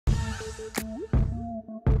Welcome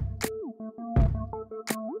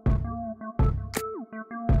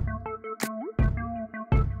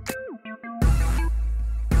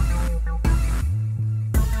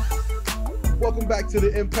back to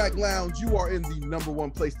the Impact Lounge. You are in the number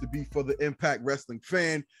one place to be for the Impact Wrestling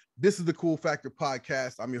fan. This is the Cool Factor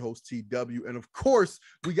Podcast. I'm your host, TW. And of course,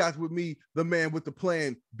 we got with me, the man with the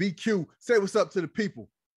plan, BQ. Say what's up to the people.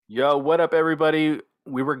 Yo, what up, everybody?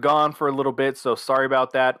 We were gone for a little bit, so sorry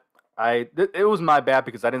about that. It was my bad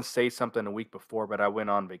because I didn't say something a week before, but I went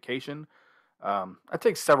on vacation. I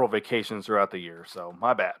take several vacations throughout the year, so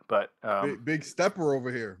my bad. But big stepper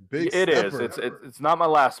over here. It is. It's not my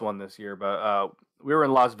last one this year, but we were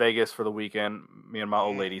in Las Vegas for the weekend, me and my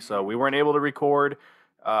old lady, so we weren't able to record.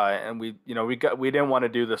 And we didn't want to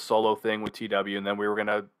do the solo thing with TW, and then we were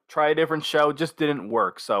gonna try a different show. Just didn't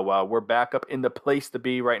work. So we're back up in the place to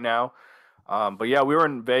be right now. But yeah, we were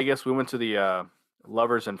in Vegas. We went to the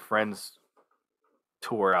Lovers and Friends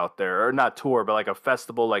tour out there, or not tour, but like a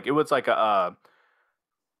festival. Like it was like a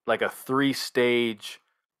 3-stage,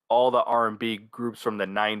 all the R&B groups from the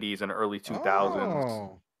 90s and early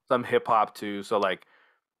 2000s, some hip hop too. So like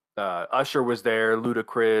Usher was there,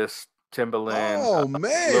 Ludacris,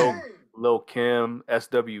 Timbaland, Lil Kim,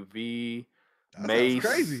 SWV, Mace.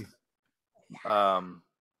 Crazy.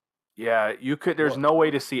 Yeah, you could. There's no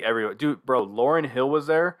way to see everyone, dude. Bro, Lauryn Hill was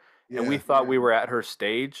there, and we thought we were at her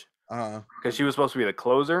stage because she was supposed to be the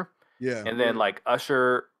closer. Yeah, and then like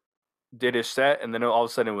Usher did his set, and then all of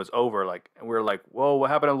a sudden it was over. Like, and we were like, "Whoa, what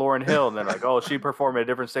happened to Lauryn Hill?" And then like, "Oh, she performed at a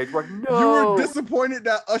different stage." We're like, "No." You were disappointed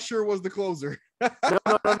that Usher was the closer. No.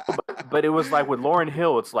 But it was like with Lauryn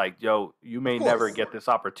Hill, it's like, yo, you may never get this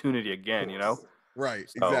opportunity again, you know? Right,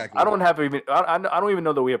 so exactly. I don't even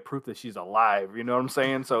know that we have proof that she's alive. You know what I'm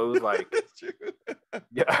saying? So it was like,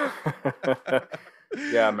 yeah,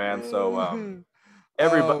 yeah, man. So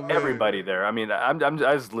everybody there. I mean, I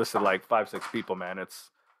just listed like 5-6 people, man.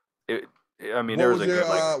 I mean, there was a good.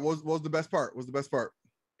 What was the best part? What's the best part?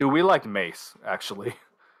 Dude, we liked Mace actually.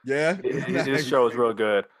 Yeah, his show is real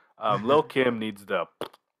good. Lil Kim needs to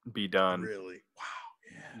be done. Really?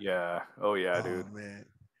 Wow. Yeah. Oh yeah, dude. Man.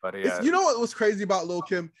 But yeah. You know what was crazy about Lil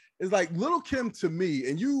Kim is like Lil Kim to me,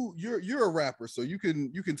 and you're a rapper, so you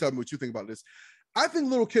can tell me what you think about this. I think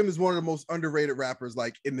Lil Kim is one of the most underrated rappers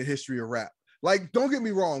like in the history of rap. Like, don't get me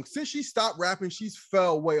wrong, since she stopped rapping, she's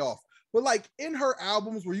fell way off. But like in her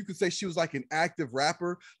albums where you could say she was like an active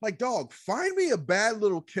rapper, like dog, find me a bad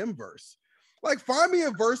Lil Kim verse. Like find me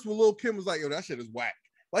a verse where Lil Kim was like, yo, that shit is whack.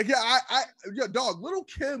 Like, dog, Lil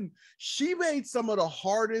Kim, she made some of the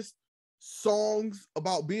hardest songs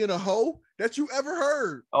about being a hoe that you ever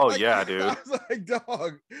heard. Oh, like, yeah, dude. I was like,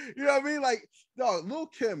 dog, you know what I mean? Like, dog, Lil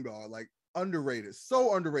Kim, dog, like underrated,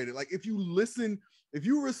 so underrated. Like, if you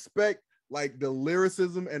respect like the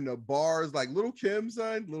lyricism and the bars, like Lil Kim,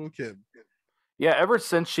 son, Lil Kim. Yeah, ever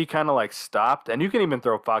since she kind of like stopped, and you can even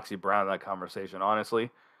throw Foxy Brown in that conversation, honestly,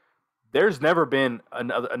 there's never been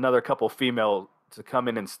another couple female to come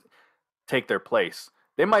in and take their place.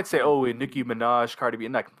 They might say, "Oh, Nicki Minaj, Cardi B,"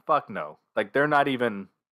 and like, fuck no, like they're not even.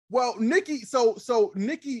 Well, Nicki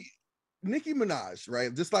Minaj,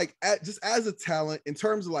 right? Just like just as a talent in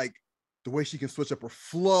terms of like the way she can switch up her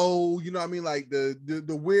flow, you know what I mean? Like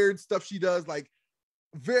the weird stuff she does, like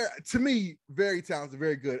to me, very talented,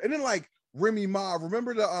 very good. And then like Remy Ma,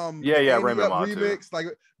 remember the Remy Ma remix, too. like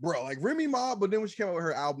bro, like Remy Ma, but then when she came out with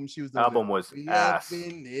her album, she was was ass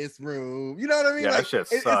in this room. You know what I mean? Yeah, like, that shit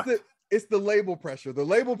sucked. It's the label pressure. The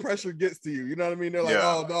label pressure gets to you. You know what I mean? They're like,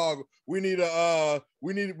 oh dog, we need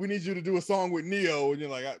you to do a song with Neo, and you're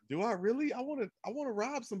like, do I really? I want to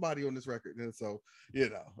rob somebody on this record. And so, you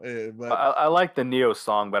know, but I like the Neo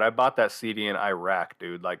song, but I bought that CD in Iraq,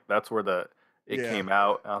 dude. Like that's where it came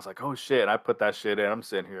out. And I was like, oh shit! And I put that shit in. I'm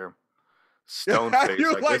sitting here, stone face.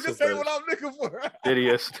 You're like this ain't what I'm looking for.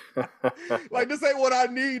 Shittiest. Like this ain't what I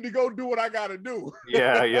need to go do what I gotta do.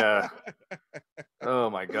 Yeah.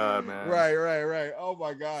 Oh my god, man. Right. Oh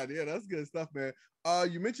my god. Yeah, that's good stuff, man.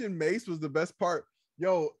 You mentioned Mace was the best part.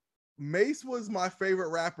 Yo, Mace was my favorite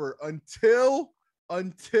rapper until my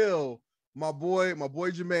boy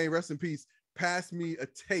Jermaine, rest in peace, passed me a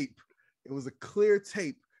tape. It was a clear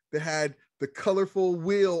tape that had the colorful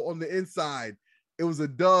wheel on the inside. It was a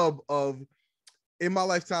dub of In My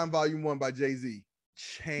Lifetime Volume 1 by Jay-Z.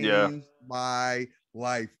 Changed my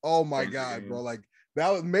life. Oh my god, bro. Like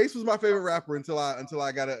Mace was my favorite rapper until I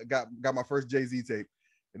got my first Jay-Z tape,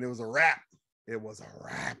 and it was a rap. It was a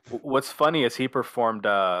rap. What's funny is he performed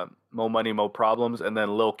Mo Money, Mo Problems, and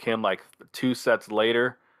then Lil Kim like 2 sets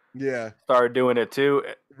later started doing it too.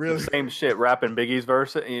 Really? Same shit, rapping Biggie's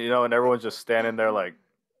verse, you know, and everyone's just standing there like,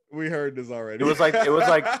 we heard this already. It was like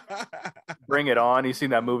Bring It On. You seen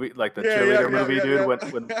that movie, like the Yeah, cheerleader movie, dude? yeah.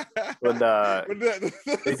 When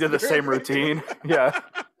they did the same routine. Yeah.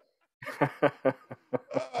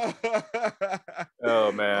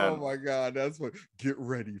 Oh Oh man. my god, that's what. Get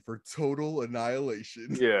ready for total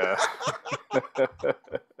annihilation. Yeah.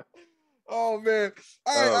 Oh man.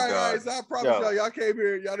 All right, Oh all right, all god. right. So I promise Yeah. y'all came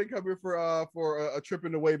here. Y'all didn't come here for a trip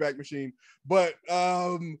in the Wayback Machine. But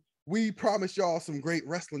we promised y'all some great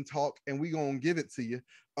wrestling talk, and we gonna give it to you.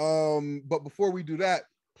 But before we do that,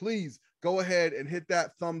 please go ahead and hit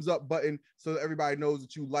that thumbs up button so that everybody knows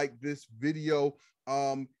that you like this video.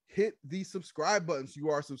 Hit the subscribe button so you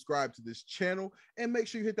are subscribed to this channel, and make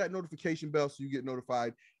sure you hit that notification bell so you get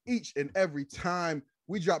notified each and every time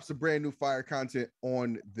we drop some brand new fire content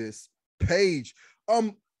on this page.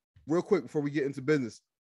 Real quick before we get into business,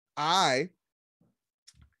 I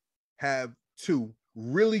have 2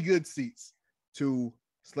 really good seats to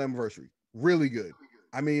Slammiversary. Really good.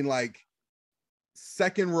 I mean, like,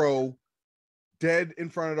 second row, dead in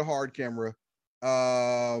front of the hard camera,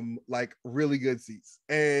 like, really good seats,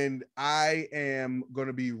 and I am going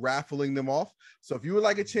to be raffling them off. So if you would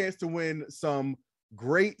like a chance to win some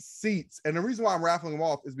great seats, and the reason why I'm raffling them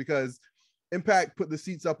off is because Impact put the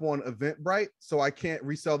seats up on Eventbrite, so I can't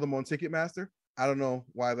resell them on Ticketmaster. I don't know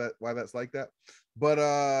why that's like that, but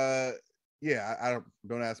yeah, I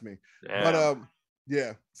don't ask me. Damn. But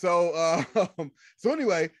yeah, so so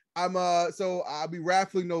anyway, so I'll be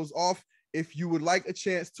raffling those off. If you would like a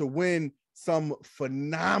chance to win some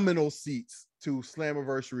phenomenal seats to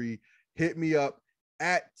Slammiversary, hit me up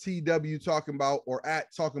at TW Talking About or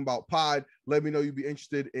at Talking About Pod. Let me know you'd be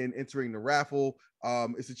interested in entering the raffle.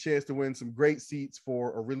 It's a chance to win some great seats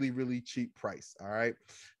for a really, really cheap price. All right.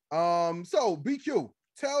 So BQ,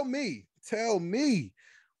 tell me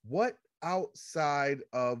what outside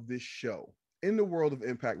of this show in the world of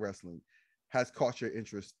Impact Wrestling has caught your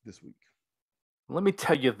interest this week? Let me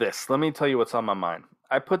tell you this. Let me tell you what's on my mind.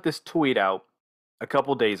 I put this tweet out a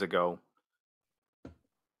couple days ago.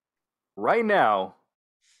 Right now,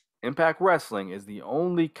 Impact Wrestling is the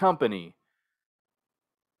only company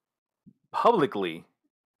publicly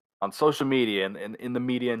on social media and in the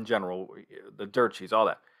media in general, the dirt sheets, all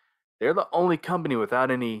that. They're the only company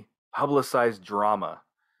without any publicized drama.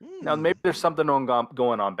 Now, maybe there's something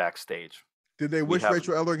going on backstage. Did they wish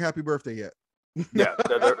Rachel Ellering happy birthday yet? Yeah,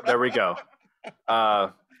 there we go.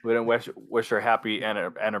 We didn't wish her happy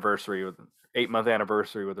anniversary with 8-month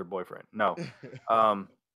anniversary with her boyfriend. No,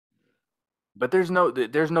 but there's no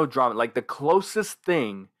drama. Like, the closest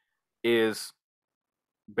thing is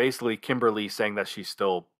basically Kimberly saying that she's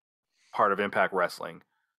still part of Impact Wrestling.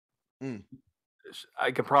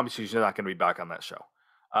 I can promise you she's not going to be back on that show.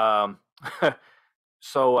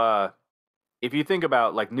 So if you think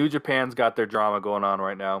about, like, New Japan's got their drama going on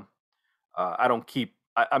right now. I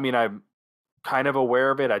mean, I'm kind of aware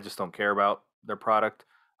of it. I just don't care about their product.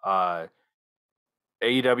 AEW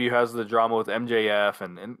has the drama with MJF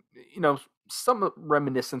and you know, some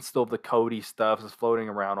reminiscence still of the Cody stuff is floating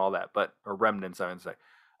around, all that, or remnants, I would say.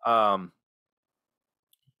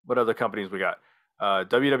 What other companies we got?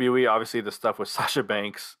 WWE, obviously the stuff with Sasha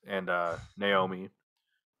Banks and Naomi.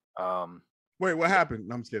 Wait, what happened?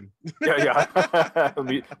 No, I'm just kidding. Yeah.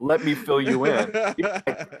 let me fill you in.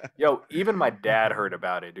 Yo, even my dad heard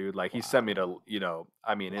about it, dude. Like, he sent me to,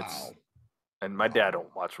 I mean, it's, and my dad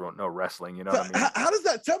don't watch no wrestling, you know what I mean? How does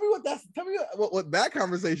that, tell me what that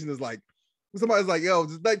conversation is like. Somebody's like, yo,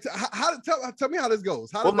 just like, tell me how this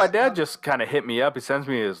goes. My dad just kind of hit me up. He sends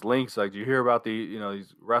me his links. Like, do you hear about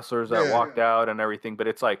these wrestlers that walked out and everything? But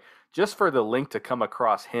it's like, just for the link to come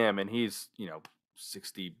across him, and he's,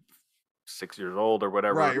 66 years old or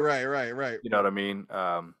whatever. Right. You know what I mean?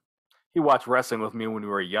 He watched wrestling with me when we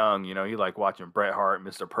were young. He liked watching Bret Hart,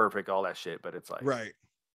 Mr. Perfect, all that shit. But it's like, right.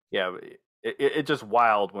 Yeah, it just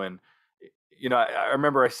wild when, I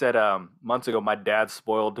remember I said months ago my dad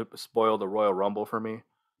spoiled the Royal Rumble for me.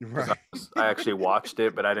 Right. I actually watched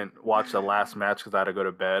it, but I didn't watch the last match because I had to go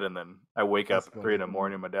to bed, and then I wake up at 3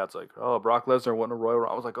 a.m. My dad's like, "Oh, Brock Lesnar won a Royal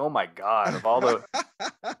Rumble." I was like, "Oh my god!" Of all the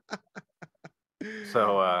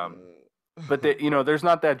so, but there's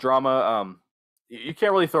not that drama. You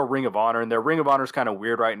can't really throw Ring of Honor in there. Ring of Honor is kind of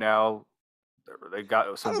weird right now. They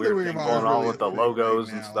got some weird thing going on with the logos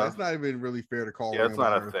and stuff. That's not even really fair to call. Yeah, it's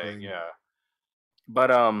not a thing. Yeah, but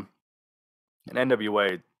in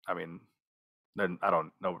NWA, I mean, then I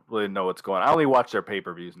don't really know what's going on. I only watch their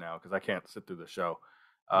pay-per-views now because I can't sit through the show.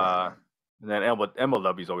 And then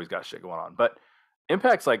MLW's always got shit going on. But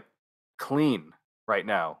Impact's like clean right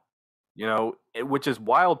now, which is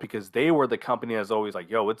wild because they were the company that's always like,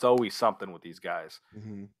 yo, it's always something with these guys.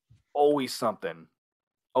 Mm-hmm. Always something.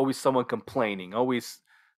 Always someone complaining. Always,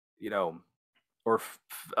 or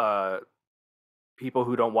people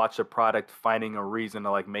who don't watch the product finding a reason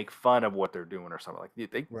to like make fun of what they're doing or something. Like you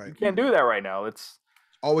Right. can't do that right now. It's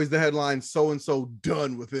Always the headline, so and so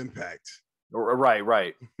done with Impact.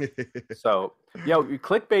 right. So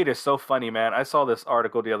clickbait is so funny, man. I saw this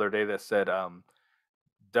article the other day that said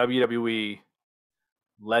WWE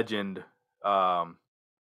legend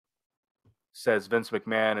says Vince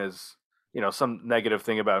McMahon is, some negative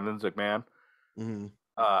thing about Vince McMahon. Mm-hmm.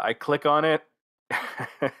 I click on it,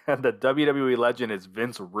 and the WWE legend is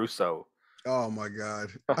Vince Russo. Oh my God.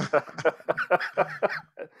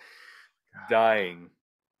 dying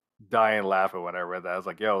laughing when I read that. I was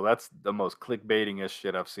like, yo, that's the most clickbaitingest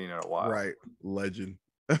shit I've seen in a while. Right. Legend.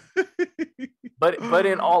 but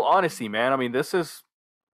in all honesty, man, I mean, it's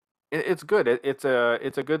good. It's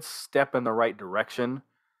a good step in the right direction.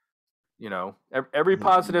 Every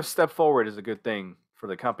positive step forward is a good thing for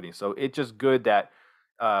the company. So it's just good that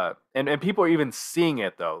and people are even seeing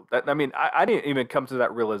it though. I didn't even come to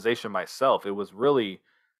that realization myself. It was really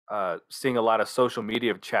seeing a lot of social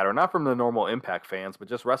media chatter, not from the normal Impact fans, but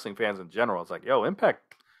just wrestling fans in general. It's like, yo,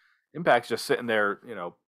 Impact's just sitting there,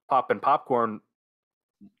 popping popcorn,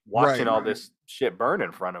 watching all this shit burn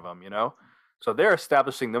in front of them, So they're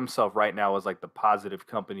establishing themselves right now as like the positive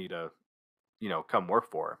company to, come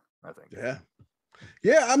work for, I think.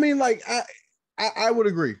 Yeah. I mean, like I would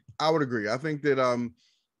agree. I think that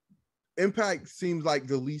Impact seems like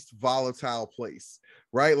the least volatile place,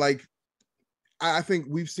 right? Like I think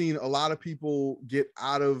we've seen a lot of people get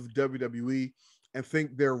out of WWE and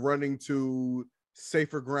think they're running to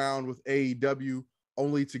safer ground with AEW,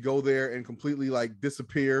 only to go there and completely like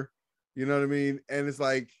disappear. You know what I mean? And it's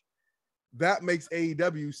like that makes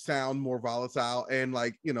AEW sound more volatile. And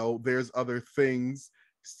like, there's other things,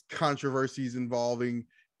 controversies involving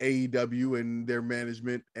AEW and their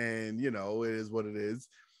management, and it is what it is.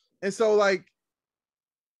 And so like,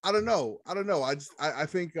 I don't know. I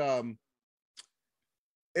think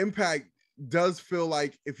Impact does feel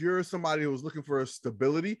like if you're somebody who's looking for a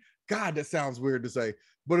stability, God, that sounds weird to say,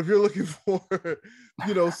 but if you're looking for,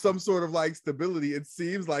 some sort of like stability, it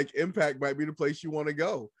seems like Impact might be the place you want to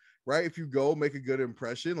go, right? If you go, make a good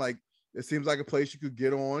impression, like it seems like a place you could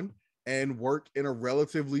get on and work in a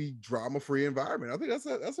relatively drama-free environment. I think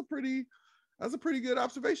that's a pretty good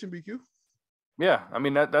observation, BQ. Yeah, I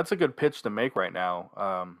mean that's a good pitch to make right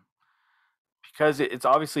now. Because it's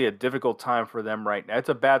obviously a difficult time for them right now. It's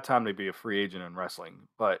a bad time to be a free agent in wrestling,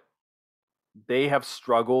 but they have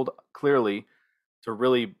struggled clearly to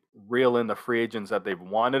really reel in the free agents that they've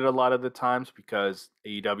wanted a lot of the times because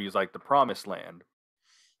AEW is like the promised land.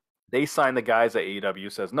 They sign the guys that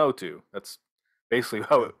AEW says no to. That's basically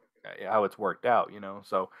how it's worked out,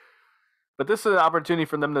 So, but this is an opportunity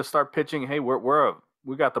for them to start pitching. Hey,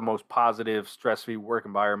 we got the most positive, stress-free work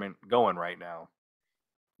environment going right now.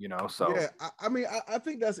 So yeah, I mean, I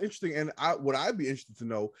think that's interesting, and what I'd be interested to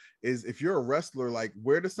know is if you're a wrestler, like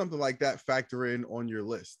where does something like that factor in on your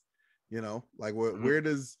list? Like where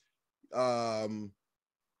does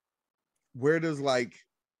like,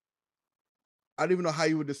 I don't even know how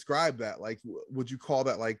you would describe that. Like, would you call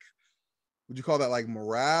that like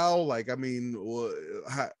morale? Like, I mean,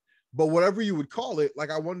 but whatever you would call it, like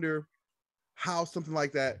I wonder how something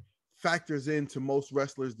like that factors into most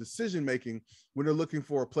wrestlers' decision making when they're looking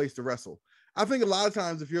for a place to wrestle. I think a lot of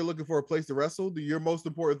times if you're looking for a place to wrestle, your most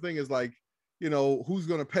important thing is like, who's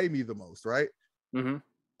going to pay me the most, right?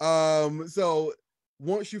 So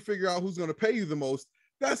once you figure out who's going to pay you the most,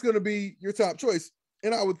 that's going to be your top choice.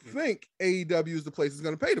 And I would think AEW is the place that's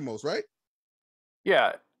going to pay the most, right?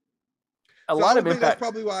 Yeah. A lot of Impact. That's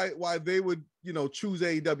probably why they would, choose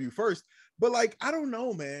AEW first. But like, I don't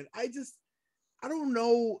know, man. I don't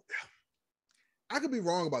know. I could be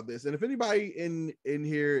wrong about this. And if anybody in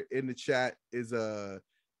here in the chat is an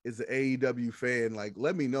AEW fan, like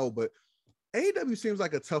let me know. But AEW seems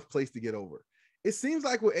like a tough place to get over. It seems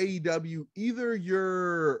like with AEW, either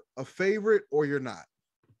you're a favorite or you're not.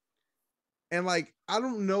 And like, I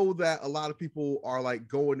don't know that a lot of people are like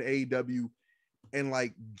going to AEW and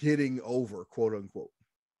like getting over, quote unquote.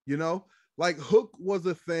 Like Hook was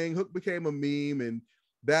a thing. Hook became a meme and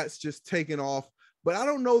that's just taken off. But I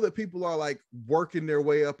don't know that people are like working their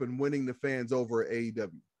way up and winning the fans over at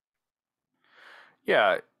AEW.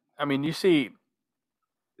 Yeah. I mean, you see,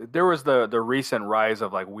 there was the recent rise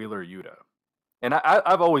of like Wheeler Yuta. And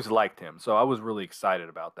I've always liked him. So I was really excited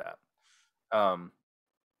about that. And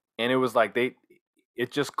it was like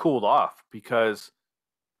it just cooled off because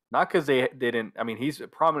not because they didn't, I mean, he's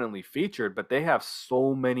prominently featured, but they have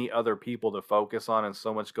so many other people to focus on and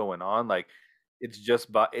so much going on. Like it's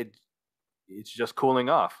just cooling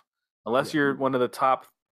off. Unless you're one of the top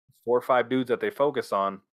 4 or 5 dudes that they focus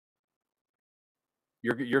on,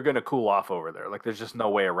 you're going to cool off over there. Like, there's just no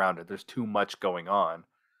way around it. There's too much going on.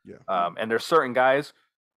 Yeah. And there's certain guys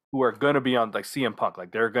who are going to be on, like CM Punk.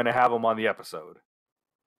 Like, they're going to have him on the episode.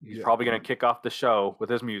 He's probably going to kick off the show with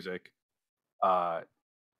his music.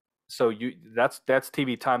 So that's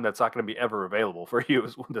TV time that's not going to be ever available for you,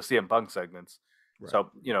 is the CM Punk segments. Right. So,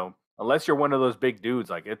 unless you're one of those big dudes,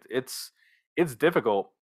 like it's difficult.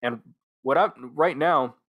 And right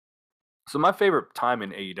now, so my favorite time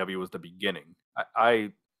in AEW was the beginning.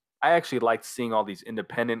 I actually liked seeing all these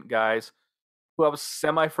independent guys who I was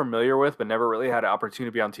semi-familiar with, but never really had an opportunity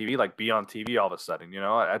to be on TV, like be on TV all of a sudden.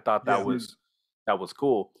 I thought that was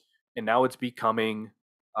cool. And now it's becoming,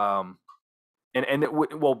 what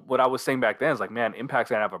I was saying back then is like, man,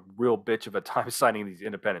 Impact's gonna have a real bitch of a time signing these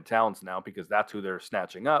independent talents now, because that's who they're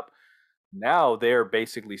snatching up. Now they're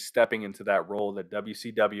basically stepping into that role that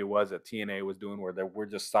WCW was, that TNA was doing, where we're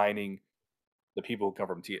just signing the people who come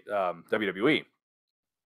from WWE.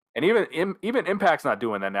 And even Impact's not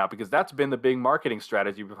doing that now, because that's been the big marketing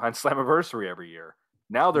strategy behind Slammiversary every year.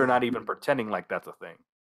 Now they're not even pretending like that's a thing.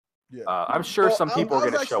 Yeah, I'm sure some people are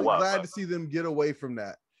going to show up. I was actually glad to see them get away from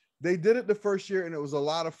that. They did it the first year, and it was a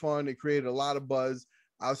lot of fun. It created a lot of buzz.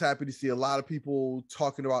 I was happy to see a lot of people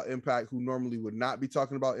talking about Impact who normally would not be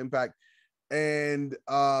talking about Impact. And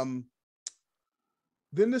then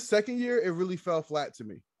the second year, it really fell flat to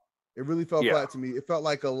me. It really fell flat to me. It felt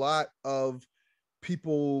like a lot of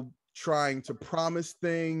people trying to promise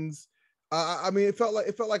things. I mean, it felt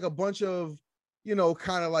like a bunch of,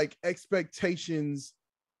 kind of like expectations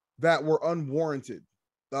that were unwarranted.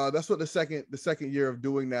 That's what the second year of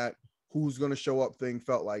doing that who's going to show up thing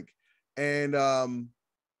felt like. And I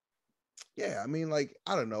mean, like,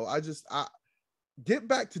 I don't know. I get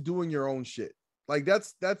back to doing your own shit. Like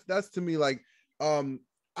that's to me, like, I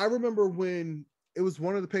remember when it was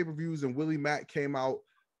one of the pay-per-views and Willie Mack came out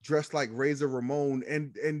dressed like Razor Ramon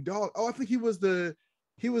and dog. Oh, I think he was the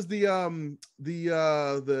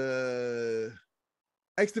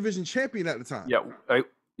X Division champion at the time. Yeah.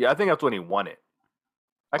 I think that's when he won it.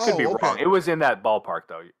 I could be wrong. It was in that ballpark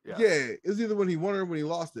though. Yeah, it was either when he won it or when he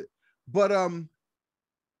lost it. But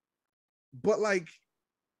like,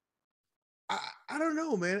 I don't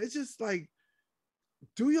know, man. It's just like,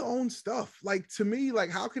 do your own stuff. Like, to me, like,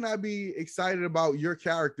 how can I be excited about your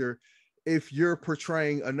character if you're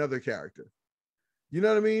portraying another character? You know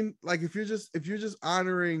what I mean? Like, if you're just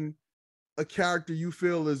honoring a character you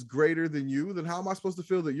feel is greater than you, then how am I supposed to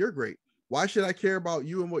feel that you're great? Why should I care about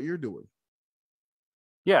you and what you're doing?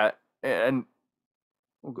 Yeah, and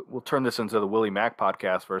we'll turn this into the Willie Mack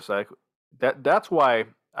podcast for a sec. That's why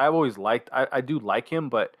I've always liked. I do like him,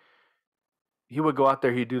 but he would go out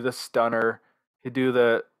there. He'd do the stunner. He'd do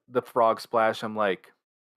the frog splash. I'm like,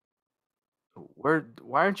 why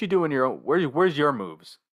aren't you doing your own? Where's your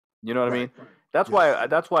moves? You know what I mean? That's why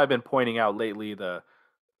I've been pointing out lately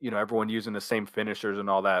everyone using the same finishers and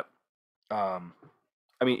all that. I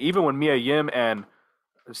mean, even when Mia Yim and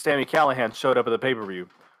Sami Callihan showed up at the pay-per-view,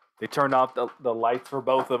 they turned off the lights for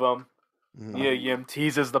both of them. Mm-hmm. Mia Yim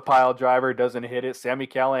teases the pile driver, doesn't hit it. Sami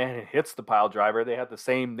Callihan hits the pile driver. They had the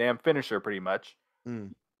same damn finisher pretty much.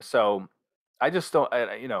 So I just don't, I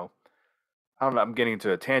don't know. I'm getting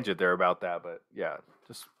into a tangent there about that, but yeah,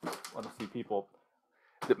 just want to see people.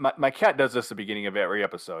 My cat does this at the beginning of every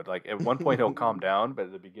episode. Like, at one point he'll calm down, but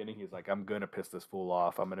at the beginning he's like, I'm going to piss this fool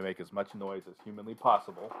off. I'm going to make as much noise as humanly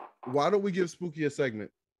possible. Why don't we give Spooky a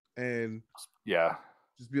segment and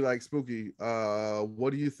just be like, Spooky,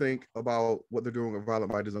 what do you think about what they're doing with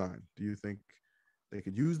Violent by Design? Do you think they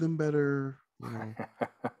could use them better?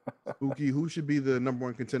 Spooky, who should be the number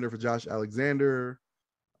one contender for Josh Alexander?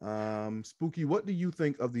 Spooky, what do you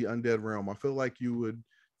think of the Undead Realm? I feel like you would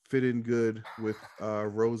fit in good with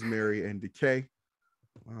Rosemary and Decay.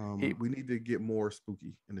 We need to get more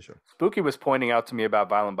Spooky in the show. Spooky was pointing out to me about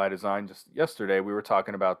Violent by Design just yesterday. We were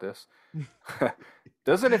talking about this.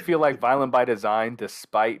 Doesn't it feel like Violent by Design,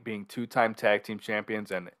 despite being 2-time tag team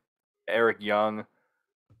champions and Eric Young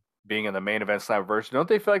being in the main event Slammiversary, don't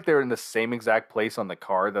they feel like they're in the same exact place on the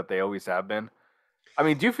card that they always have been? I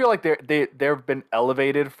mean, do you feel like they've been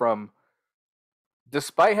elevated from,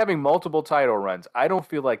 despite having multiple title runs, I don't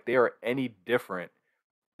feel like they are any different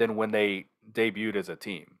than when they debuted as a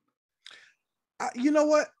team. You know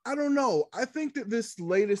what? I don't know. I think that this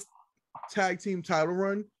latest tag team title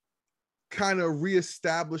run kind of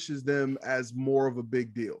reestablishes them as more of a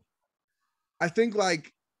big deal. I think,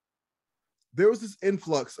 like, there was this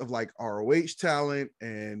influx of like ROH talent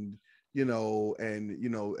and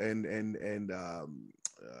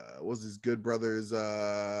was his Good Brothers,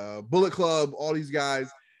 Bullet Club, all these guys.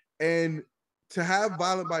 And to have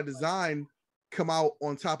Violent by Design come out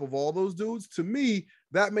on top of all those dudes, to me,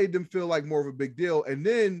 that made them feel like more of a big deal. And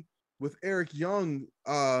then with Eric Young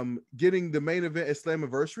getting the main event at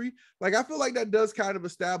Slammiversary, like I feel like that does kind of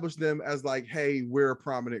establish them as like, hey, we're a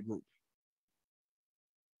prominent group.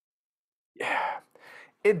 Yeah,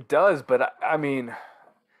 it does, but I mean,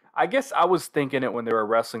 I guess I was thinking it when they were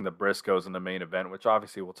wrestling the Briscoes in the main event, which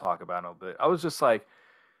obviously we'll talk about in a bit. I was just like,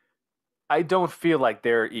 I don't feel like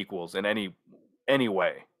they're equals in any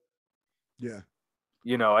way. Yeah.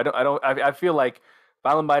 You know, I feel like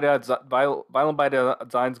Violent by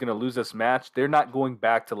Design's going to lose this match. They're not going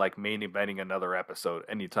back to like main eventing another episode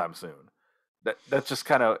anytime soon. That's just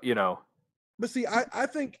kind of, you know. But see, I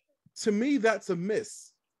think to me that's a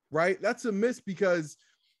miss, right? That's a miss because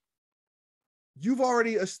you've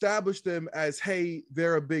already established them as, hey,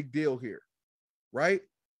 they're a big deal here, right?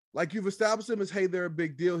 Like you've established them as, hey, they're a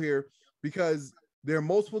big deal here because they're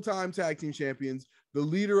multiple time tag team champions. The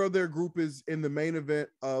leader of their group is in the main event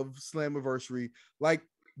of Slammiversary. Like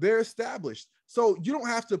they're established. So you don't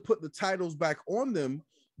have to put the titles back on them,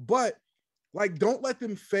 but like don't let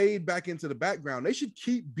them fade back into the background. They should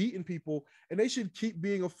keep beating people and they should keep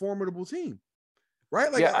being a formidable team.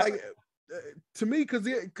 Right? Like, Yeah, to me,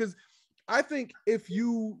 because I think if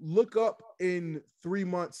you look up in 3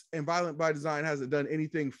 months and Violent by Design hasn't done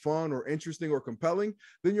anything fun or interesting or compelling,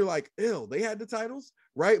 then you're like, ew, they had the titles,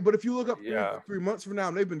 right? But if you look up three months from now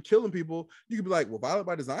and they've been killing people, you could be like, well, Violent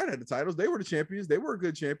by Design had the titles. They were the champions. They were a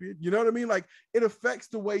good champion. You know what I mean? Like it affects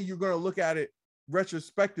the way you're going to look at it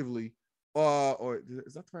retrospectively. Or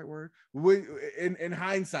is that the right word? In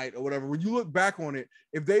hindsight or whatever, when you look back on it,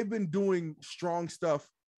 if they've been doing strong stuff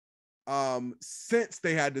since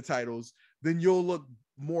they had the titles, then you'll look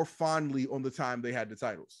more fondly on the time they had the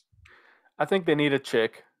titles. I think they need a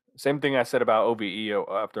chick. Same thing I said about OVE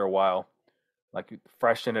after a while. Like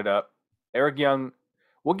freshen it up. Eric Young,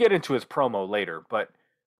 we'll get into his promo later, but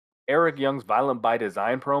Eric Young's Violent by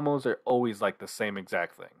Design promos are always like the same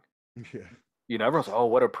exact thing. Yeah. You know, everyone's like, oh,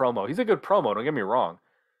 what a promo. He's a good promo, don't get me wrong.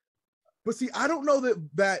 But see, I don't know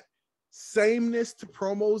that sameness to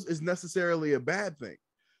promos is necessarily a bad thing.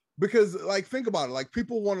 Because like think about it, like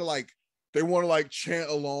people want to chant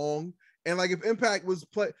along, and like if Impact was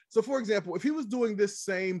so for example, if he was doing this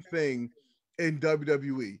same thing in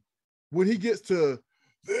WWE, when he gets to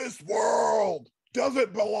this world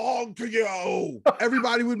doesn't belong to you,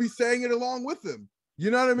 everybody would be saying it along with him. You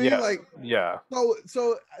know what I mean? Yeah, like yeah.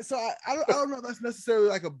 So I don't know if that's necessarily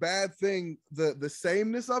like a bad thing, the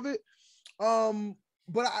sameness of it.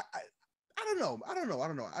 But I don't know.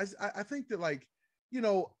 I think that like, you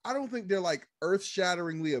know, I don't think they're like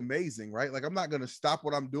earth-shatteringly amazing, right? Like I'm not going to stop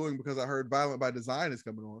what I'm doing because I heard Violent by Design is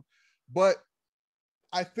coming on. But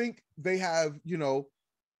I think they have, you know,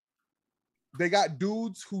 they got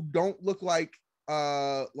dudes who don't look like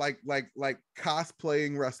cosplaying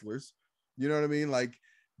wrestlers. You know what I mean? Like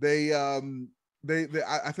I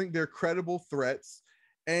think they're credible threats.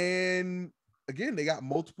 And again, they got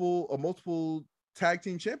multiple tag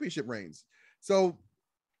team championship reigns. So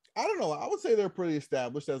I don't know. I would say they're pretty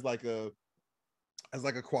established as like a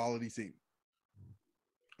quality team.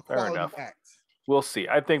 Fair enough. Act. We'll see.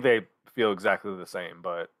 I think they feel exactly the same,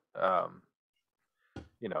 but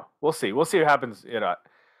you know, we'll see. We'll see what happens. You know,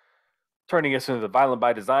 turning us into the Violent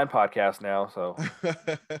by Design podcast now. So,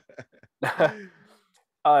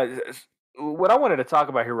 what I wanted to talk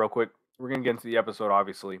about here, real quick, we're gonna get into the episode,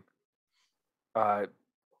 obviously. On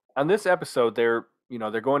this episode, they're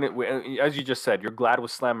going to, as you just said, you're glad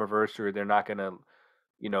with Slammiversary. They're not gonna,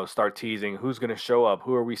 you know, start teasing who's gonna show up,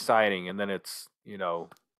 who are we signing, and then it's, you know,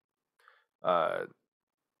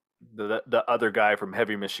 the other guy from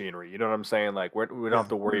Heavy Machinery. You know what I'm saying? Like we don't have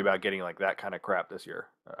to worry about getting like that kind of crap this year.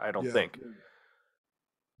 I don't think.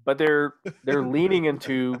 But they're leaning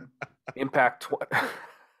into Impact.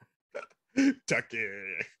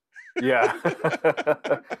 Tucker. Yeah.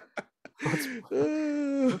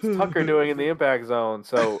 What's Tucker doing in the Impact Zone?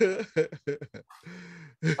 So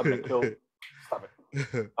I'm gonna kill. Stop it.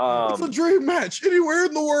 It's a dream match anywhere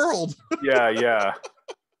in the world. Yeah.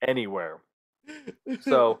 Anywhere.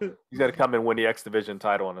 So he's got to come and win the X Division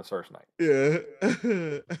title on his first night. Yeah.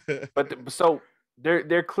 But so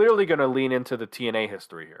they're clearly going to lean into the TNA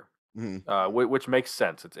history here, which makes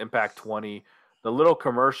sense. It's Impact 20. The little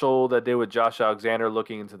commercial that did with Josh Alexander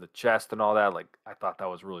looking into the chest and all that, like I thought that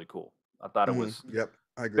was really cool. I thought it was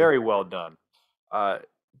I agree. Very well done. But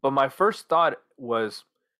my first thought was,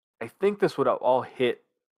 I think this would have all hit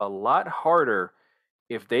a lot harder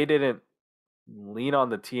if they didn't lean on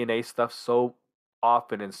the TNA stuff so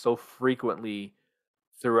often and so frequently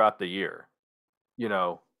throughout the year. You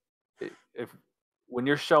know, if when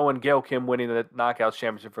you're showing Gail Kim winning the Knockouts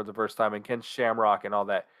Championship for the first time and Ken Shamrock and all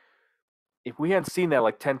that, if we hadn't seen that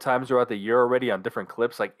like 10 times throughout the year already on different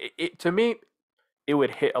clips, like to me, it would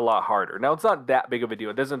hit a lot harder. Now, it's not that big of a deal.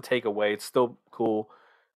 It doesn't take away. It's still cool.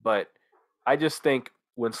 But I just think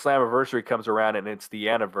when Slammiversary comes around and it's the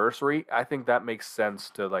anniversary, I think that makes sense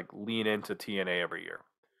to like lean into TNA every year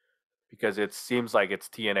because it seems like it's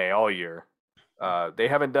TNA all year. They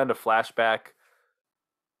haven't done the flashback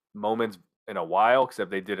moments in a while, except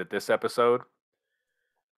they did it this episode.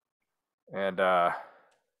 And I'll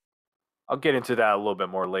get into that a little bit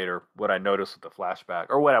more later, what I noticed with the flashback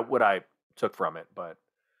or what I took from it. But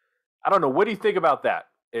I don't know. What do you think about that?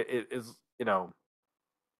 Is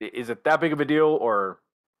it that big of a deal, or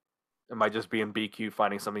am I just being BQ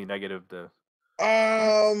finding something negative to?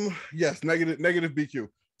 Yes, negative BQ.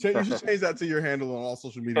 You should change that to your handle on all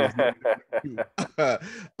social media.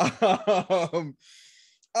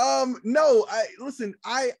 No,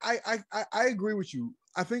 I agree with you.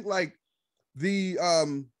 I think like the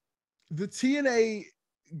TNA,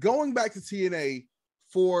 going back to TNA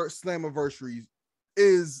for Slammiversaries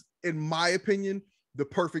is, in my opinion, the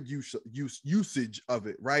perfect usage of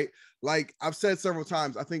it, right? Like I've said several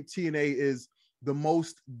times, I think TNA is the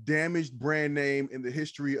most damaged brand name in the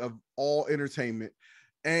history of all entertainment.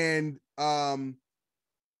 And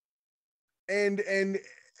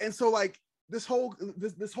so like this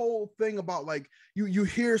whole thing about like you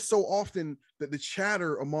hear so often that the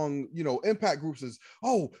chatter among Impact groups is,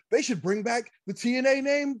 oh, they should bring back the TNA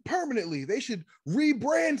name permanently. They should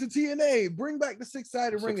rebrand to TNA, bring back the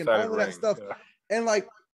six-sided ring and all of that stuff. Yeah. And like,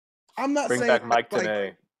 I'm not saying back Mike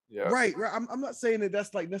Tenay. Yeah. Right. I'm not saying that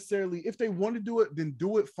that's like necessarily, if they want to do it, then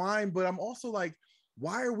do it, fine. But I'm also like,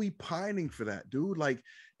 why are we pining for that, dude? Like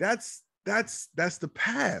that's the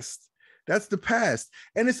past. That's the past.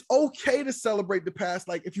 And it's okay to celebrate the past.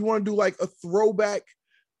 Like if you want to do like a throwback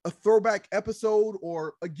episode,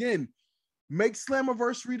 or again, make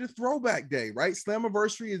Slammiversary the throwback day, right?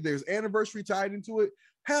 Slammiversary is, there's anniversary tied into it.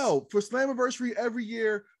 Hell, for Slammiversary every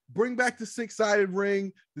year, bring back the six-sided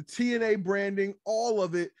ring, the TNA branding, all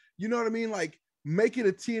of it. You know what I mean? Like make it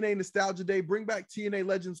a TNA nostalgia day, bring back TNA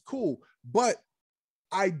legends, cool. But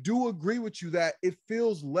I do agree with you that it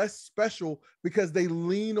feels less special because they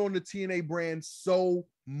lean on the TNA brand so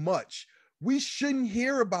much. We shouldn't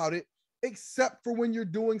hear about it except for when you're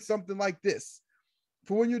doing something like this.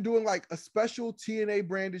 For when you're doing like a special TNA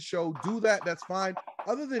branded show, do that. That's fine.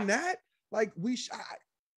 Other than that, like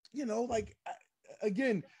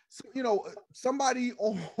again, somebody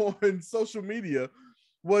on social media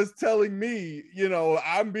was telling me,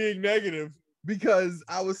 I'm being negative because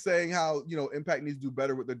I was saying how, Impact needs to do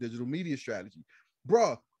better with their digital media strategy.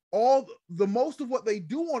 Bruh, most of what they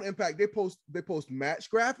do on Impact, they post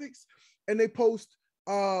match graphics, and they post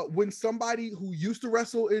when somebody who used to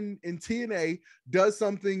wrestle in TNA does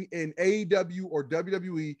something in AEW or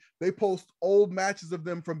WWE, they post old matches of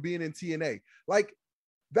them from being in TNA. Like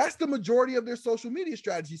that's the majority of their social media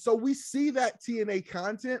strategy. So we see that TNA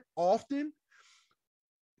content often,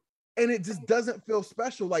 and it just doesn't feel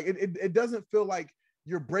special. Like it doesn't feel like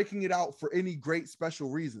you're breaking it out for any great special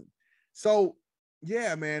reason. So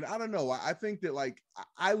yeah, man, I don't know. I think that like,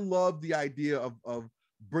 I love the idea of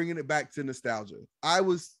bringing it back to nostalgia. I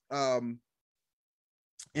was in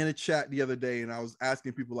a chat the other day and I was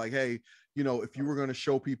asking people like, hey, if you were going to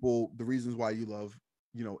show people the reasons why you love,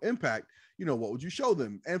 Impact, what would you show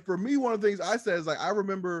them? And for me, one of the things I said is like, I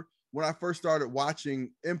remember when I first started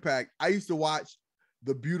watching Impact, I used to watch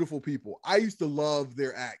The Beautiful People. I used to love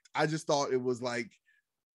their act. I just thought it was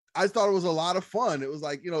a lot of fun. It was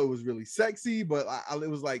like, it was really sexy, but it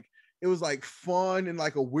was like fun in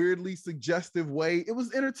like a weirdly suggestive way. It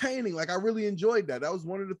was entertaining. Like I really enjoyed that. That was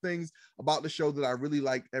one of the things about the show that I really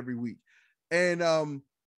liked every week. And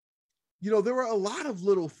there were a lot of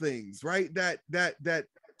little things, right, that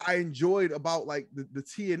I enjoyed about like the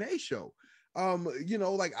TNA show.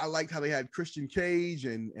 Like I liked how they had Christian Cage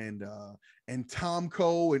and Tom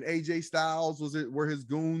Cole and AJ Styles were his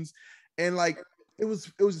goons, and like it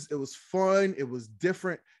was fun. It was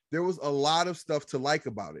different. There was a lot of stuff to like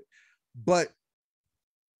about it. But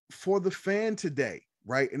for the fan today,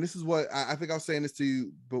 right? And this is what I think I was saying this to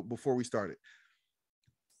you before we started.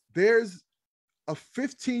 There's a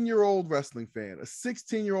 15-year-old wrestling fan, a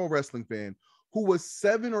 16-year-old wrestling fan who was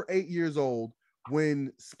 7 or 8 years old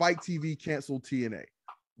when Spike TV canceled TNA,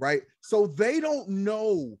 right? So they don't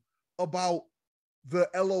know about the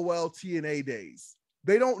LOL TNA days.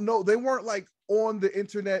 They don't know. They weren't like on the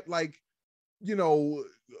internet, like,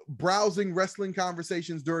 browsing wrestling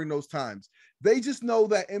conversations during those times. They just know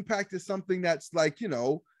that Impact is something that's like,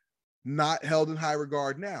 not held in high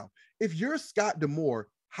regard now. if you're Scott D'Amore,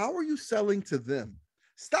 how are you selling to them?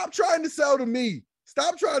 Stop trying to sell to me.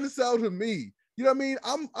 Stop trying to sell to me. You know what I mean?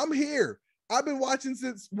 I'm here. I've been watching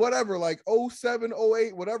since whatever, like 07,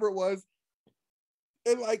 08, whatever it was.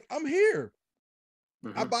 And like, I'm here.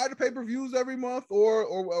 I buy the pay-per-views every month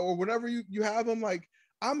or whenever you have them. Like,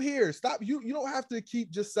 I'm here. Stop. You don't have to keep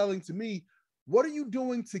just selling to me. What are you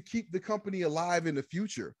doing to keep the company alive in the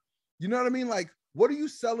future? You know what I mean? Like, what are you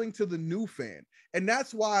selling to the new fan? And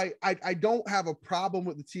that's why I don't have a problem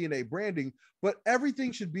with the TNA branding, but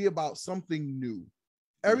everything should be about something new.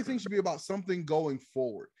 Everything should be about something going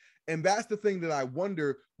forward. And that's the thing that I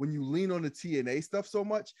wonder when you lean on the TNA stuff so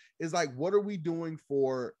much is like, what are we doing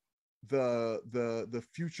for the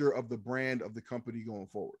future of the brand of the company going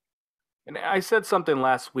forward? And I said something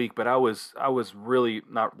last week, but I was really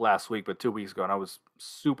not last week, but 2 weeks ago, and I was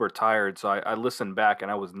super tired. So I listened back,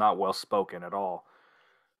 and I was not well spoken at all.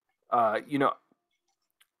 You know,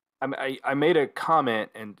 I made a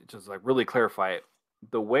comment and just like really clarify it.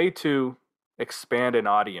 The way to expand an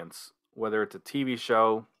audience, whether it's a TV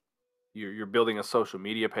show, you're building a social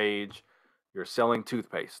media page, you're selling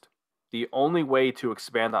toothpaste. The only way to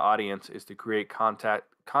expand the audience is to create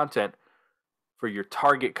content for your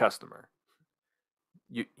target customer.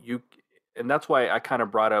 You and that's why I kind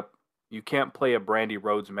of brought up you can't play a Brandy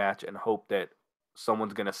Rhodes match and hope that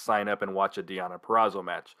someone's going to sign up and watch a Deonna Purrazzo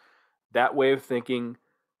match. That way of thinking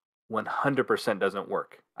 100% doesn't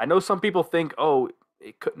work. I know some people think, oh,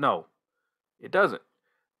 it could. No, it doesn't.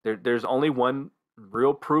 There's only one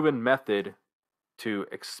real proven method to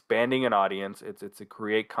expanding an audience. It's to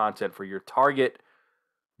create content for your target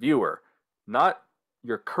viewer, not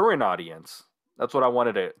your current audience. That's what I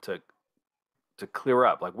wanted to clear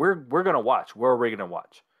up. Like we're gonna watch. Where are we gonna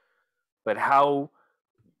watch? But how?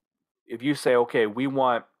 If you say, okay, we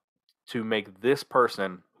want to make this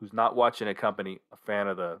person who's not watching a company a fan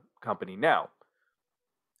of the company now,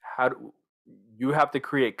 how do you have to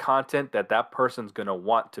create content that person's gonna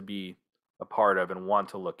want to be a part of and want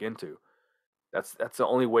to look into? That's the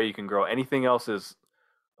only way you can grow. Anything else is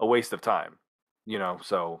a waste of time,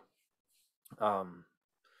 So, um,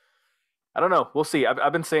 I don't know. We'll see.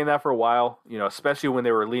 I've been saying that for a while, especially when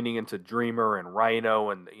they were leaning into Dreamer and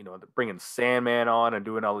Rhino and, bringing Sandman on and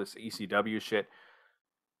doing all this ECW shit.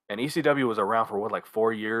 And ECW was around for what, like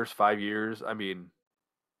 4 years, 5 years? I mean,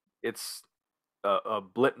 it's a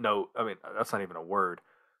blit note. I mean, that's not even a word,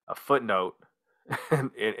 a footnote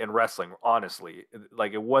in wrestling, honestly.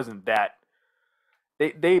 Like, it wasn't that.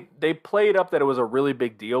 They played up that it was a really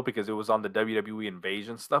big deal because it was on the WWE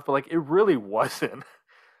Invasion stuff, but like it really wasn't.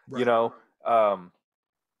 Right.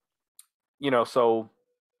 So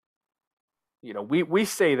we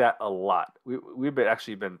say that a lot. We've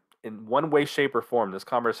been in one way, shape, or form, this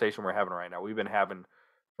conversation we're having right now, we've been having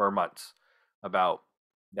for months about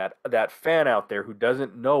that fan out there who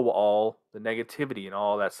doesn't know all the negativity and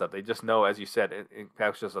all that stuff. They just know, as you said,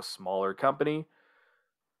 Impact's just a smaller company.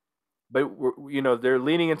 But they're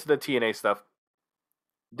leaning into the TNA stuff.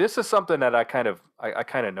 This is something that I kind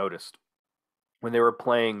of noticed when they were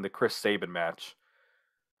playing the Chris Sabin match.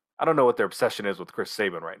 I don't know what their obsession is with Chris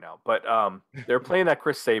Sabin right now, but they're playing that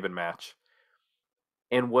Chris Sabin match.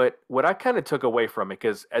 And what I kind of took away from it,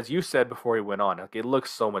 because as you said before he went on, like, it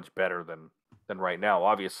looks so much better than right now,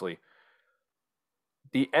 obviously.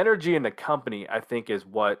 The energy in the company, I think, is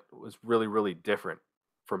what was really, really different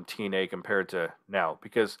from TNA compared to now.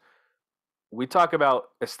 Because we talk about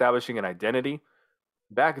establishing an identity.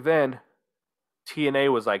 Back then,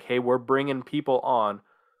 TNA was like, hey, we're bringing people on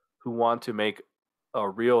who want to make a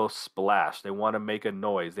real splash. They want to make a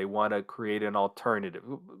noise. They want to create an alternative,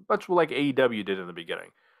 much like AEW did in the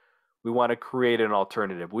beginning. We want to create an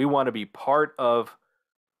alternative. We want to be part of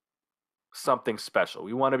something special.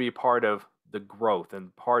 We want to be part of the growth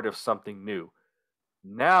and part of something new.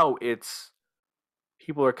 Now it's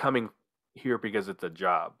people are coming here because it's a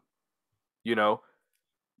job.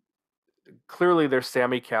 Clearly there's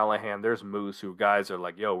Sammy Callahan, there's Moose, who guys are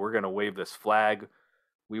like, yo, we're gonna wave this flag.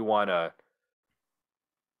 We wanna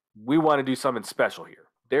do something special here.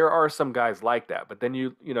 There are some guys like that, but then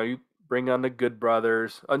you bring on the Good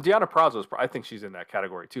Brothers. And Deonna Purrazzo, I think she's in that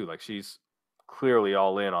category too. Like, she's clearly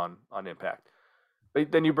all in on Impact.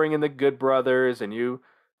 But then you bring in the Good Brothers, and you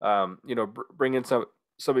bring in some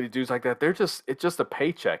of these dudes like that. It's just a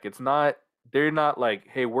paycheck. They're not like,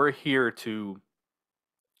 hey, we're here to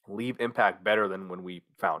leave Impact better than when we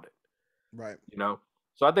found it. Right.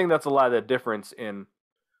 So I think that's a lot of the difference in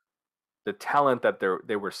the talent that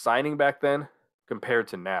they were signing back then compared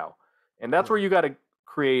to now. And that's where you got to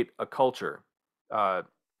create a culture.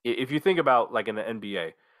 If you think about, like, in the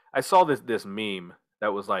NBA, I saw this meme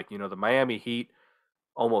that was like, the Miami Heat,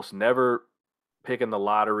 almost never pick in the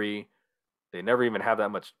lottery. They never even have that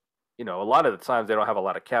much, a lot of the times they don't have a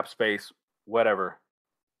lot of cap space, whatever.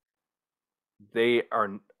 They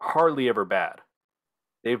are hardly ever bad.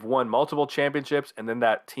 They've won multiple championships and then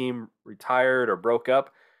that team retired or broke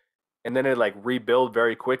up and then it like rebuild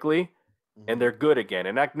very quickly and Mhm. they're good again.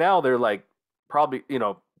 And like now they're like probably,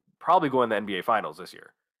 probably going to the NBA finals this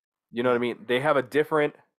year. You know what I Yep. mean? They have a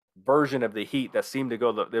different version of the Heat that seemed to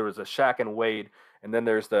go. There was a Shaq and Wade, and then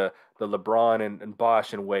there's the LeBron and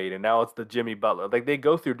Bosh and Wade, and now it's the Jimmy Butler. Like they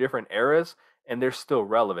go through different eras, and they're still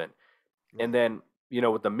relevant. And Right.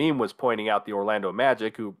 then what the meme was pointing out, the Orlando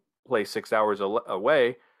Magic, who play 6 hours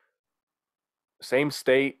away, same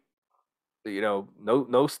state,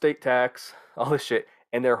 no state tax, all this shit,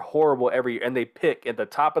 and they're horrible every year. And they pick at the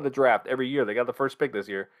top of the draft every year. They got the first pick this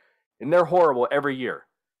year, and they're horrible every Yep. year.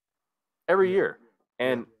 Yep.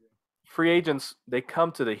 And free agents, they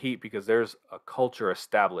come to the Heat because there's a culture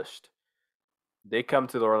established. They come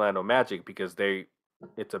to the Orlando Magic because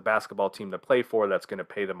it's a basketball team to play for that's going to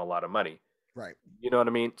pay them a lot of money. Right. You know what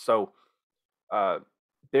I mean? So uh,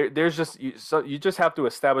 there's just you just have to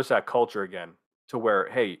establish that culture again to where,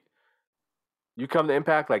 hey, you come to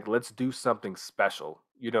Impact, like let's do something special.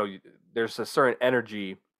 There's a certain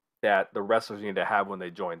energy that the wrestlers need to have when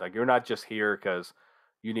they join. Like you're not just here because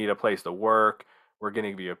you need a place to work. We're going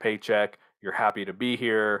to give you a paycheck. You're happy to be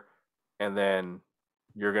here, and then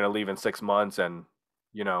you're going to leave in 6 months. And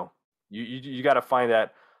you know, you got to find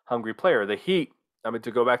that hungry player. The Heat. I mean,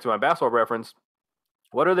 to go back to my basketball reference,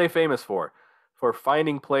 what are they famous for? For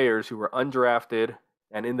finding players who were undrafted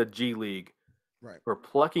and in the G League, Right. for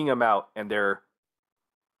plucking them out, and they're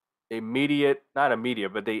not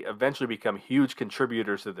immediate, but they eventually become huge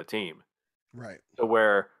contributors to the team. Right. To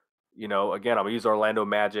where, again, I'm gonna use Orlando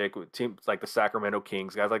Magic with teams like the Sacramento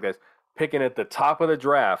Kings, guys like this, picking at the top of the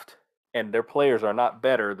draft, and their players are not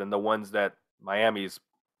better than the ones that Miami's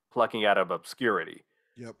plucking out of obscurity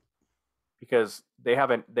Yep. because they have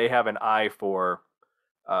an eye for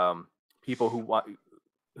people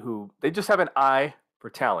who they just have an eye for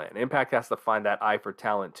talent. And Impact has to find that eye for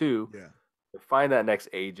talent too, Yeah. to find that next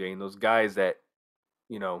AJ and those guys that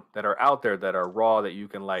that are out there that are raw that you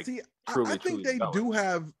can like See, I truly think truly they develop. do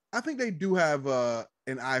have. I think they do have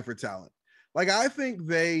an eye for talent. Like I think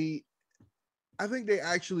they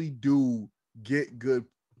actually do get good.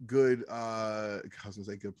 I was gonna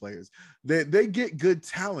say good players. They get good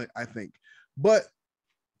talent. I think, but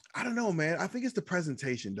I don't know, man. I think it's the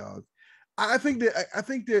presentation, dog. I think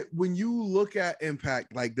that when you look at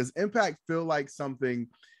Impact, like, does Impact feel like something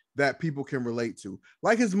that people can relate to?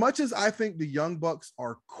 Like, as much as I think the Young Bucks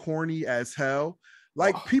are corny as hell,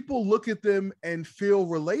 like Oh, people look at them and feel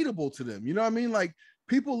relatable to them. You know what I mean? Like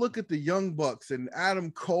people look at the Young Bucks and Adam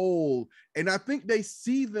Cole, and I think they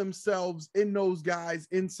see themselves in those guys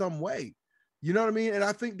in some way. You know what I mean? And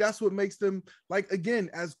I think that's what makes them, like, again,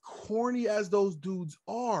 as corny as those dudes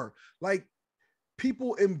are, like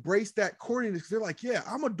people embrace that corniness. They're like, yeah,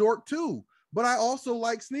 I'm a dork too, but I also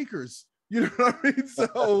like sneakers. You know what I mean?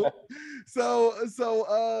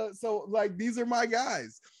 So like these are my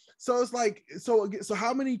guys. So it's like, so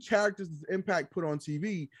how many characters does Impact put on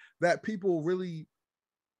TV that people really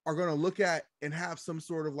are going to look at and have some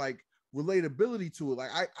sort of like relatability to it?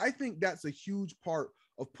 Like I think that's a huge part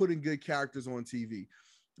of putting good characters on TV.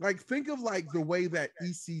 Like think of like the way that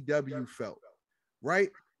ECW felt, right?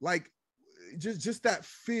 Like just that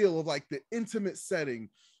feel of like the intimate setting,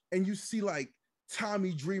 and you see like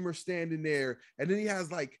Tommy Dreamer standing there, and then he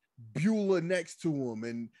has like Beulah next to him,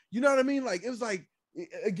 and you know what I mean? Like it was like,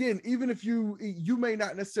 again, even if you may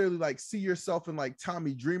not necessarily like see yourself in like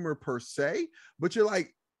Tommy Dreamer per se, but you're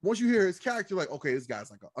like, once you hear his character, like, okay, this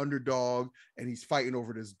guy's like an underdog and he's fighting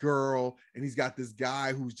over this girl, and he's got this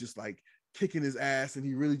guy who's just like kicking his ass, and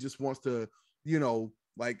he really just wants to,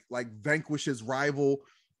 like vanquish his rival.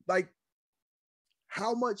 Like,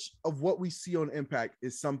 how much of what we see on Impact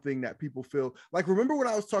is something that people feel like? Remember when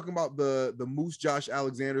I was talking about the Moose Josh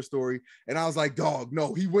Alexander story, and I was like, dog,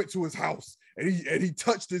 no, he went to his house and he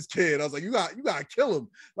touched his kid. I was like, you gotta kill him.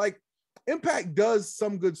 Like, Impact does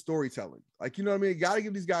some good storytelling. Like, you know what I mean? You gotta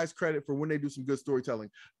give these guys credit for when they do some good storytelling.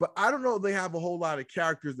 But I don't know if they have a whole lot of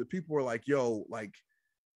characters that people are like, yo, like,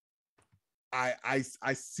 I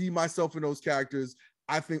see myself in those characters.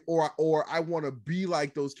 I think, or I want to be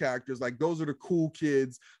like those characters. Like those are the cool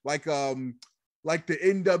kids. Like the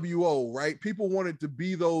NWO, right? People wanted to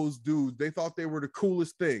be those dudes. They thought they were the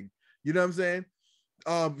coolest thing. You know what I'm saying?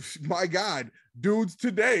 My God, dudes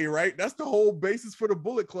today, right? That's the whole basis for the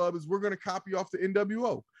Bullet Club, is we're gonna copy off the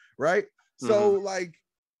NWO, right? So mm-hmm.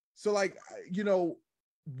 like, you know,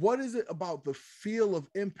 what is it about the feel of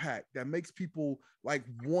Impact that makes people like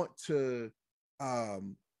want to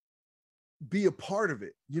um be a part of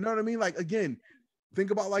it? You know what I mean? Like, again,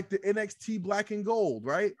 think about like the NXT Black and Gold,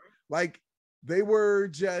 right? Like, they were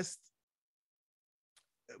just,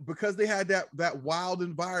 because they had that wild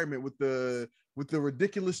environment with the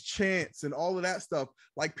ridiculous chants and all of that stuff.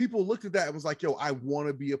 Like, people looked at that and was like, yo, I want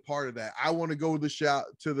to be a part of that. I want to go to the shout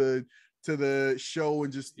to the show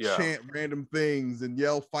and just chant random things and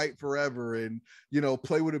yell fight forever and, you know,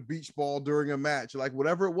 play with a beach ball during a match, like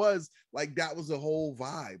whatever it was. Like, that was the whole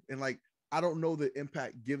vibe. And like, I don't know that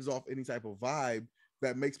Impact gives off any type of vibe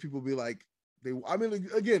that makes people be like, I mean,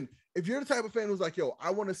 again, if you're the type of fan who's like, yo,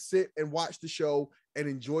 I want to sit and watch the show and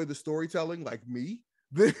enjoy the storytelling like me,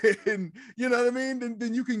 then, you know what I mean?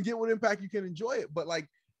 Then you can get what Impact, you can enjoy it. But like,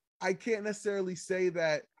 I can't necessarily say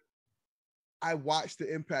that I watch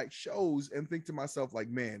the Impact shows and think to myself, like,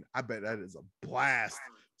 man, I bet that is a blast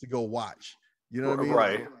to go watch. You know what I mean?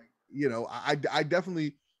 Right. Like, you know, I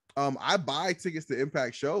definitely, I buy tickets to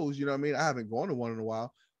Impact shows. You know what I mean? I haven't gone to one in a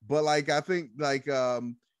while, but like, I think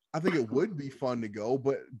it would be fun to go,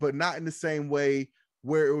 but not in the same way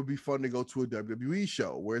where it would be fun to go to a WWE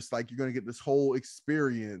show, where it's like you're going to get this whole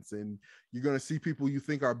experience and you're going to see people you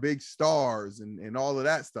think are big stars and all of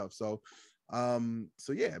that stuff. So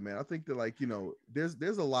yeah, man, I think that, like, you know,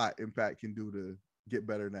 there's a lot Impact can do to get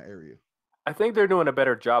better in that area. I think they're doing a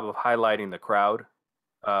better job of highlighting the crowd,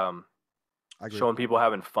 showing people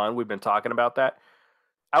having fun. We've been talking about that.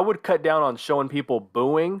 I would cut down on showing people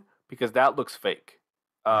booing because that looks fake.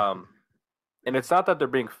 And it's not that they're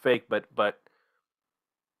being fake, but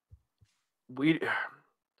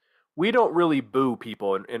we don't really boo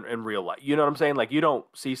people in real life. You know what I'm saying? Like, you don't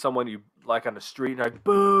see someone you like on the street and like,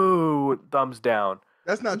 boo, thumbs down.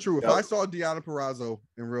 That's not true. If I saw Deonna Purrazzo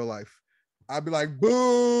in real life, I'd be like,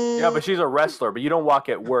 boo. Yeah, but she's a wrestler. But you don't walk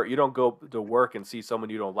at work. You don't go to work and see someone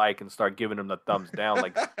you don't like and start giving them the thumbs down.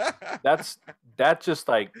 Like, that's just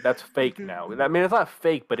like, that's fake now. I mean, it's not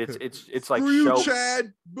fake, but it's like Screw show. You,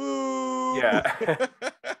 Chad. Boo. Yeah.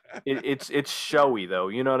 it's showy though.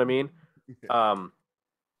 You know what I mean?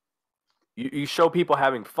 You show people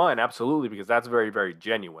having fun, absolutely, because that's very, very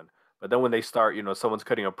genuine. But then when they start, you know, someone's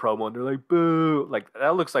cutting a promo and they're like, boo, like,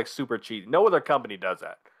 that looks like super cheesy. No other company does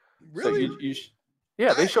that. Really? So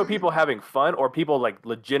yeah, they show people having fun or people like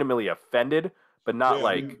legitimately offended, but not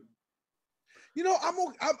like. You know,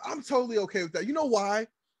 I'm totally okay with that. You know why?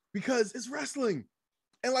 Because it's wrestling.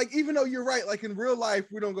 And like, even though you're right, like in real life,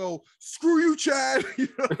 we don't go, screw you, Chad. You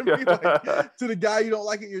know what I mean? Like, to the guy you don't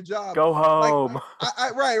like at your job. Go home.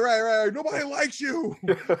 Like, right. Nobody likes you.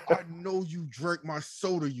 I know you drank my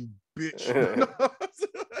soda, you bitch.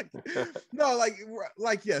 No,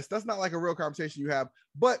 like, yes, that's not like a real conversation you have.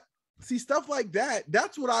 But see, stuff like that,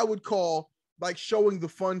 that's what I would call like showing the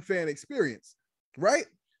fun fan experience, right?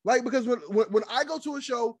 Like, because when I go to a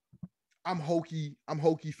show, I'm hokey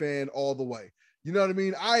fan all the way. You know what I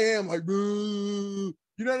mean? I am like, boo.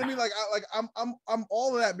 You know what I mean? Like, I'm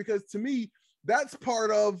all of that, because to me, that's part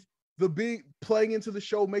of the playing into the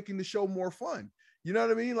show, making the show more fun. You know what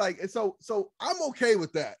I mean? Like, and so I'm okay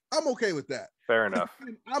with that. Fair enough.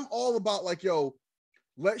 I'm all about like, yo,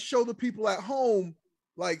 let's show the people at home,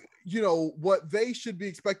 like, you know, what they should be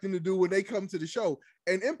expecting to do when they come to the show.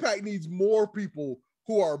 And Impact needs more people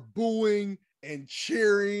who are booing and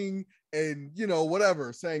cheering and, you know,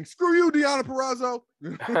 whatever, saying, screw you, Deonna Purrazzo.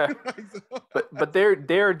 but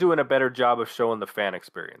they're doing a better job of showing the fan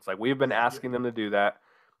experience. Like, we've been asking them to do that,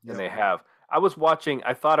 and they have.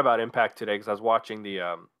 I thought about Impact today because I was watching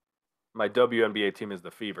my WNBA team is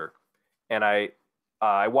the Fever, and I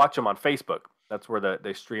watch them on Facebook. That's where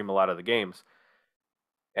they stream a lot of the games.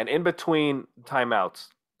 And in between timeouts,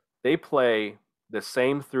 they play the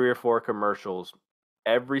same 3 or 4 commercials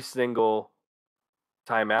every single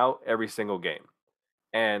timeout, every single game.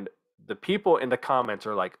 And the people in the comments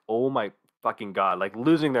are like, oh my fucking God, like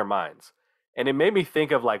losing their minds. And it made me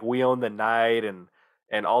think of like We Own the Night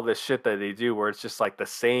and all this shit that they do, where it's just like the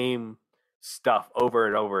same stuff over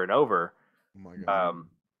and over and over. Oh my God.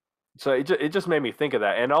 So it just made me think of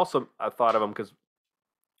that. And also I thought of them because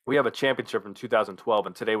we have a championship from 2012,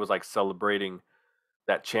 and today was like celebrating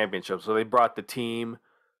that championship. So they brought the team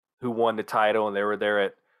who won the title, and they were there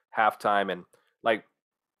at halftime. And like,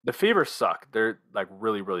 the Fever suck. They're like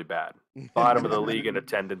really, really bad. Bottom of the league in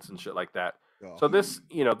attendance and shit like that. Oh. So this,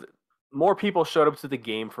 you know, more people showed up to the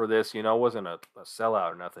game for this. You know, it wasn't a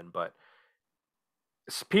sellout or nothing, but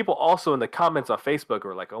people also in the comments on Facebook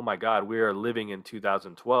were like, "Oh my God, we are living in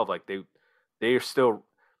 2012." Like they are still.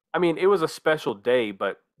 I mean, it was a special day,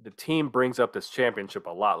 but the team brings up this championship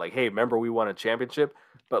a lot. Like, hey, remember we won a championship?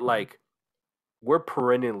 But like, we're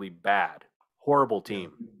perennially bad, horrible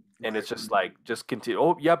team. Yeah. And Right. it's just like, just continue.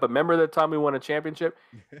 Oh, yeah, but remember that time we won a championship?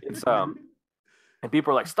 It's and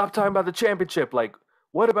people are like, stop talking about the championship. Like,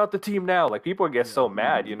 what about the team now? Like, people get so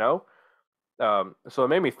mad, you know? So it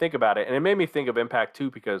made me think about it, and it made me think of Impact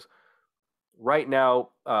too, because right now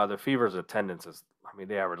the Fever's attendance is, I mean,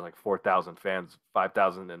 they average like 4,000 fans,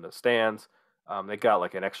 5,000 in the stands. They got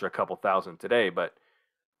like an extra couple thousand today, but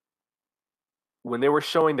when they were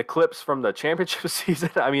showing the clips from the championship season,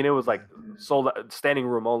 I mean, it was like sold out, standing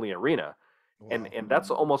room only arena, Wow. and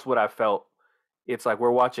that's almost what I felt. It's like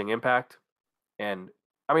we're watching Impact, and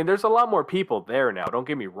I mean, there's a lot more people there now. Don't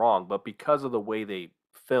get me wrong, but because of the way they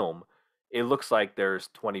film, it looks like there's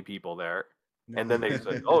 20 people there, and then they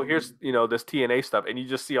say, "Oh, here's this TNA stuff," and you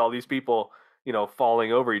just see all these people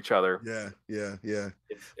falling over each other. Yeah.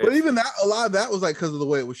 But It's even that, a lot of that was like because of the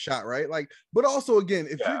way it was shot, right? Like, but also again,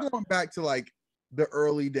 if Yeah. you're going back to like the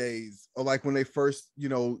early days or like when they first,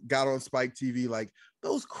 got on Spike TV, like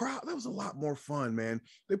those crowd, that was a lot more fun, man.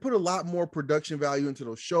 They put a lot more production value into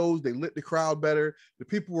those shows. They lit the crowd better. The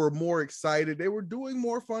people were more excited. They were doing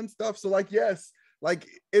more fun stuff. So like, yes, like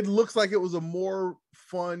it looks like it was a more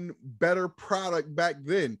fun, better product back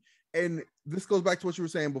then. And this goes back to what you were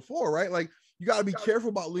saying before, right? Like you got to be careful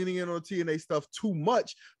about leaning in on TNA stuff too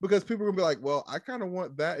much because people are gonna be like, well, I kind of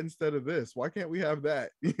want that instead of this. Why can't we have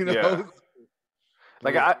that? Yeah.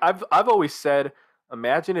 Like I've always said,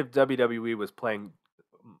 imagine if WWE was playing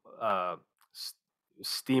uh,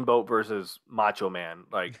 Steamboat versus Macho Man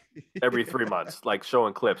like every 3 months, like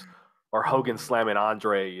showing clips, or Hogan slamming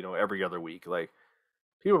Andre, every other week. Like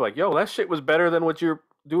people are like, "Yo, that shit was better than what you're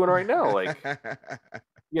doing right now." Like,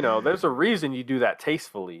 there's a reason you do that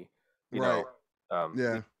tastefully. You Right. know,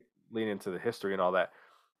 Yeah. lean into the history and all that.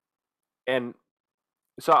 And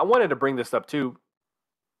so I wanted to bring this up too,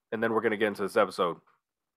 and then we're gonna get into this episode.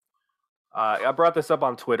 I brought this up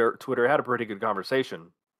on Twitter. Twitter had a pretty good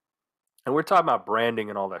conversation, and we're talking about branding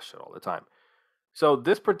and all that shit all the time. So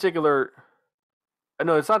this particular,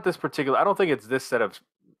 no, it's not this particular. I don't think it's this set of.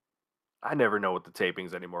 I never know what the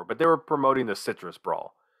tapings anymore, but they were promoting the Citrus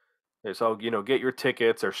Brawl. So get your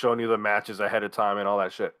tickets. They're showing you the matches ahead of time and all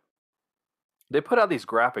that shit. They put out these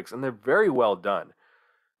graphics, and they're very well done.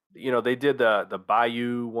 They did the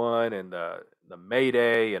Bayou one and the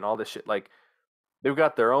Mayday and all this shit. Like they've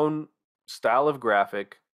got their own style of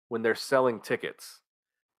graphic when they're selling tickets.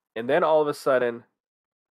 And then all of a sudden,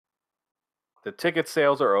 the ticket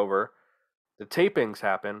sales are over, the tapings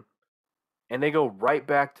happen, and they go right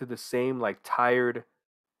back to the same like tired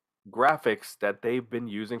graphics that they've been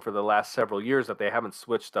using for the last several years that they haven't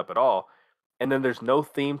switched up at all. And then there's no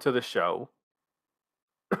theme to the show.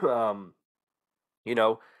 um, you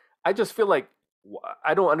know, I just feel like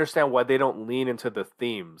I don't understand why they don't lean into the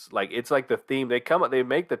themes. Like it's like the theme they come up, they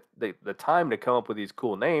make the time to come up with these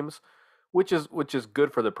cool names, which is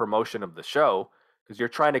good for the promotion of the show because you're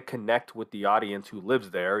trying to connect with the audience who lives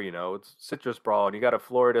there. It's Citrus Brawl and you got a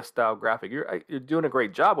Florida style graphic. You're doing a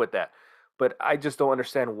great job with that, but I just don't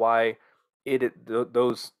understand why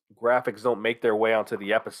those graphics don't make their way onto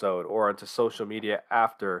the episode or onto social media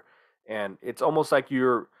after, and it's almost like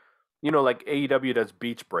you're like AEW does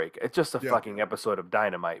Beach Break. It's just a fucking episode of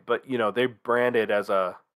Dynamite, but they brand it as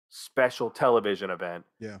a special television event.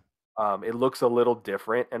 Yeah. It looks a little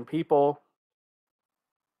different, and people,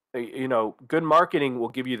 good marketing will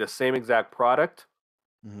give you the same exact product,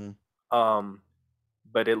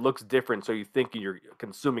 but it looks different, so you think you're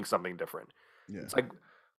consuming something different. Yeah. It's like,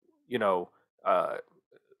 uh,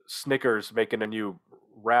 Snickers making a new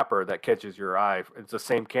wrapper that catches your eye. It's the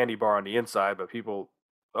same candy bar on the inside, but people,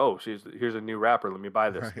 oh, here's a new wrapper. Let me buy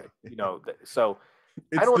this. Right. So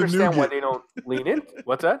It's I don't the understand why nougat. they don't lean in.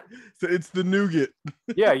 What's that? So it's the nougat.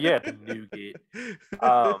 Yeah, the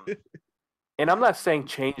nougat. And I'm not saying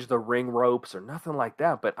change the ring ropes or nothing like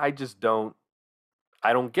that, but I just don't.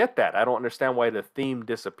 I don't get that. I don't understand why the theme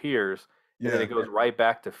disappears and then it goes right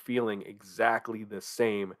back to feeling exactly the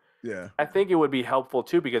same. Yeah. I think it would be helpful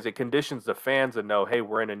too because it conditions the fans to know, hey,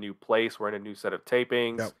 we're in a new place, we're in a new set of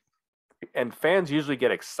tapings. Yep. And fans usually get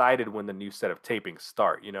excited when the new set of tapings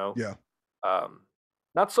start, Yeah.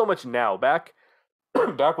 Not so much now. Back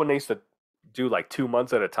when they used to do like 2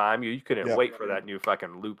 months at a time, you couldn't wait for that new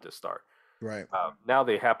fucking loop to start. Right. Now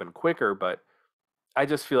they happen quicker, but I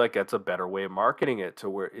just feel like that's a better way of marketing it to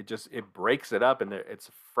where it breaks it up and it's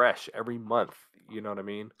fresh every month. You know what I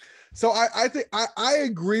mean? So I think I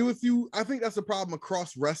agree with you. I think that's a problem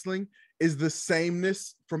across wrestling is the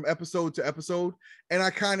sameness from episode to episode, and I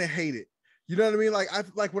kind of hate it. You know what I mean?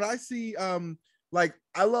 Like when I see like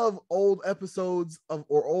I love old episodes of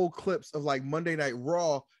or old clips of like Monday Night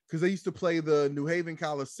Raw because they used to play the New Haven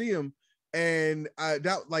Coliseum and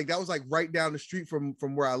that was like right down the street from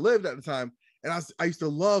where I lived at the time, and I used to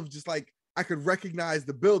love just like I could recognize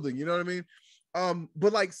the building, you know what I mean?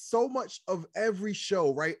 But like so much of every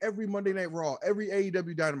show, right? Every Monday Night Raw, every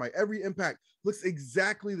AEW Dynamite, every Impact looks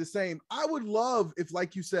exactly the same. I would love if,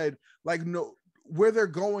 like you said, like no where they're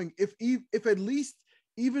going, if at least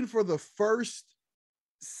even for the first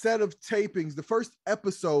set of tapings, the first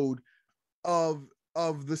episode of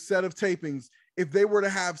the set of tapings, if they were to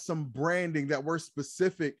have some branding that were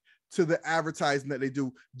specific to the advertising that they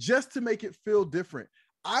do, just to make it feel different.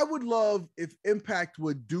 I would love if Impact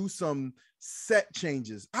would do some set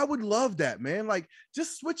changes. I would love that, man. Like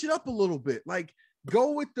just switch it up a little bit. Like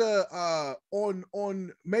go with the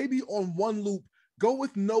on maybe on one loop, go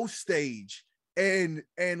with no stage and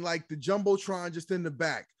like the Jumbotron just in the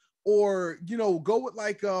back. Or, you know, go with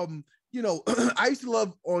like you know, I used to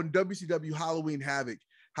love on WCW Halloween Havoc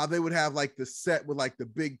how they would have like the set with like the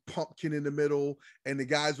big pumpkin in the middle and the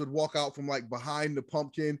guys would walk out from like behind the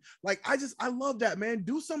pumpkin. Like I love that, man.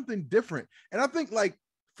 Do something different. And I think like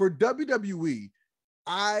for WWE,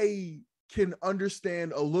 I can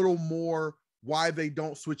understand a little more why they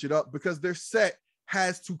don't switch it up, because their set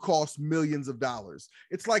has to cost millions of dollars.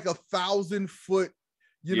 It's like 1,000-foot,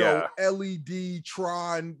 you know, LED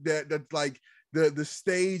Tron that's like the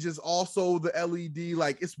stage is also the LED.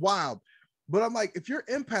 Like it's wild. But I'm like, if you're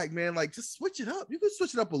Impact, man, like just switch it up. You can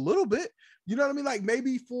switch it up a little bit. You know what I mean? Like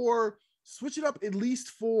maybe switch it up at least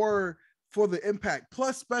for the Impact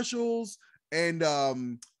Plus specials and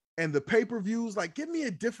the pay-per-views. Like give me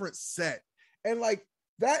a different set. And like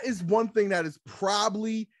that is one thing that is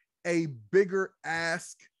probably a bigger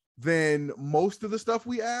ask than most of the stuff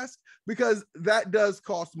we ask, because that does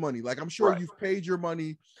cost money. Like I'm sure you've paid your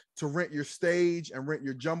money to rent your stage and rent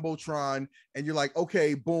your Jumbotron, and you're like,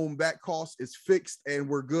 okay, boom, that cost is fixed and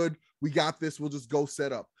we're good. We got this. We'll just go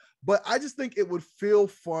set up. But I just think it would feel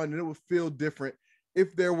fun and it would feel different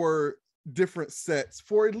if there were different sets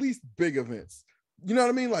for at least big events. You know what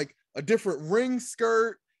I mean? Like a different ring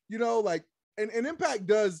skirt, you know, like, and Impact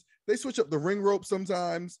does, they switch up the ring rope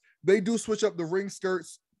sometimes. They do switch up the ring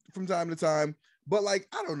skirts from time to time, but like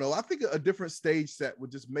I don't know, I think a different stage set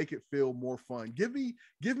would just make it feel more fun. Give me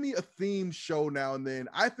a themed show now and then.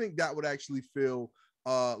 I think that would actually feel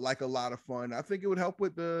like a lot of fun. I think it would help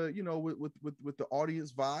with the, you know, with the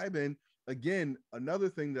audience vibe. And again, another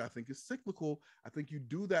thing that I think is cyclical, I think you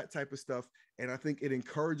do that type of stuff and I think it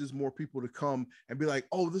encourages more people to come and be like,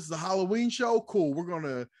 oh, this is a Halloween show, cool, we're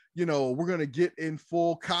gonna get in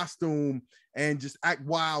full costume and just act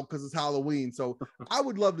wild because it's Halloween. So I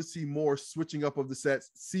would love to see more switching up of the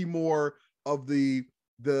sets, see more of the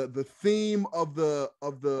theme of the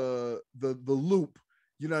loop,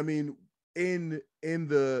 you know what I mean, in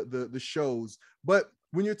the shows. But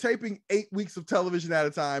when you're taping 8 weeks of television at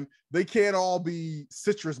a time, they can't all be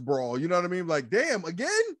citrus brawl. You know what I mean? Like, damn, again,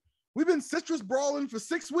 we've been citrus brawling for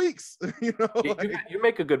 6 weeks. You know, you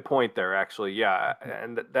make a good point there, actually. Yeah,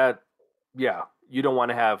 and that yeah, you don't want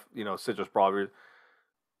to have, you know, citrus brawl,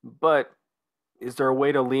 but is there a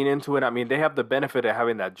way to lean into it? I mean, they have the benefit of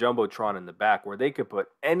having that Jumbotron in the back where they could put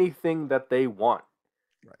anything that they want,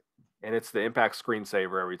 right? And it's the Impact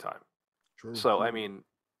screensaver every time. True. So I mean,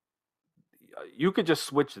 you could just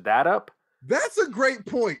switch that up. That's a great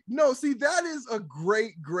point. No, see, that is a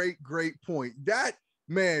great point. That,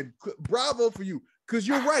 man, bravo for you, because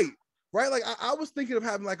you're right. Like I was thinking of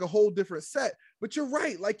having like a whole different set, but you're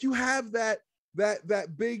right. Like you have that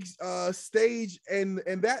big stage and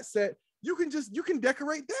that set. You can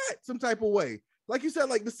decorate that some type of way. Like you said,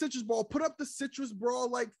 like the citrus ball, put up the citrus brawl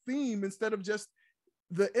like theme instead of just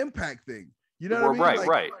the Impact thing. You know what I mean?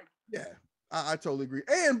 Right. Yeah, I totally agree.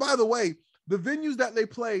 And by the way, the venues that they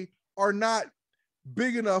play are not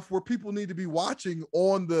big enough where people need to be watching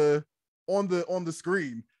on the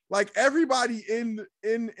screen. Like everybody in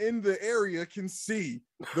the area can see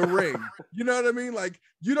the ring. You know what I mean? Like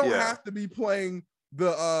you don't have to be playing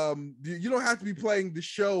you don't have to be playing the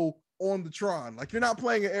show on the Tron. Like you're not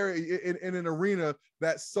playing an area in an arena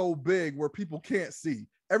that's so big where people can't see.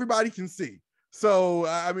 Everybody can see. So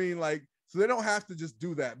I mean, like, so they don't have to just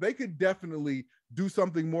do that. They could definitely do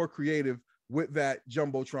something more creative with that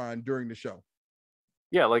Jumbotron during the show.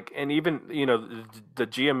 Yeah, like, and even, you know, the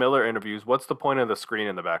Gia Miller interviews, what's the point of the screen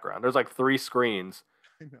in the background? There's like 3 screens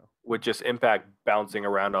with just Impact bouncing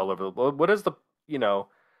around all over the world. What is the, you know,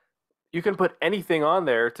 you can put anything on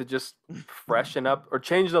there to just freshen up or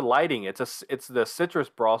change the lighting. It's the citrus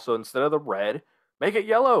brawl, so instead of the red, make it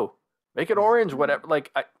yellow, make it orange, whatever.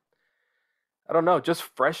 Like I don't know, just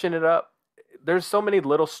freshen it up. There's so many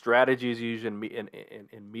little strategies used in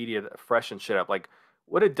media that freshen shit up. Like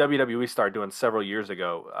what did WWE start doing several years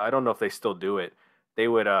ago? I don't know if they still do it. They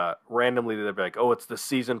would randomly they'd be like, "Oh, it's the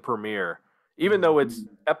season premiere," even though it's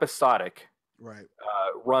episodic, Right.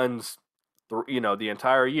 runs the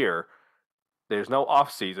entire year. There's no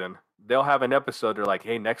off season. They'll have an episode. They're like,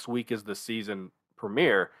 "Hey, next week is the season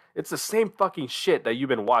premiere." It's the same fucking shit that you've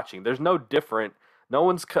been watching. There's no different. No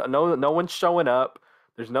one's showing up.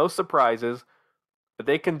 There's no surprises. But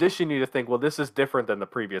they condition you to think, well, this is different than the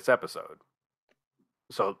previous episode.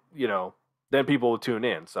 So then people will tune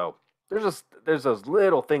in. So there's those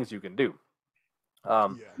little things you can do. Yeah.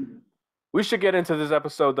 We should get into this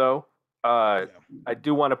episode though. Yeah. I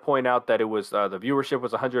do want to point out that it was the viewership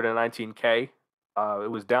was 119K.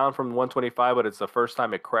 It was down from 125, but it's the first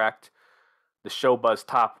time it cracked the Showbuzz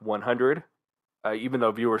top 100, even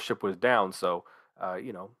though viewership was down. So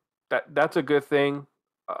that's a good thing.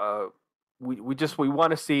 We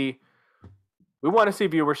want to see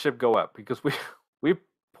viewership go up because we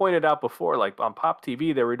pointed out before, like on Pop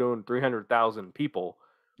TV, they were doing 300,000 people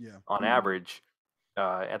on average.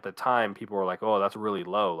 At the time, people were like, "Oh, that's really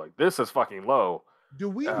low. Like this is fucking low." Do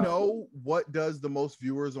we know what does the most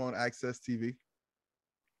viewers on Access TV?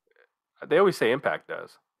 They always say Impact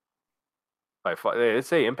does. By far, they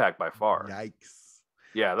say Impact by far. Yikes!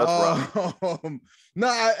 Yeah, that's rough.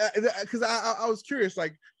 No, because I was curious,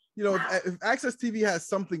 like if Access TV has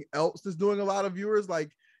something else that's doing a lot of viewers,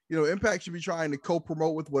 like Impact should be trying to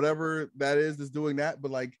co-promote with whatever that is that's doing that.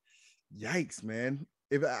 But like, yikes, man!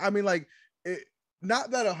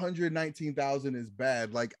 Not that 119,000 is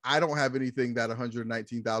bad. Like, I don't have anything that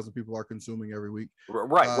 119,000 people are consuming every week.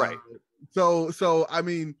 Right. So I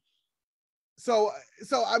mean,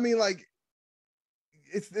 like,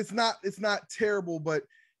 it's not terrible, but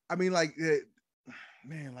I mean, like,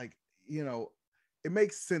 man, like, it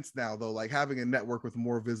makes sense now though, like having a network with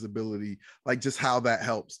more visibility, like just how that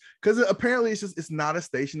helps. Because apparently it's not a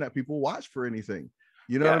station that people watch for anything.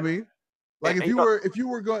 You know what I mean? Like if you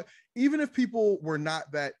were going, even if people were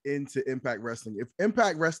not that into Impact Wrestling, if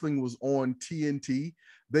Impact Wrestling was on TNT,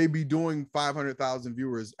 they'd be doing 500,000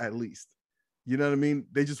 viewers at least. You know what I mean?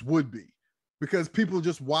 They just would be, because people are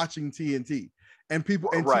just watching TNT, and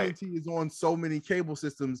TNT is on so many cable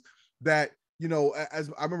systems that,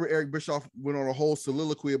 as I remember Eric Bischoff went on a whole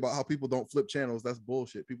soliloquy about how people don't flip channels. That's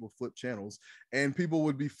bullshit. People flip channels, and people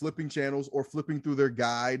would be flipping channels or flipping through their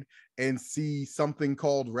guide and see something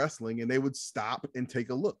called wrestling, and they would stop and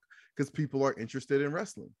take a look because people are interested in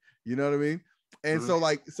wrestling. You know what I mean? And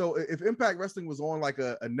so if Impact Wrestling was on like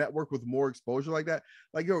a network with more exposure like that,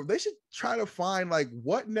 like, they should try to find like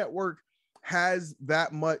what network has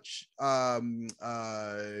that much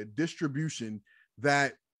distribution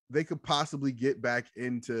that they could possibly get back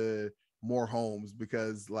into more homes,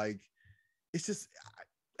 because like, it's just,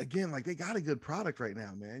 again, like, they got a good product right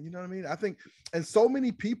now, man. You know what I mean? I think, and so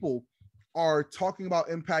many people are talking about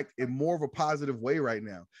Impact in more of a positive way right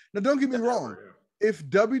now. Now, don't get me wrong. If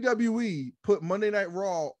WWE put Monday Night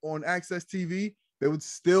Raw on Access TV, they would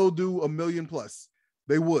still do 1 million plus.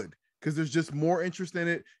 They would, because there's just more interest in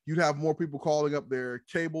it. You'd have more people calling up their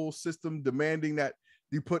cable system demanding that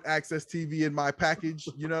you put Access TV in my package.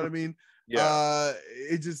 You know what I mean? Yeah.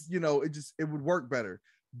 It would work better.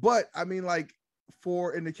 But I mean, like,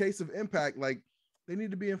 in the case of Impact, like, they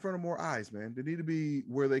need to be in front of more eyes, man. They need to be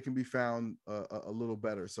where they can be found a little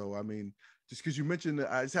better. So, I mean, just because you mentioned,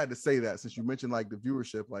 I just had to say that since you mentioned like the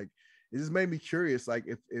viewership, like, it just made me curious. Like,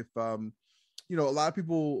 if a lot of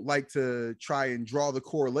people like to try and draw the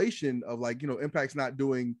correlation of like, Impact's not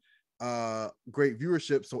doing great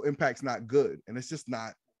viewership, so Impact's not good, and it's just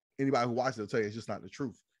not. Anybody who watches it will tell you it's just not the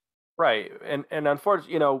truth. Right, and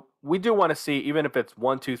unfortunately, we do want to see, even if it's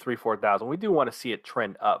 1, 2, 3, 4,000, we do want to see it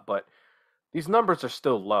trend up, but these numbers are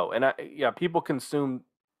still low, and people consume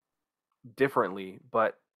differently,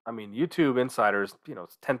 but I mean, YouTube Insiders,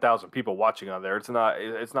 it's 10,000 people watching on there. It's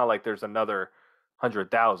not like there's another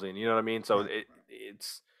 100,000. You know what I mean? So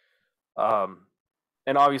it's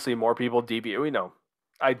and obviously more people DVR. We know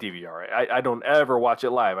I DVR it. I don't ever watch it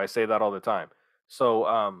live. I say that all the time.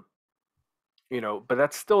 So but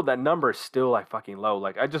that number is still like fucking low.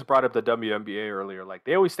 Like, I just brought up the WNBA earlier. Like,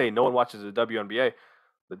 they always say no one watches the WNBA.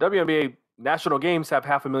 The WNBA national games have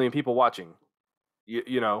 500,000 people watching.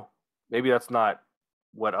 Maybe that's not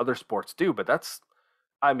what other sports do, but that's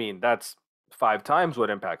 5 times what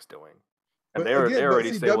Impact's doing. And they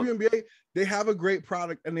already say, WNBA, they have a great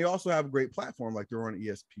product, and they also have a great platform. Like, they're on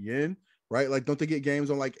ESPN, right? Like, don't they get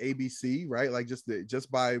games on like ABC, right? Like,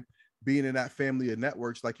 just by being in that family of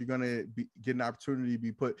networks, like, you're gonna get an opportunity to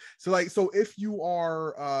be put. So if you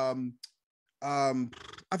are, I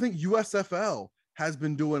think USFL has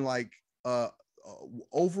been doing like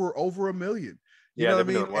over 1 million. You Yeah, know what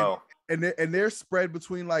they've I been mean? doing well. And they're spread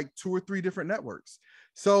between like 2 or 3 different networks.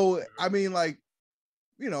 So I mean, like,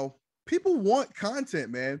 you know, people want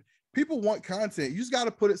content, man. People want content. You just got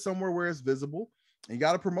to put it somewhere where it's visible and you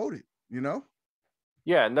got to promote it, you know?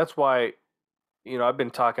 Yeah, and that's why, I've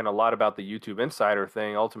been talking a lot about the YouTube Insider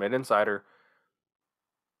thing, Ultimate Insider.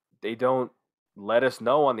 They don't let us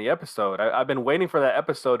know on the episode. I've been waiting for that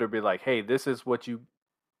episode to be like, hey, this is what you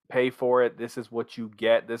pay for it. This is what you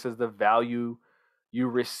get. This is the value you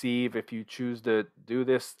receive if you choose to do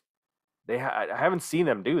this. I haven't seen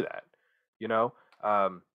them do that. You know,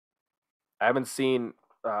 um, I haven't seen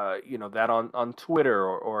that on Twitter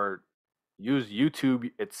or use YouTube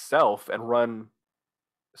itself and run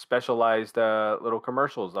specialized little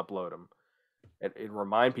commercials, upload them and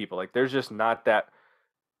remind people. Like, there's just not that.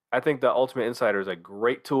 I think the Ultimate Insider is a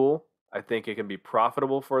great tool. I think it can be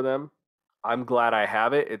profitable for them. I'm glad I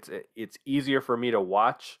have it. It's easier for me to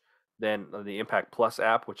watch than the Impact Plus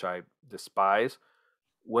app, which I despise.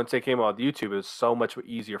 Once they came out with YouTube, it was so much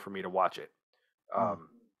easier for me to watch it. Mm.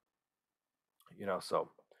 So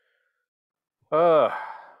uh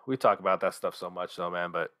we talk about that stuff so much though,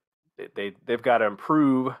 man, but they've got to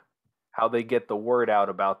improve how they get the word out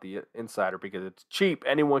about the Insider because it's cheap.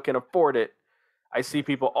 Anyone can afford it. I see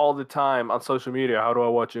people all the time on social media. How do I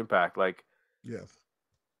watch Impact? Like, Yes.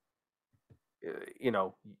 you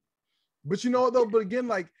know, But you know what though, but again,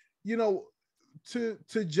 like, you know, to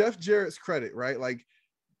Jeff Jarrett's credit, right? Like,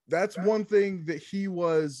 that's one thing that he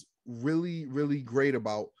was really, really great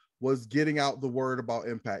about, was getting out the word about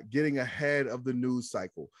Impact, getting ahead of the news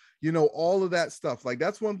cycle, you know, all of that stuff. Like,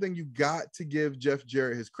 that's one thing you got to give Jeff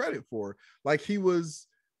Jarrett his credit for. Like, he was,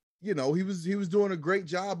 you know, he was doing a great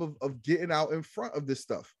job of getting out in front of this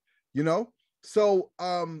stuff, you know. So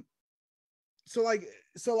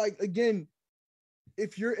again,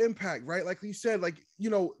 if you're Impact, right, like you said, like, you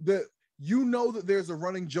know, that there's a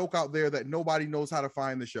running joke out there that nobody knows how to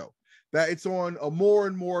find the show, that it's on a more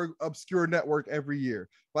and more obscure network every year.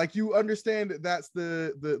 Like, you understand that that's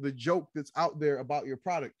the joke that's out there about your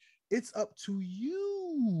product. It's up to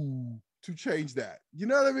you to change that. You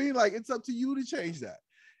know what I mean? Like, it's up to you to change that.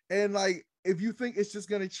 And like, if you think it's just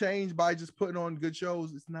going to change by just putting on good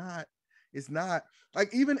shows, it's not. It's not.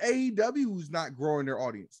 Like, even AEW is not growing their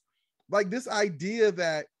audience. Like, this idea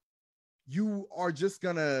that you are just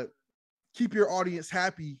gonna keep your audience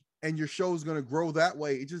happy and your show's gonna grow that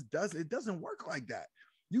way, it doesn't work like that.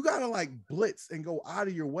 You gotta like blitz and go out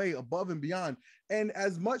of your way, above and beyond. And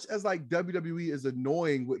as much as like WWE is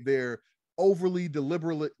annoying with their overly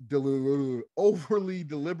deliberate, you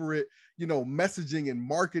know, messaging and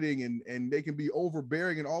marketing, and they can be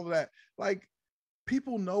overbearing and all of that, like,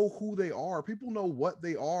 people know who they are, people know what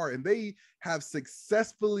they are, and they have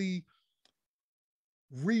successfully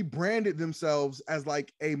rebranded themselves as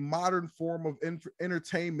like a modern form of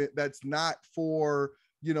entertainment that's not for,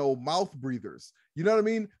 you know, mouth breathers. You know what I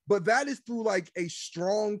mean? But that is through like a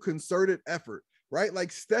strong concerted effort, right?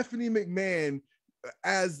 Like, Stephanie McMahon,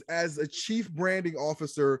 as a chief branding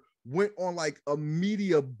officer, went on like a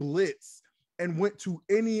media blitz and went to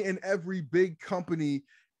any and every big company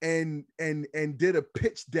and did a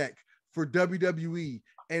pitch deck for WWE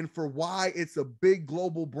and for why it's a big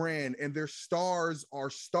global brand and their stars are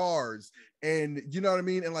stars, and you know what I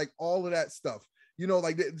mean, and like all of that stuff, you know,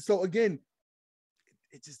 like, so again,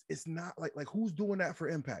 it's not like who's doing that for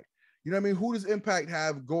Impact? You know what I mean? Who does Impact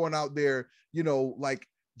have going out there, you know, like,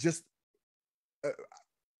 just I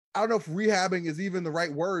don't know if rehabbing is even the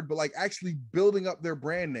right word, but like actually building up their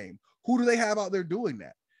brand name? Who do they have out there doing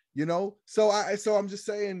that? You know, so I'm just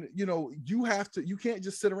saying, you know, you can't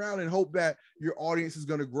just sit around and hope that your audience is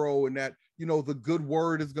going to grow and that, you know, the good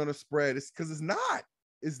word is going to spread. It's because it's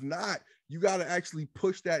not. You got to actually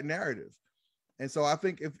push that narrative. And so I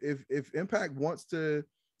think if Impact wants to,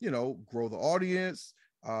 you know, grow the audience,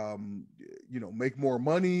 you know, make more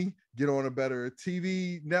money, get on a better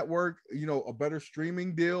TV network, you know, a better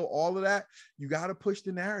streaming deal, all of that, you got to push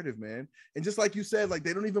the narrative, man. And just like you said, like,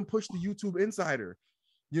 they don't even push the YouTube Insider.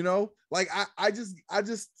 You know, like, I just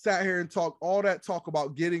sat here and talked all that talk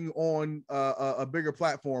about getting on a bigger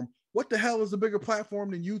platform. What the hell is a bigger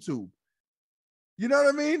platform than YouTube? You know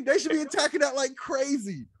what I mean? They should be attacking that like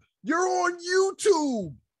crazy. You're on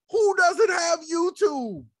YouTube. Who doesn't have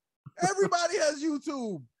YouTube? Everybody has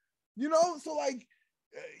YouTube. You know, so like,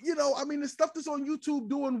 you know, I mean, the stuff that's on YouTube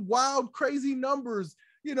doing wild, crazy numbers,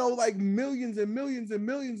 you know, like millions and millions and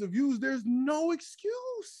millions of views. There's no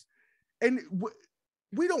excuse. And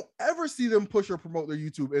we don't ever see them push or promote their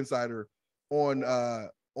YouTube Insider on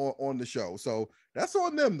on the show. So that's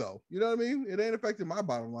on them, though. You know what I mean? It ain't affecting my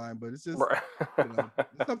bottom line, but it's just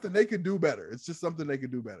it's something they could do better. It's just something they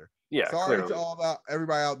could do better. Yeah, sorry clearly. to all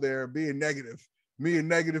everybody out there being negative. Me and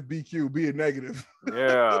negative BQ being negative.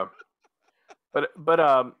 Yeah, but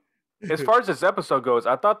as far as this episode goes,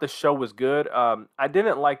 I thought the show was good. I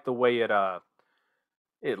didn't like the way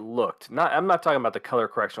it looked. I'm not talking about the color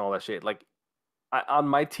correction, all that shit. Like on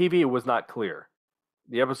my TV, it was not clear.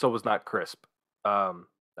 The episode was not crisp.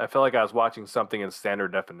 I felt like I was watching something in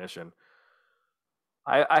standard definition.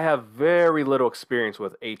 I have very little experience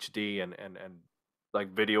with HD and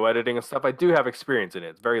like video editing and stuff. I do have experience in it.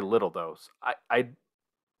 It's very little though. So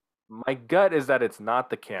my gut is that it's not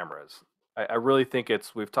the cameras. I really think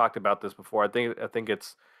it's. We've talked about this before. I think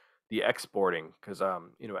it's the exporting because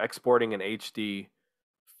exporting an HD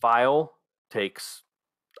file takes.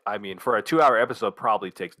 I mean, for a 2-hour episode,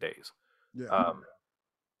 probably takes days. Yeah.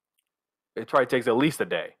 It probably takes at least a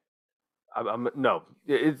day.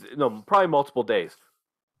 It's probably multiple days.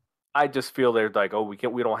 I just feel they're like, oh, we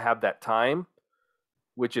don't have that time,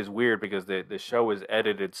 which is weird because the show is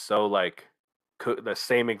edited so like the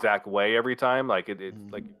same exact way every time. Like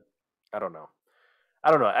like I don't know.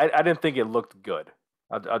 I didn't think it looked good.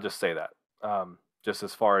 I'll just say that. Just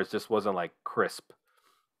as far as just wasn't like crisp.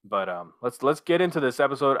 But let's get into this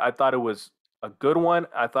episode. I thought it was a good one.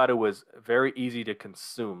 I thought it was very easy to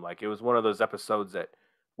consume. Like it was one of those episodes that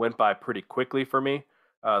went by pretty quickly for me.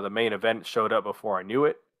 The main event showed up before I knew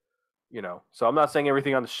it. So I'm not saying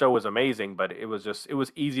everything on the show was amazing, but it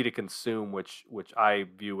was easy to consume, which I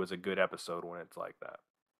view as a good episode when it's like that.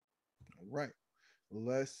 All right.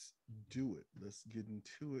 Let's do it. Let's get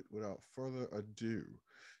into it without further ado.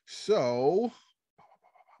 So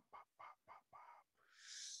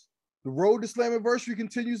the road to Slammiversary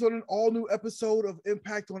continues on an all-new episode of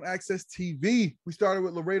Impact on Access TV. We started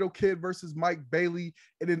with Laredo Kid versus Mike Bailey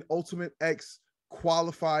in an Ultimate X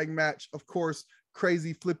qualifying match. Of course,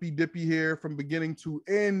 crazy flippy dippy here from beginning to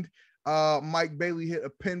end. Mike Bailey hit a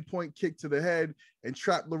pinpoint kick to the head and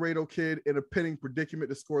trapped Laredo Kid in a pinning predicament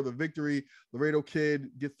to score the victory. Laredo Kid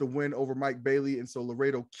gets the win over Mike Bailey, and so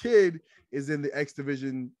Laredo Kid is in the X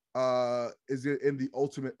division, is in the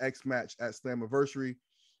Ultimate X match at Slammiversary.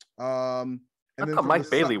 And I thought Mike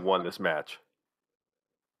Bailey won this match.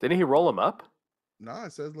 Didn't he roll him up? Nah,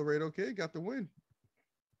 it says Laredo Kid got the win.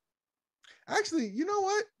 Actually, you know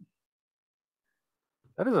what?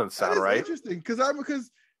 That doesn't sound right. Interesting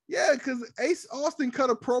because Ace Austin cut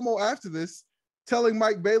a promo after this telling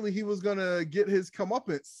Mike Bailey he was gonna get his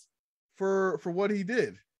comeuppance for what he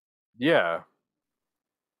did. Yeah.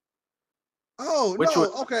 Oh,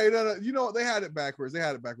 okay. No. You know what? They had it backwards.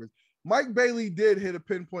 Mike Bailey did hit a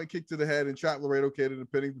pinpoint kick to the head and trap Laredo Kid in a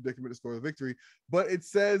pinning predicament to score the victory. But it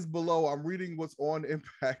says below, I'm reading what's on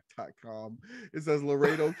Impact.com. It says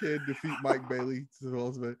Laredo Kid defeat Mike Bailey to the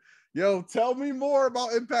ultimate. Yo, tell me more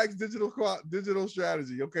about Impact's digital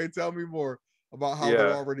strategy. Okay, tell me more about how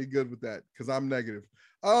they're already good with that because I'm negative.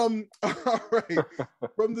 All right.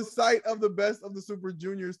 From the site of the Best of the Super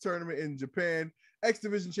Juniors tournament in Japan, X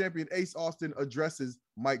Division champion Ace Austin addresses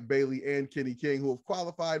Mike Bailey and Kenny King, who have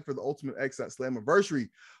qualified for the Ultimate X at Slammiversary.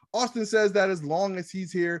 Austin says that as long as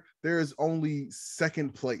he's here, there is only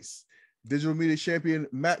second place. Digital media champion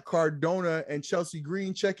Matt Cardona and Chelsea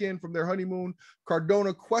Green check in from their honeymoon.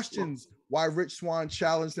 Cardona questions why Rich Swann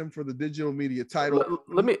challenged him for the digital media title.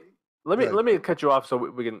 Let me cut you off so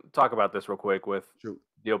we can talk about this real quick with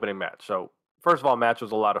the opening match. So first of all, match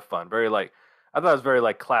was a lot of fun. I thought it was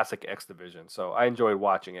very classic X Division. So I enjoyed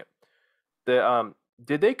watching it.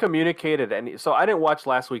 Did they communicate at any? So I didn't watch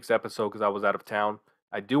last week's episode because I was out of town.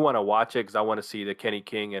 I do want to watch it because I want to see the Kenny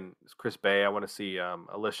King and Chris Bay. I want to see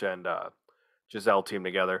Alicia and Giselle team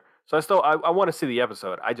together. So I want to see the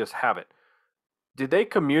episode. I just haven't. Did they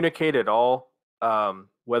communicate at all,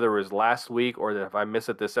 whether it was last week or if I missed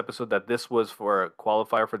it this episode, that this was for a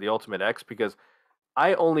qualifier for the Ultimate X? Because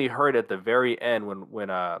I only heard at the very end when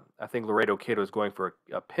I think Laredo Kid was going for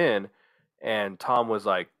a pin, and Tom was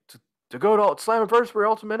like, to go to Slammiversary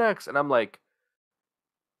Ultimate X, and I'm like,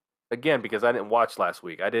 again, because I didn't watch last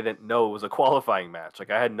week, I didn't know it was a qualifying match.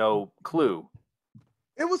 I had no clue.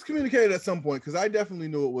 It was communicated at some point because I definitely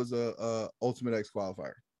knew it was a Ultimate X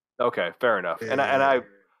qualifier. Okay, fair enough. Yeah. And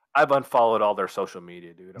I've unfollowed all their social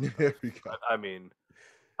media, dude. I mean,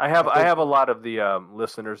 I have a lot of the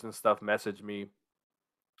listeners and stuff message me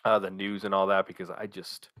the news and all that because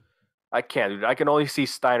I can't, dude. I can only see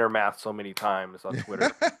Steiner Math so many times on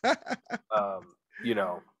Twitter.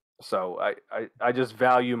 So I just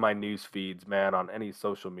value my news feeds, man, on any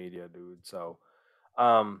social media, dude. So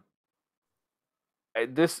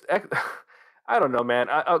I don't know, man.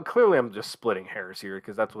 Clearly I'm just splitting hairs here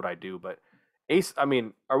because that's what I do. But Ace, I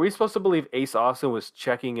mean, are we supposed to believe Ace Austin was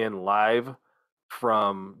checking in live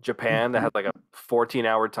from Japan that had like a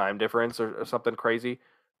 14-hour time difference or something crazy?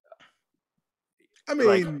 I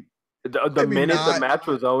Like mean, the maybe minute the not. match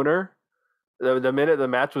was over, the minute the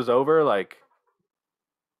match was over, like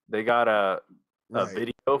they got a Right.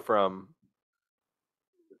 video from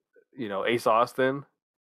Ace Austin,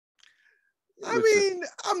 I which is mean,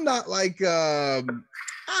 I'm not like I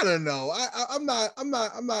don't know. I'm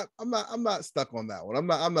not stuck on that one.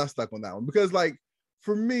 I'm not stuck on that one because like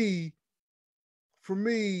for me,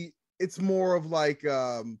 it's more of like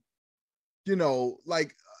like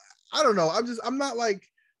I don't know.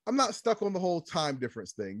 I'm not stuck on the whole time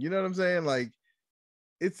difference thing. You know what I'm saying? Like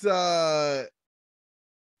it's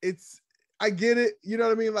it's I get it. You know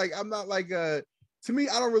what I mean? Like I'm not like to me,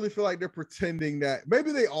 I don't really feel like they're pretending that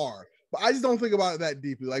maybe they are, but I just don't think about it that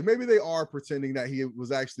deeply. Like maybe they are pretending that he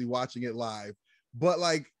was actually watching it live, but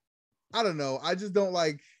like I don't know. I just don't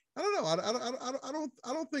like. I don't know.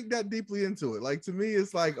 I don't think that deeply into it. Like to me,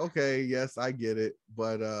 it's like okay, yes, I get it,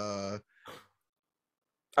 but I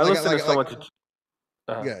listen to so much.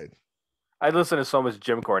 good. I listen to so much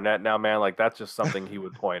Jim Cornette now, man. Like that's just something he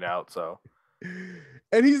would point out. So,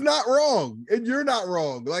 And he's not wrong, and you're not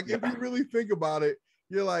wrong. Like yeah. if you really think about it,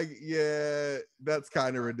 you're like, yeah, that's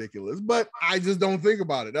kind of ridiculous. But I just don't think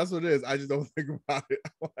about it. That's what it is. I just don't think about it.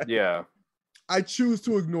 Yeah. I choose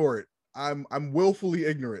to ignore it. I'm willfully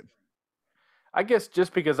ignorant. I guess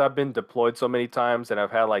just because I've been deployed so many times and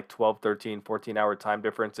I've had like 12, 13, 14-hour time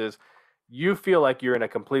differences, you feel like you're in a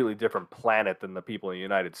completely different planet than the people in the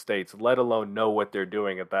United States, let alone know what they're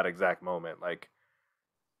doing at that exact moment. Like,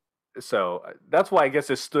 so that's why I guess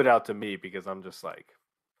it stood out to me because I'm just like,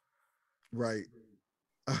 right.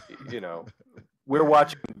 you know, we're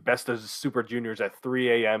watching Best of Super Juniors at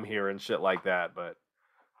 3 a.m. here and shit like that, but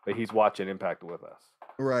he's watching Impact with us.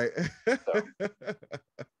 Right. So,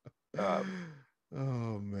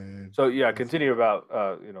 oh man. So yeah, continue about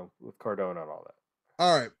with Cardona and all that.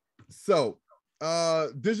 All right. So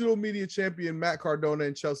digital media champion Matt Cardona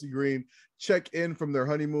and Chelsea Green check in from their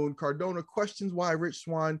honeymoon. Cardona questions why Rich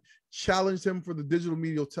Swann challenged him for the digital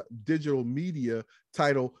media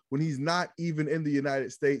title when he's not even in the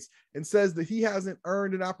United States and says that he hasn't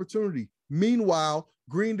earned an opportunity. Meanwhile,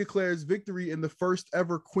 Green declares victory in the first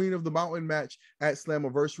ever Queen of the Mountain match at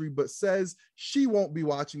Slammiversary, but says she won't be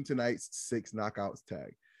watching tonight's 6 Knockouts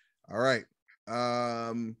tag. All right.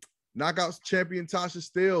 Knockouts champion Tasha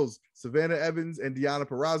Steelz, Savannah Evans, and Deonna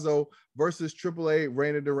Purrazzo versus AAA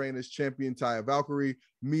Reina de Reinas champion Taya Valkyrie,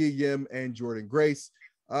 Mia Yim, and Jordan Grace.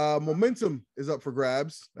 Momentum is up for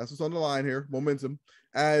grabs. That's what's on the line here. Momentum.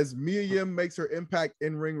 As Mia Yim makes her Impact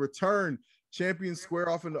in-ring return, champions square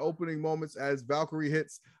off in the opening moments as Valkyrie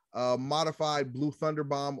hits a modified Blue Thunder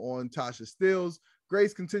Bomb on Tasha Steelz.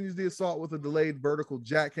 Grace continues the assault with a delayed vertical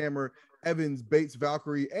jackhammer. Evans baits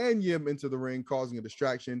Valkyrie and Yim into the ring, causing a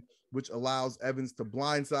distraction, which allows Evans to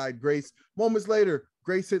blindside Grace. Moments later,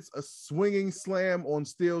 Grace hits a swinging slam on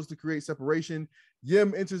Steelz to create separation.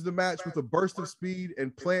 Yim enters the match with a burst of speed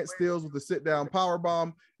and plants Steelz with a sit-down power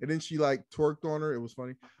bomb, and then she like twerked on her. It was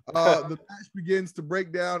funny. The match begins to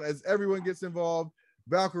break down as everyone gets involved.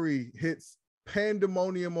 Valkyrie hits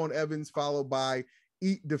pandemonium on Evans, followed by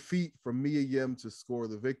Eat Defeat from Mia Yim to score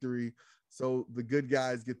the victory. So the good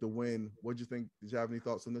guys get the win. What'd you think? Did you have any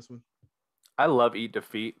thoughts on this one? I love Eat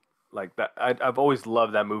Defeat. Like that, I've always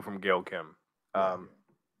loved that move from Gail Kim.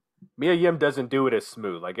 Mia Yim doesn't do it as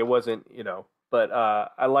smooth. Like it wasn't, but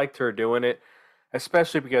I liked her doing it,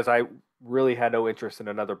 especially because I really had no interest in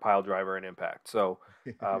another pile driver in Impact. So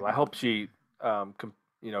I hope she,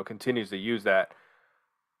 continues to use that.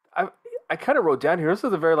 I kind of wrote down here. This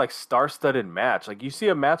is a very like star-studded match. Like you see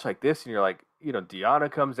a match like this, and you're like, Deonna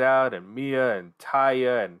comes out, and Mia, and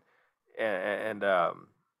Taya, and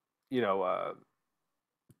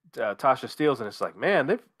Tasha Steelz, and it's like, man,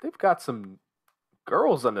 they've got some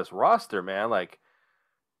girls on this roster, man. Like,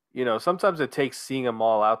 sometimes it takes seeing them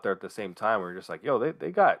all out there at the same time. Where you're just like, yo,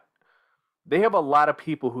 they have a lot of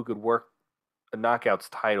people who could work a Knockouts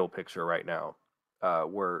title picture right now.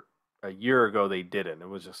 Where a year ago they didn't. It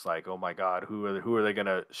was just like, oh my God, who are they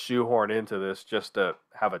gonna shoehorn into this just to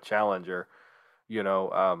have a challenger?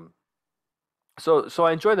 So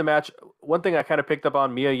I enjoyed the match. One thing I kind of picked up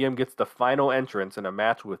on, Mia Yim gets the final entrance in a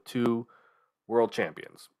match with two world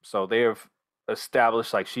champions. So they have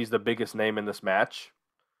established like she's the biggest name in this match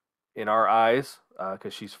in our eyes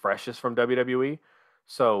because she's freshest from WWE.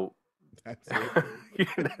 So That's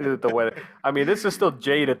it. the way, I mean, this is still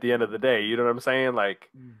Jade at the end of the day. You know what I'm saying? Like,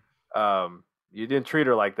 you didn't treat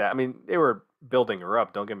her like that. I mean, they were building her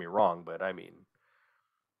up. Don't get me wrong, but I mean,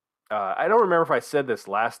 I don't remember if I said this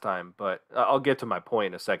last time, but I'll get to my point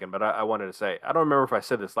in a second. But I wanted to say I don't remember if I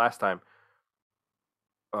said this last time,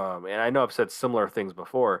 and I know I've said similar things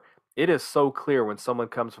before. It is so clear when someone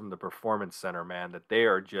comes from the performance center, man, that they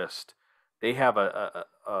are just they have a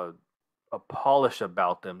polish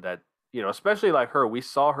about them that especially like her. We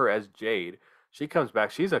saw her as Jade. She comes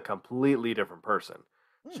back. She's a completely different person.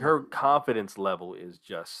 Hmm. Her confidence level is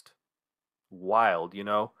just wild.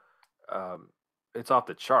 Um, it's off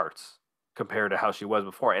the charts compared to how she was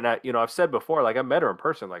before. And I've said before, like I met her in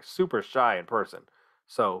person, like super shy in person.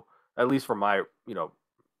 So at least from my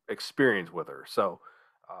experience with her. So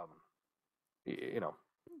um,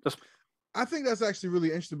 just I think that's actually really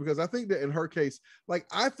interesting because I think that in her case, like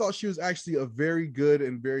I thought she was actually a very good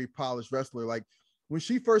and very polished wrestler. Like when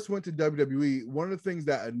she first went to WWE, one of the things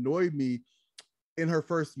that annoyed me in her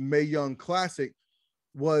first Mae Young Classic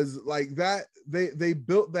was like that they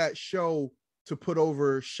built that show to put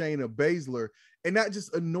over Shayna Baszler, and that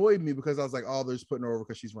just annoyed me because I was like, oh, they're just putting her over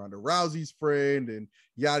because she's Ronda Rousey's friend and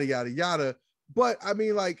yada yada yada. But I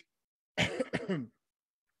mean, like,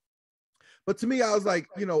 but to me, I was like,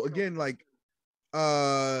 again, like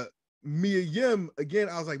Mia Yim, again,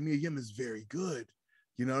 I was like, Mia Yim is very good.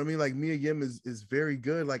 You know what I mean? Like Mia Yim is very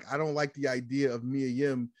good. Like I don't like the idea of Mia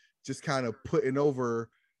Yim just kind of putting over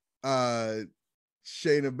Shayna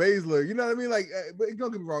Baszler. You know what I mean? Like, but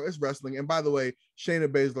don't get me wrong, it's wrestling. And by the way, Shayna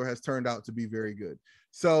Baszler has turned out to be very good.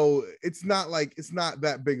 So it's not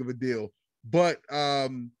that big of a deal.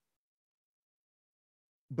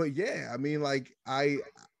 But yeah, I mean, like I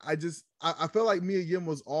felt like Mia Yim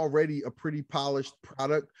was already a pretty polished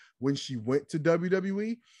product when she went to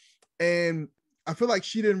WWE, and I feel like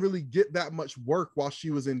she didn't really get that much work while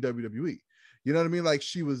she was in WWE. You know what I mean? Like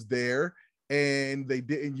she was there, and they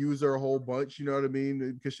didn't use her a whole bunch. You know what I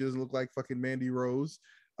mean? Because she doesn't look like fucking Mandy Rose.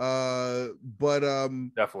 But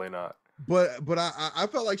definitely not. but I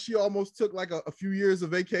felt like she almost took like a few years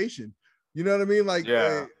of vacation. You know what I mean? Like,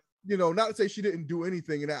 Yeah. not to say she didn't do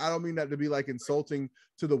anything, and I don't mean that to be like insulting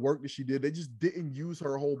to the work that she did. They just didn't use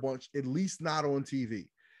her a whole bunch, at least not on TV.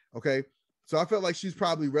 Okay, so I felt like she's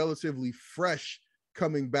probably relatively fresh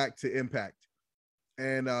coming back to Impact,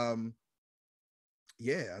 and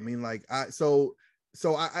yeah, I mean, like but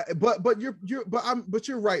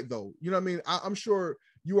you're right though. You know what I mean? I'm sure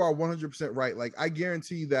you are 100% right. Like I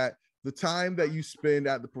guarantee that the time that you spend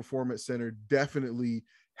at the performance center definitely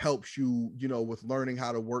helps you, with learning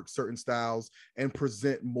how to work certain styles and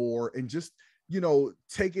present more and just,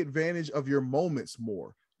 take advantage of your moments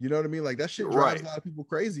more. You know what I mean? Like that shit drives Right. a lot of people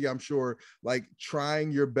crazy, I'm sure, like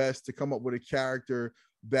trying your best to come up with a character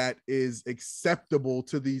that is acceptable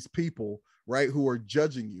to these people, right, who are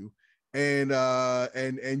judging you,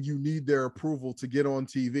 and you need their approval to get on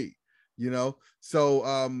TV. So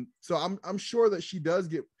I'm sure that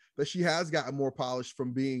she has gotten more polished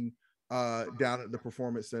from being down at the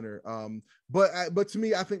performance center. But to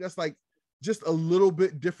me, I think that's like just a little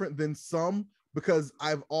bit different than some, because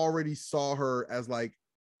I've already saw her as like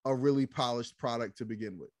a really polished product to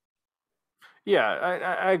begin with. Yeah,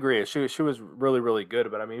 I agree. She was really really good,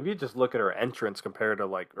 but I mean, if you just look at her entrance compared to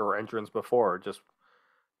like her entrance before, just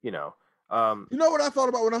you know, um, You know what I thought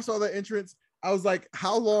about when I saw that entrance? I was like,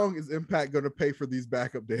 how long is Impact going to pay for these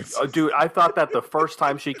backup oh, dancers? dude, I thought that the first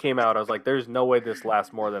time she came out, I was like, "There's no way this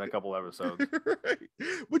lasts more than a couple episodes." Right?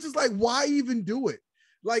 Which is like, why even do it?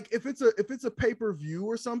 Like, if it's a pay-per-view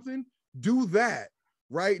or something, do that,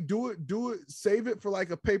 right? Do it, save it for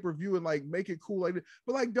like a pay-per-view and like make it cool like that.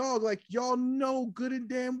 But like, dog, like y'all know good and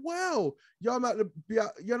damn well you're not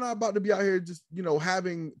about to be out here just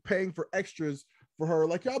paying for extras for her.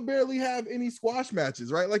 Like y'all barely have any squash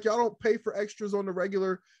matches, right? Like y'all don't pay for extras on the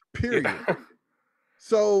regular period. Yeah,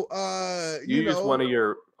 So you use one of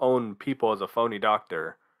your own people as a phony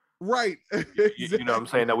doctor. right. You know what I'm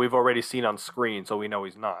saying, that Exactly. we've already seen on screen, so we know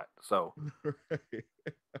he's not. So Right.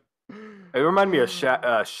 it reminded me of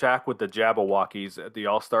Shaq with the Jabberwockies at the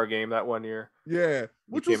All Star game that one year. Yeah, He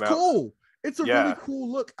which was came out. cool. It's a really Yeah,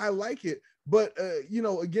 cool look. I like it. But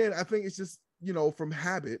again, I think it's just, from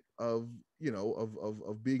habit of,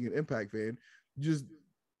 of being an Impact fan, you just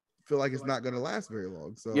feel like it's not going to last very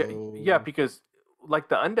long. yeah, So, because like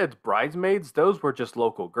the Undead's bridesmaids, those were just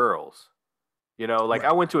local girls. Like I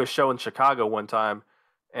right. went to a show in Chicago one time,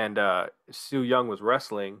 and Sue Young was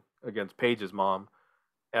wrestling against Paige's mom.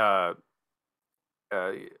 Uh,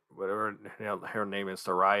 uh, Whatever her name is,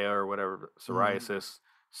 Soraya or whatever, Mhm. psoriasis.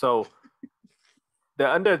 So the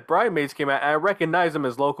Undead Bridesmaids came out, and I recognized them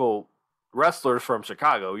as local wrestlers from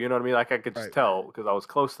Chicago. You know what I mean? Like I could just Right. tell because I was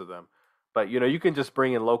close to them. But you can just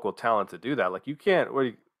bring in local talent to do that. Like you can't.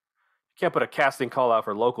 can't put a casting call out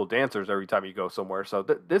for local dancers every time you go somewhere. So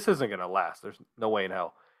this isn't going to last. There's no way in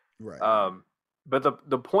hell. Right. But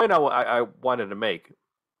the point I wanted to make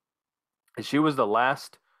is she was the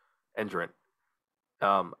last entrant.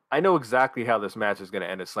 I know exactly how this match is going to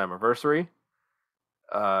end at Slammiversary.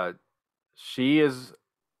 Uh, she is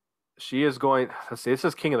going. Let's see. This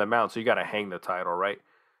is King of the Mountain, so you got to hang the title, right?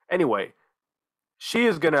 Anyway, she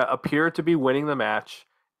is going to appear to be winning the match,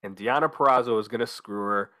 and Deonna Purrazzo is going to screw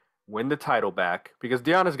her, win the title back, because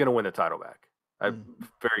Deonna's going to win the title back. I'm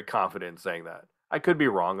very confident in saying that. I could be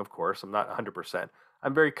wrong, of course. I'm not 100%.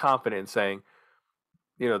 I'm very confident in saying,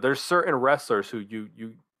 there's certain wrestlers who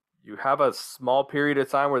you have a small period of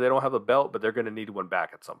time where they don't have a belt, but they're going to need one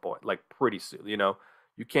back at some point, like pretty soon.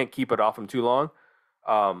 You can't keep it off them too long.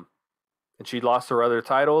 And she lost her other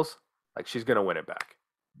titles. Like, she's going to win it back.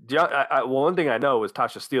 One thing I know is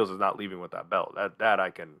Tasha Steelz is not leaving with that belt. That I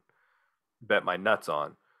can bet my nuts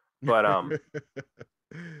on. But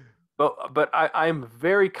but I'm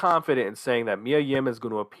very confident in saying that Mia Yim is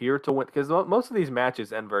going to appear to win, because most of these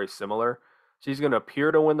matches end very similar. She's going to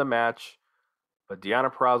appear to win the match, but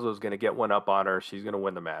Deonna Purrazzo is going to get one up on her. She's going to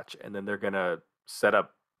win the match, and then they're going to set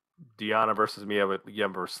up Deonna versus Mia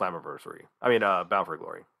Yim versus Slammiversary. Bound for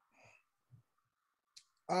Glory.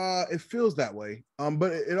 It feels that way.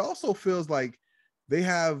 But it also feels like they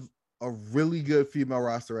have a really good female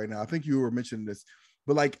roster right now. I think you were mentioning this,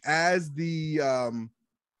 but like as that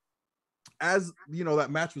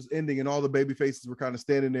match was ending and all the baby faces were kind of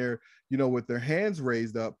standing there, with their hands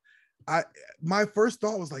raised up, my first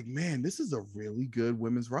thought was like, man, this is a really good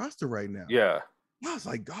women's roster right now. Yeah. I was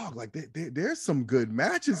like, dog, like there's some good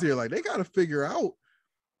matches here. Like they got to figure out,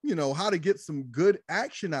 how to get some good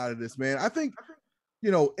action out of this, man. I think,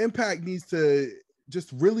 Impact needs to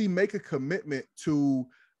just really make a commitment to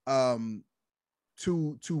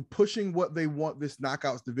pushing what they want this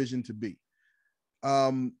Knockouts division to be.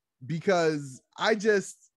 Because I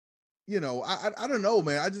just, I don't know,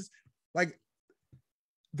 man. I just like,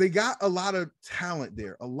 they got a lot of talent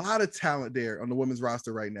there on the women's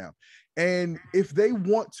roster right now. And if they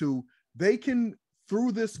want to, they can,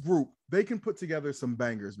 through this group, they can put together some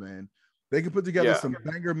bangers, man. They can put together some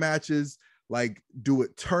banger matches, like do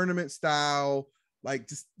it tournament style, like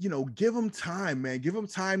just, give them time, man. Give them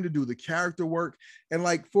time to do the character work. And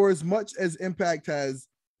like, for as much as Impact has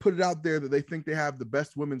put it out there that they think they have the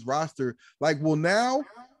best women's roster, like, well, now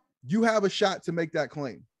you have a shot to make that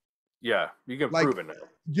claim. Yeah, you can prove it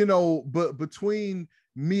now. But between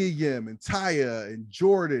Mia Yim and Taya and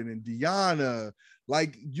Jordan and Deonna,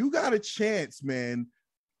 like, you got a chance, man,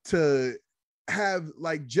 to have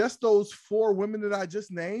like just those 4 women that I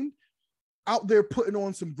just named out there putting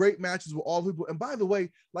on some great matches with all people. And by the way,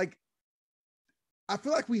 like, I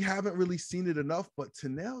feel like we haven't really seen it enough, but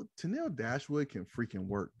Tenille Dashwood can freaking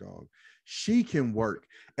work, dog. She can work.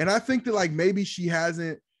 And I think that like maybe she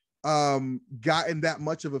hasn't gotten that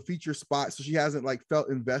much of a feature spot, so she hasn't like felt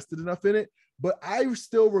invested enough in it. But I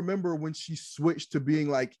still remember when she switched to being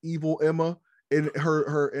like Evil Emma in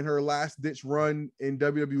her last ditch run in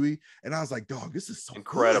WWE, and I was like, dog, this is so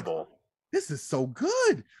incredible. Good. This is so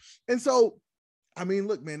good. And so, I mean,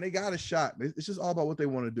 look, man, they got a shot. It's just all about what they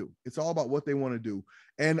want to do. It's all about what they want to do.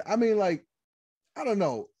 And I mean, like, I don't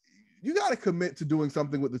know. You got to commit to doing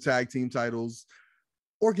something with the tag team titles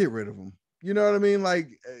or get rid of them. You know what I mean? Like,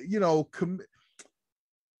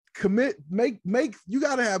 commit, make, you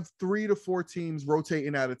got to have 3 to 4 teams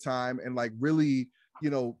rotating at a time and like really,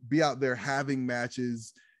 be out there having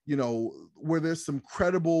matches, where there's some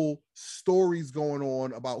credible stories going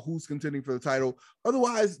on about who's contending for the title.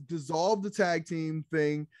 Otherwise, dissolve the tag team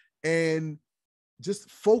thing and just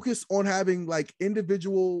focus on having like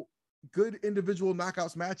good individual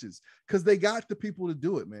knockouts matches, because they got the people to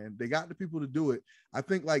do it, man. They got the people to do it. I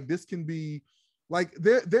think like this can be like,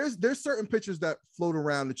 there's certain pictures that float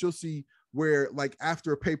around that you'll see where like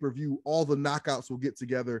after a pay-per-view, all the knockouts will get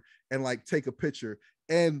together and like take a picture.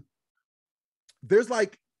 And there's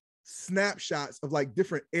like snapshots of like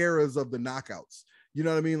different eras of the knockouts. You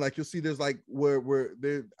know what I mean? Like you'll see there's like where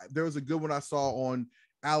there was a good one I saw on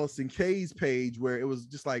Allison Kay's page where it was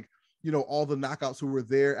just like, all the knockouts who were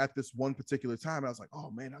there at this one particular time. And I was like, oh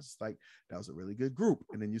man, I was just like, that was a really good group.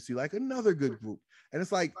 And then you see like another good group. And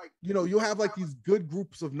it's like, you'll have like these good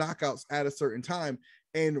groups of knockouts at a certain time.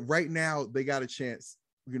 And right now they got a chance,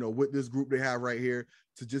 with this group they have right here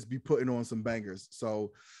to just be putting on some bangers.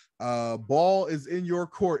 So ball is in your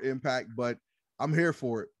court, Impact, but I'm here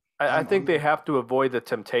for it. I think they have to avoid the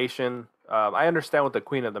temptation. I understand with the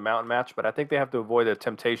Queen of the Mountain match, but I think they have to avoid the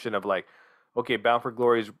temptation of like, okay, Bound for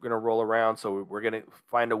Glory is going to roll around, so we're going to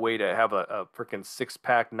find a way to have a freaking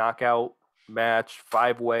 6-pack knockout match,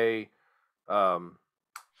 5-way.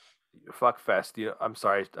 fuck fest. I'm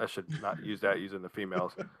sorry, I should not use that using the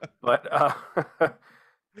females, but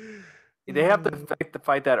they have to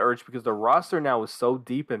fight that urge because the roster now is so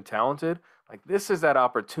deep and talented. Like this is that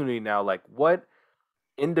opportunity now. Like what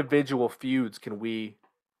individual feuds can we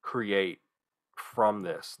create from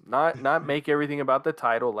this? Not make everything about the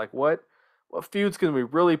title. Like what feuds can we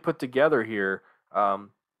really put together here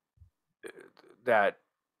that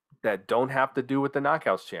don't have to do with the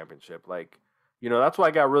Knockouts Championship? Like, that's why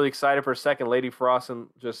I got really excited for a second. Lady Frost and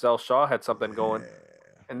Giselle Shaw had something going,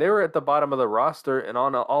 and they were at the bottom of the roster. And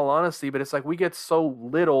on all honesty, but it's like we get so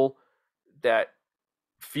little that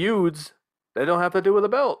feuds they don't have to do with a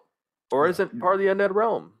belt or isn't part of the Undead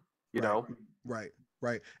Realm. You know, right.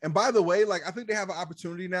 And by the way, like I think they have an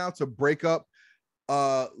opportunity now to break up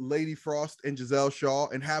Lady Frost and Giselle Shaw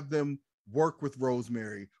and have them work with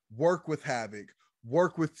Rosemary, work with Havoc,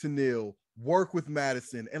 work with Tenille, work with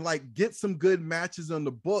Madison, and like get some good matches on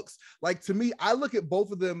the books. Like to me, I look at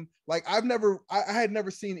both of them like I had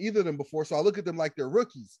never seen either of them before, so I look at them like they're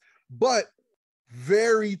rookies, but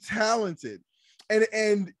very talented.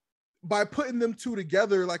 And by putting them two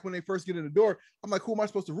together, like when they first get in the door, I'm like, who am I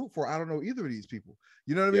supposed to root for? I don't know either of these people.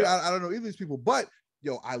 You know what I mean? I don't know either of these people, but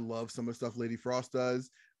I love some of the stuff Lady Frost does.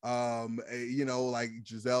 Like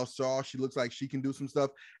Giselle Shaw, she looks like she can do some stuff.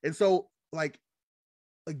 And so like,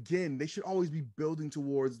 again, they should always be building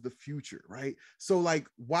towards the future, right? So like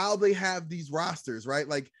while they have these rosters, right?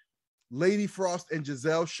 Like Lady Frost and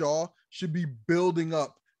Giselle Shaw should be building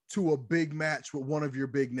up to a big match with one of your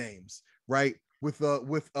big names, right? With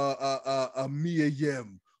a Mia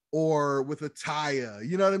Yim or with a Taya,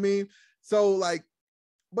 you know what I mean? So like,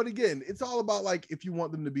 but again, it's all about like if you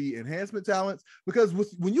want them to be enhancement talents, because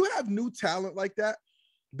when you have new talent like that,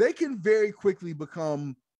 they can very quickly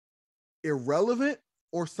become irrelevant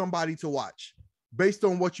or somebody to watch based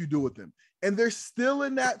on what you do with them. And they're still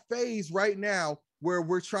in that phase right now where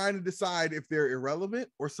we're trying to decide if they're irrelevant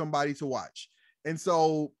or somebody to watch. And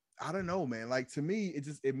so I don't know, man. Like to me,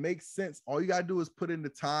 it makes sense. All you gotta do is put in the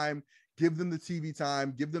time, give them the TV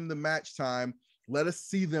time, give them the match time, let us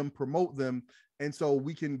see them, promote them, and so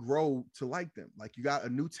we can grow to like them. Like you got a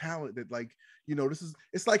new talent that, like,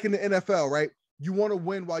 it's like in the NFL, right? You want to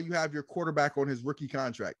win while you have your quarterback on his rookie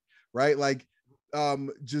contract, right? Like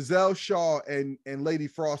Giselle Shaw and Lady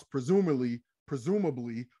Frost presumably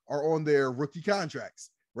are on their rookie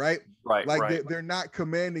contracts, right? Right. Like right. They're not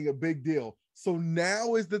commanding a big deal. So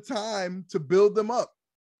now is the time to build them up.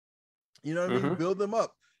 You know what I mean? Build them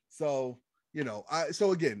up. So,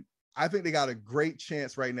 I think they got a great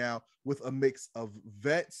chance right now with a mix of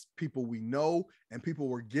vets, people we know, and people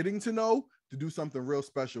we're getting to know to do something real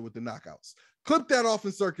special with the knockouts. Clip that off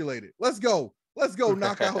and circulate it. Let's go.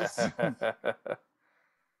 Knockouts.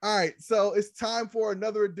 All right. So it's time for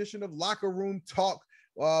another edition of Locker Room Talk.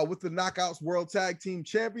 With the Knockouts World Tag Team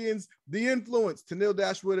Champions, The Influence, Tenille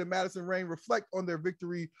Dashwood and Madison Rayne reflect on their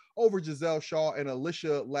victory over Giselle Shaw and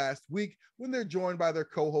Alicia last week when they're joined by their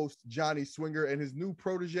co-host Johnny Swinger and his new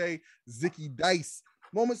protege Zicky Dice.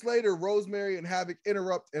 Moments later, Rosemary and Havoc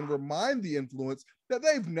interrupt and remind The Influence that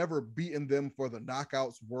they've never beaten them for the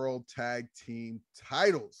Knockouts World Tag Team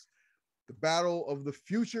titles. The Battle of the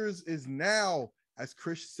Futures is now as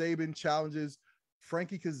Chris Sabin challenges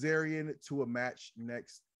Frankie Kazarian to a match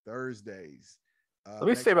next Thursdays. Let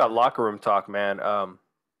me say about Locker Room Talk, man.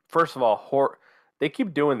 First of all, they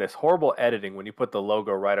keep doing this horrible editing when you put the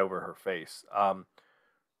logo right over her face.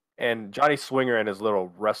 And Johnny Swinger and his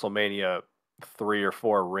little WrestleMania 3 or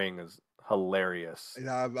 4 ring is hilarious.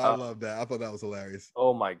 Yeah, I love that. I thought that was hilarious.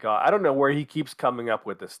 Oh my God. I don't know where he keeps coming up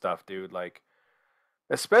with this stuff, dude. Like,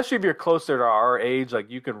 especially if you're closer to our age,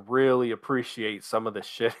 like you can really appreciate some of the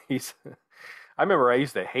shit he's I remember I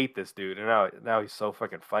used to hate this dude, and now he's so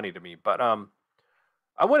fucking funny to me. But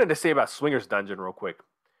I wanted to say about Swinger's Dungeon real quick.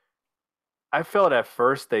 I felt at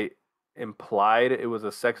first they implied it was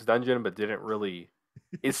a sex dungeon, but didn't really.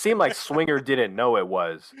 It seemed like Swinger didn't know it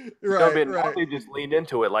was. Right. Now they just leaned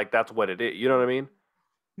into it like that's what it is. You know what I mean?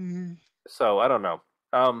 Mm-hmm. So I don't know.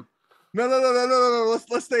 No.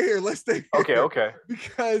 Let's stay here. Okay.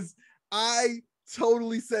 Because I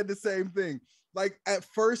totally said the same thing. Like at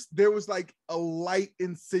first there was like a light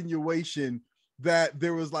insinuation that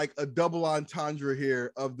there was like a double entendre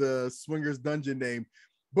here of the Swingers Dungeon name,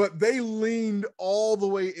 but they leaned all the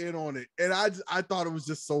way in on it. And I thought it was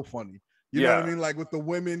just so funny. You know what I mean? Like with the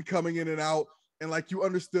women coming in and out, and like you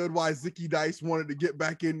understood why Zicky Dice wanted to get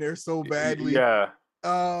back in there so badly. Yeah.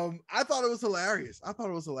 I thought it was hilarious.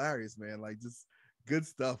 Man. Like just good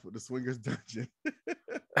stuff with the Swingers Dungeon.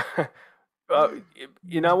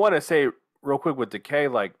 I want to say real quick with Decay,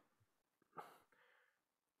 like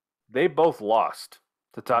they both lost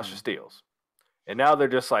to Tasha Steelz. And now they're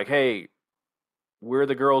just like, hey, we're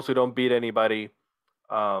the girls who don't beat anybody.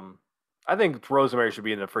 I think Rosemary should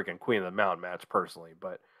be in the freaking Queen of the Mountain match personally,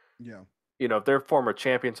 but Yeah. if they're former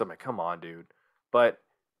champions, I'm like, come on, dude. But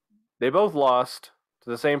they both lost to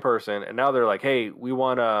the same person, and now they're like, hey, we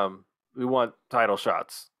want title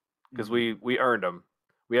shots because we earned them.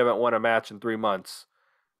 We haven't won a match in 3 months,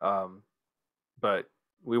 but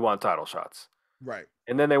we want title shots. Right.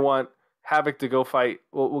 And then they want Havoc to go fight.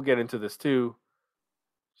 We'll get into this too.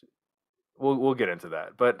 We'll get into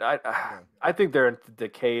that, but I think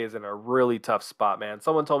Decay is in a really tough spot, man.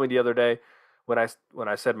 Someone told me the other day when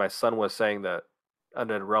I said my son was saying that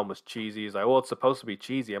Under the Realm was cheesy. He's like, well, it's supposed to be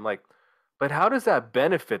cheesy. I'm like, but how does that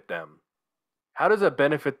benefit them? How does that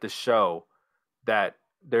benefit the show that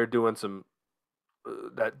they're doing some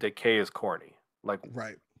that Decay is corny? Like,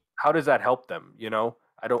 right. How does that help them?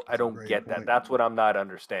 I don't get that. That's what I'm not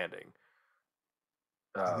understanding.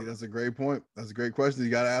 I think that's a great point. That's a great question. You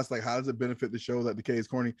got to ask, like, how does it benefit the show that Decay is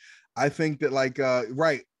corny? I think that, like,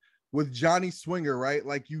 right, with Johnny Swinger, right,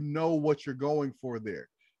 like, what you're going for there.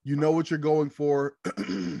 You know what you're going for.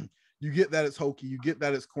 You get that it's hokey. You get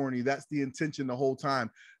that it's corny. That's the intention the whole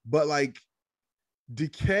time. But, like,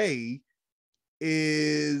 Decay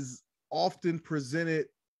is often presented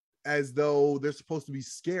as though they're supposed to be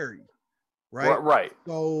scary, right? Right.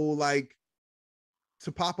 So, like,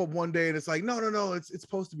 to pop up one day and it's like, no, it's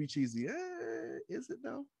supposed to be cheesy. Is it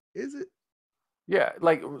though? Is it? Yeah,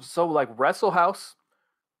 like Wrestle House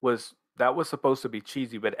was supposed to be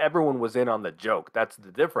cheesy, but everyone was in on the joke. That's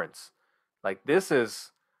the difference. Like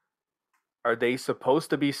are they supposed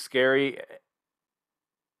to be scary?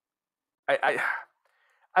 I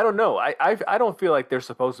don't know. I don't feel like they're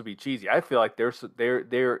supposed to be cheesy. I feel like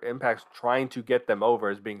their Impact's trying to get them over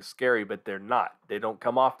as being scary, but they're not. They don't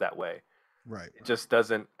come off that way. Right. It just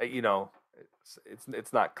doesn't,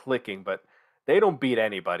 it's not clicking, but they don't beat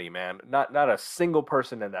anybody, man. Not a single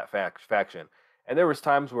person in that faction. And there was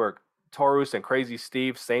times where Taurus and Crazy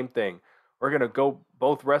Steve, same thing. We're going to go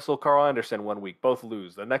both wrestle Carl Anderson one week, both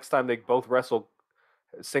lose. The next time they both wrestle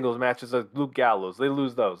singles matches of Luke Gallows, they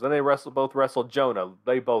lose those. Then they both wrestle Jonah,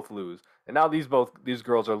 they both lose. And now these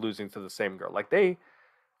girls are losing to the same girl. Like dude,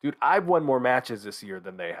 I've won more matches this year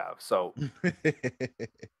than they have. So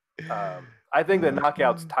I think the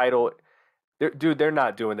Knockouts title, they're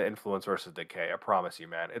not doing the Influence versus Decay. I promise you,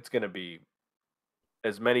 man. It's going to be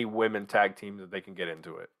as many women tag teams that they can get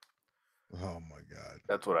into it. Oh my God.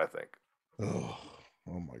 That's what I think. Oh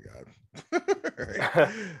my God.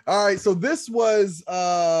 All right. So this was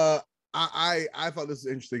I thought this was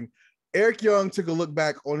interesting. Eric Young took a look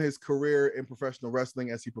back on his career in professional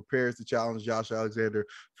wrestling as he prepares to challenge Josh Alexander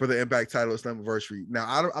for the Impact title at Slammiversary.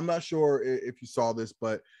 Now, I'm not sure if you saw this,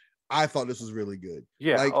 but I thought this was really good.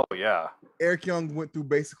 Yeah. Like, oh yeah. Eric Young went through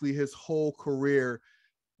basically his whole career,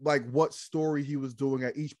 like what story he was doing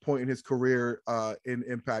at each point in his career in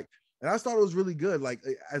Impact. And I thought it was really good. Like,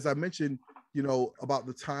 as I mentioned, about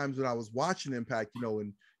the times when I was watching Impact,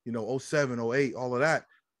 in 07, 08, all of that,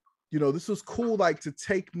 this was cool, like, to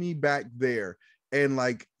take me back there and,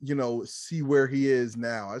 like, see where he is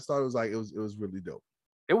now. I thought it was really dope.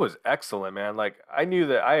 It was excellent, man. Like, I knew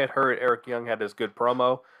that I had heard Eric Young had this good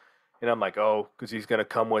promo, and I'm like, oh, because he's going to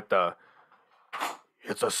come with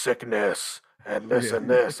it's a sickness and this and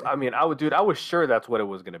this. I mean, I was sure that's what it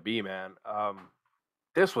was going to be, man.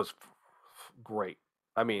 This was great.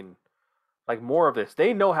 I mean, like, more of this.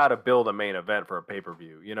 They know how to build a main event for a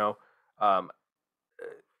pay-per-view,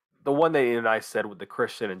 the one that I said with the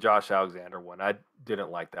Christian and Josh Alexander one, I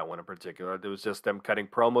didn't like that one in particular. It was just them cutting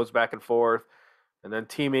promos back and forth and then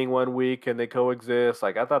teaming one week and they coexist.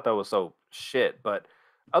 Like, I thought that was so shit. But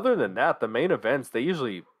other than that, the main events, they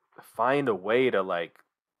usually find a way to, like,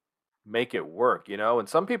 make it work, And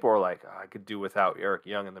some people are like, I could do without Eric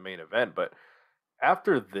Young in the main event. But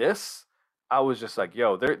after this, I was just like,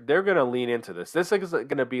 yo, they're going to lean into this. This is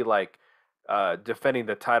going to be like defending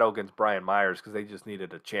the title against Brian Myers because they just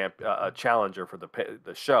needed a challenger for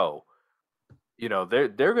the show. They're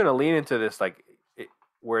going to lean into this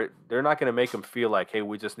where they're not going to make them feel like, hey,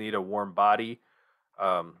 we just need a warm body.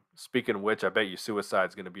 Speaking of which, I bet you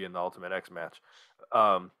Suicide's going to be in the Ultimate X match.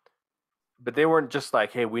 But they weren't just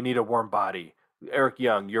like, hey, we need a warm body. Eric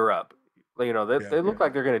Young, you're up. They look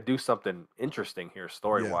like they're going to do something interesting here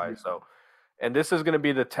story-wise. Yeah. So, and this is going to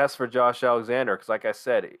be the test for Josh Alexander because, like I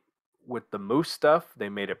said, with the Moose stuff, they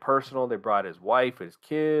made it personal. They brought his wife, his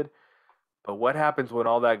kid. But what happens when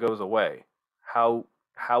all that goes away? How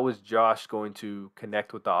is Josh going to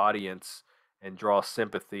connect with the audience and draw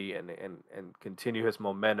sympathy and continue his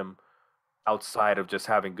momentum outside of just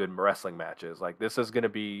having good wrestling matches? Like, this is going to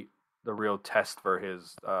be the real test for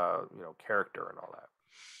his character and all that.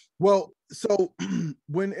 Well, so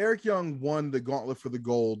when Eric Young won the gauntlet for the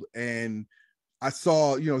gold, and I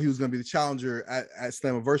saw, he was going to be the challenger at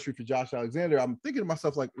Slammiversary for Josh Alexander, I'm thinking to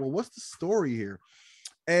myself, like, well, what's the story here?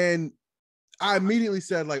 And I immediately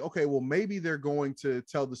said, like, okay, well, maybe they're going to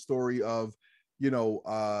tell the story of,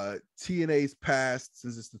 TNA's past,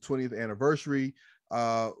 since it's the 20th anniversary,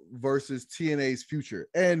 versus TNA's future.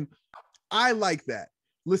 And I like that.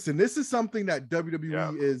 Listen, this is something that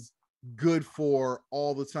WWE is good for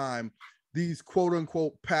all the time. These quote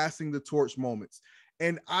unquote passing the torch moments.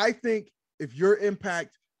 And I think if you're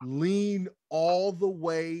Impact, lean all the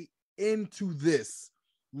way into this.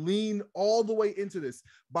 Lean all the way into this.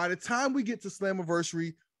 By the time we get to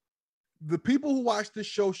Slammiversary, the people who watch this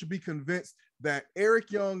show should be convinced that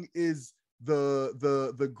Eric Young is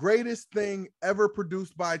the greatest thing ever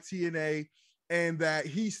produced by TNA, and that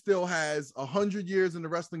he still has 100 years in the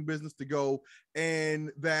wrestling business to go,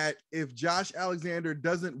 and that if Josh Alexander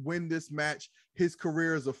doesn't win this match, his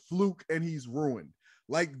career is a fluke and he's ruined.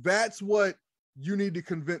 Like, that's what you need to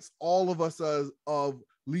convince all of us of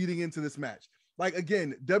leading into this match. Like,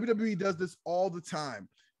 again, WWE does this all the time.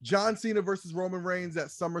 John Cena versus Roman Reigns at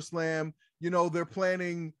SummerSlam. They're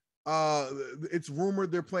planning, it's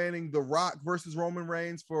rumored they're planning The Rock versus Roman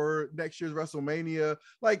Reigns for next year's WrestleMania.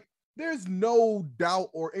 Like, there's no doubt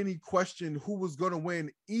or any question who was going to win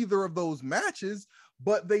either of those matches,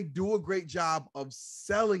 but they do a great job of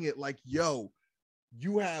selling it like, yo,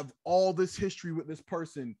 you have all this history with this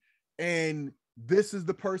person, and this is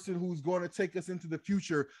the person who's going to take us into the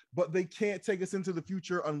future, but they can't take us into the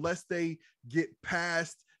future unless they get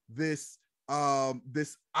past this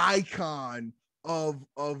this icon of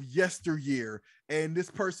yesteryear, and this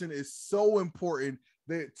person is so important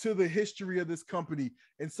to the history of this company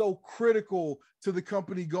and so critical to the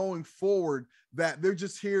company going forward that they're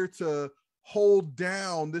just here to hold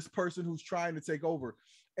down this person who's trying to take over.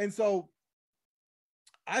 And so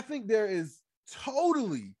I think there is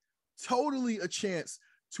totally a chance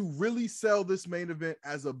to really sell this main event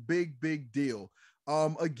as a big deal.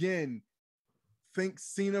 Again, think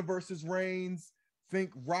Cena versus Reigns,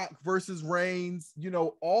 think Rock versus Reigns,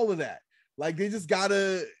 all of that. Like, they just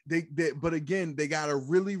gotta, but again, they gotta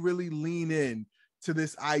really lean in to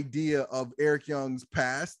this idea of Eric Young's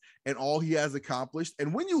past and all he has accomplished.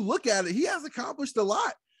 And when you look at it, he has accomplished a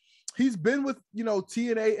lot. He's been with,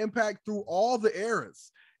 TNA Impact through all the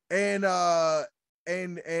eras. And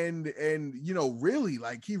really,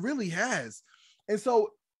 like, he really has. And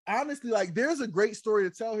so honestly, like, there's a great story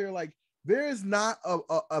to tell here. Like, there is not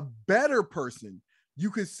a better person you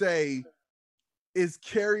could say is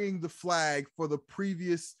carrying the flag for the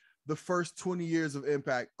first 20 years of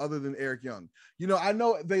Impact other than Eric Young. I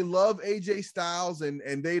know they love AJ Styles and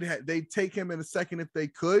they'd take him in a second if they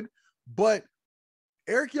could, but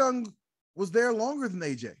Eric Young was there longer than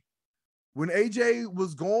AJ. When AJ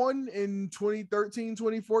was gone in 2013,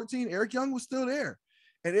 2014, Eric Young was still there.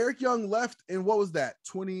 And Eric Young left in, what was that,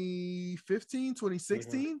 2015,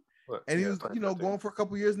 2016? Mm-hmm. And he was, going for a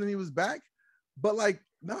couple years and then he was back. But like,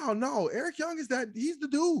 no, Eric Young he's the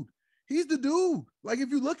dude. He's the dude. Like, if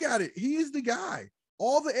you look at it, he is the guy.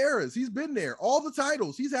 All the eras, he's been there. All the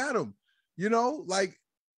titles, he's had them. Like,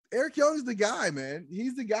 Eric Young's the guy, man.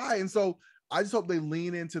 He's the guy. And so I just hope they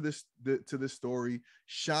lean into this story,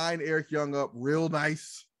 shine Eric Young up real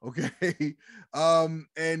nice, okay?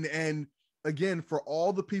 And again, for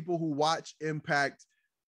all the people who watch Impact,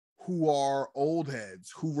 who are old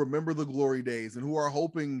heads, who remember the glory days, and who are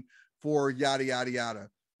hoping for yada yada yada,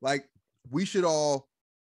 like, we should all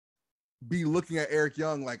be looking at Eric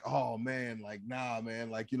Young like, oh man, like, nah,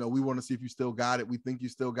 man, like, we want to see if you still got it. We think you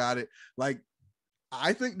still got it. Like,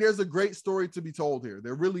 I think there's a great story to be told here.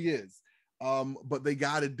 There really is. But they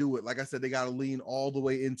got to do it. Like I said, they got to lean all the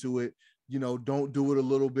way into it. Don't do it a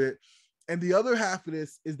little bit. And the other half of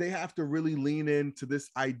this is they have to really lean into this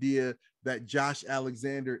idea that Josh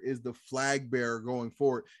Alexander is the flag bearer going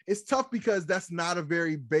forward. It's tough because that's not a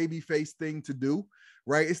very babyface thing to do,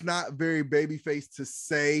 right? It's not very babyface to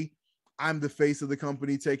say, I'm the face of the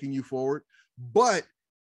company taking you forward, but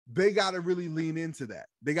they got to really lean into that.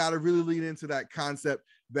 They got to really lean into that concept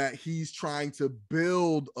that he's trying to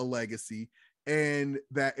build a legacy and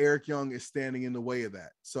that Eric Young is standing in the way of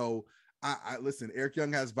that. So I listen, Eric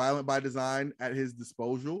Young has Violent by Design at his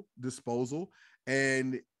disposal,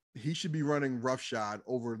 and he should be running roughshod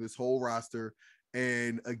over this whole roster.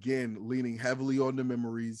 And again, leaning heavily on the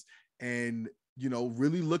memories and,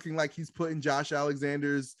 really looking like he's putting Josh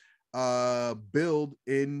Alexander's build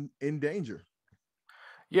in danger.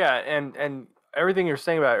 Yeah, and everything you're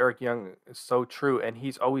saying about Eric Young is so true, and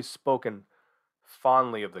he's always spoken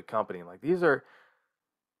fondly of the company. Like these are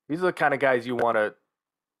the kind of guys you want to,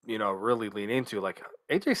 really lean into. Like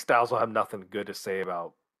AJ Styles will have nothing good to say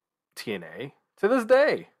about TNA to this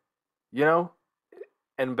day, you know?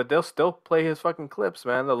 But they'll still play his fucking clips,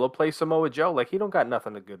 man. They'll play Samoa Joe. Like he don't got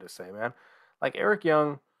nothing good to say, man. Like Eric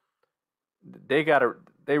Young, they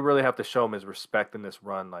really have to show him his respect in this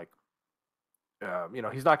run. Like,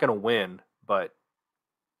 he's not gonna win, but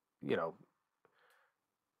you know,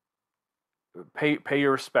 pay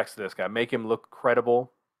your respects to this guy. Make him look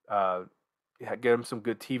credible. Get him some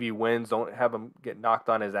good TV wins. Don't have him get knocked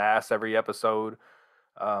on his ass every episode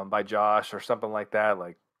by Josh or something like that.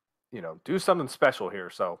 Like, do something special here.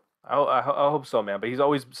 So I hope so, man. But he's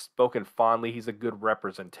always spoken fondly. He's a good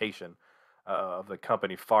representation of the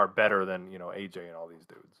company, far better than AJ and all these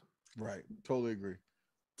dudes. Right. Totally agree.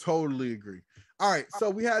 Totally agree. All right, so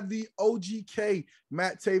we had the OGK,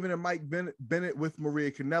 Matt Taven and Mike Bennett with Maria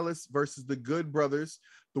Kanellis versus the Good Brothers.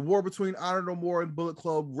 The war between Honor No More and Bullet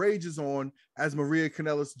Club rages on as Maria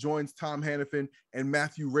Kanellis joins Tom Hannafin and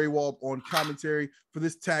Matthew Raywald on commentary for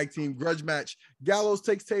this tag team grudge match. Gallows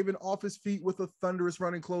takes Taven off his feet with a thunderous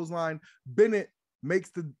running clothesline. Bennett makes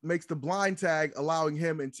the blind tag, allowing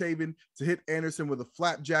him and Taven to hit Anderson with a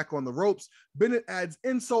flapjack on the ropes. Bennett adds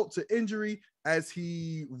insult to injury as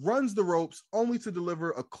he runs the ropes, only to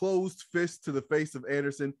deliver a closed fist to the face of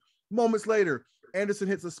Anderson. Moments later, Anderson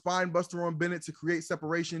hits a spine buster on Bennett to create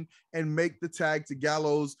separation and make the tag to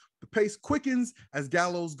Gallows. The pace quickens as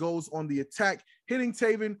Gallows goes on the attack, hitting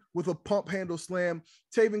Taven with a pump handle slam.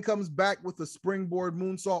 Taven comes back with a springboard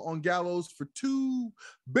moonsault on Gallows for 2.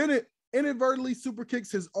 Bennett inadvertently super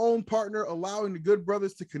kicks his own partner, allowing the Good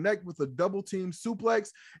Brothers to connect with a double team suplex.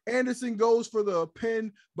 Anderson goes for the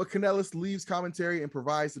pin, but Kanellis leaves commentary and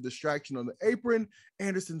provides a distraction on the apron.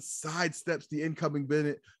 Anderson sidesteps the incoming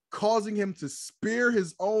Bennett, causing him to spear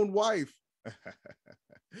his own wife.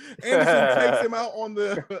 Anderson takes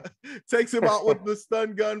him out with the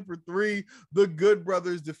stun gun for 3. The Good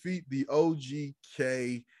Brothers defeat the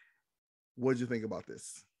OGK. What'd you think about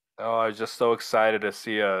this? Oh, I was just so excited to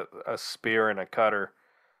see a spear and a cutter.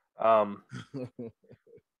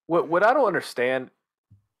 What I don't understand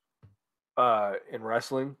in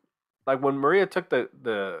wrestling, like when Maria took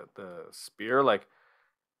the spear, like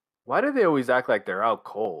why do they always act like they're out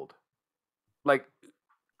cold? Like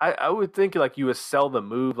I would think like you would sell the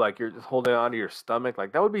move like you're just holding onto your stomach.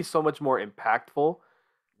 Like that would be so much more impactful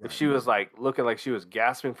if she was like looking like she was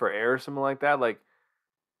gasping for air or something like that. Like,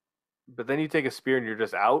 but then you take a spear and you're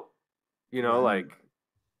just out, like,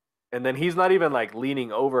 and then he's not even like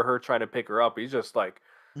leaning over her trying to pick her up. He's just like,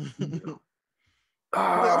 I'm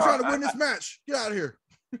trying to win this match. Get out of here.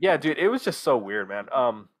 Yeah, dude, it was just so weird, man.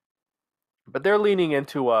 But they're leaning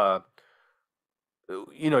into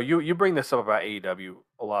you bring this up about AEW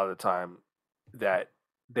a lot of the time that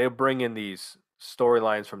they bring in these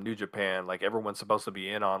storylines from New Japan, like everyone's supposed to be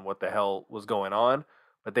in on what the hell was going on,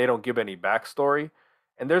 but they don't give any backstory.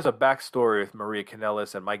 And there's a backstory with Maria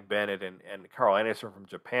Kanellis and Mike Bennett and Carl Anderson from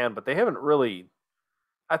Japan, but they haven't really.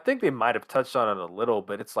 I think they might have touched on it a little,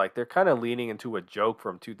 but it's like they're kind of leaning into a joke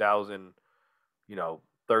from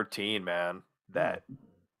 2013, man. That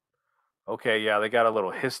okay, yeah, they got a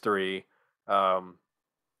little history,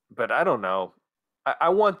 but I don't know. I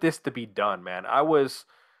want this to be done, man. I was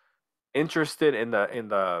interested in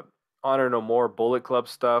the Honor No More Bullet Club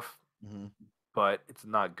stuff, but it's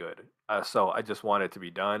not good. So I just want it to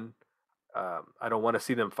be done. I don't want to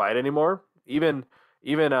see them fight anymore. Even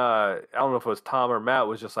I don't know if it was Tom or Matt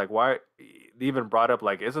was just like, why? They even brought up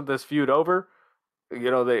like, isn't this feud over?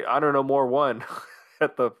 They Honor No More won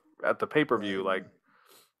at the pay-per-view. Right.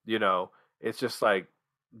 Like, it's just like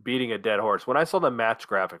beating a dead horse. When I saw the match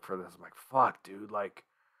graphic for this, I'm like, fuck, dude, like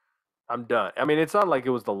I'm done. I mean, it's not like it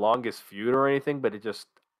was the longest feud or anything, but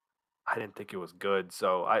I didn't think it was good.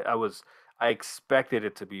 So I expected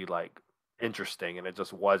it to be like interesting, and it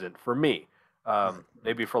just wasn't for me.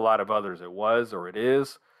 Maybe for a lot of others it was or it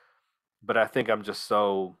is, but I think I'm just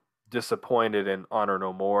so disappointed in Honor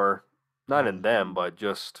No More. Not in them, but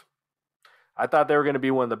just I thought they were going to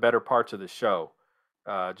be one of the better parts of the show.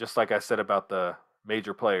 Just like I said about the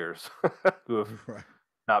major players who have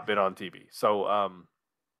not been on TV. So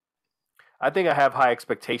I think I have high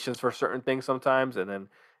expectations for certain things sometimes, and then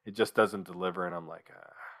it just doesn't deliver, and I'm like,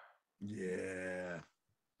 yeah.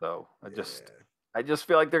 So I just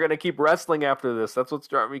feel like they're gonna keep wrestling after this. That's what's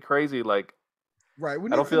driving me crazy. Like, right?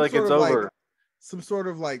 I don't feel like it's over. Some sort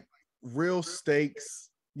of like real stakes,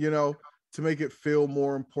 to make it feel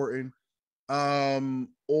more important.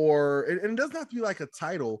 Or and it doesn't have to be like a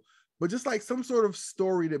title, but just like some sort of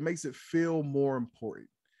story that makes it feel more important.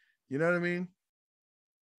 You know what I mean?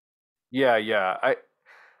 Yeah.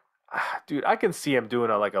 Dude, I can see him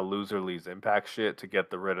doing like a loser leaves Impact shit to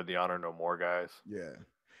get rid of the Honor No More guys. Yeah.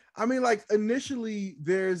 I mean, like initially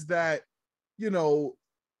there's that, you know,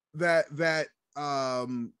 that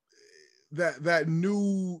um that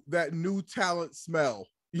new talent smell.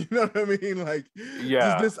 You know what I mean? Like just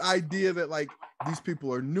Yeah. this idea that like these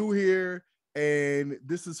people are new here and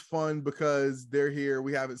this is fun because they're here.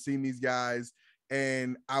 We haven't seen these guys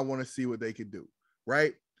and I want to see what they could do.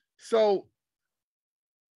 Right. So,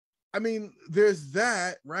 I mean, there's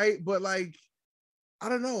that, right? But like, I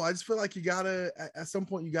don't know. I just feel like you gotta at some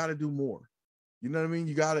point you gotta do more. You know what I mean?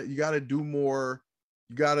 You gotta do more.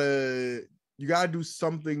 You gotta you gotta do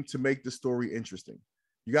something to make the story interesting.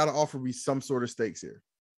 You gotta offer me some sort of stakes here.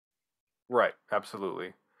 Right.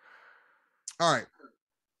 Absolutely. All right.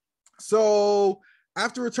 So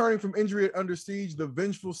after returning from injury at Under Siege, the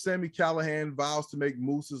vengeful Sami Callihan vows to make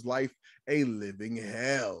Moose's life a living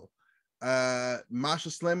hell. Masha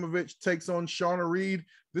Slamovich takes on Shauna Reed.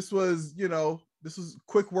 This was, this was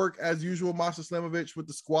quick work as usual. Masha Slamovich with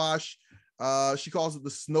the squash. She calls it the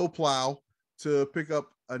snowplow to pick up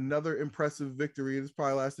another impressive victory. This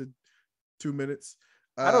probably lasted 2 minutes.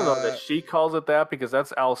 I don't know that she calls it that because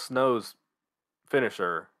that's Al Snow's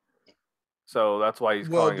finisher. So that's why he's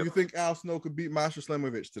Well, calling do it. you think Al Snow could beat Masha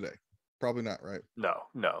Slamovich today? Probably not, right? No.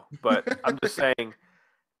 But I'm just saying,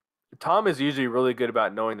 Tom is usually really good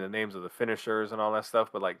about knowing the names of the finishers and all that stuff.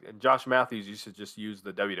 But like Josh Matthews used to just use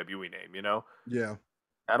the WWE name, you know? Yeah.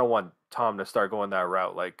 I don't want Tom to start going that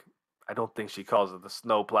route. Like, I don't think she calls it the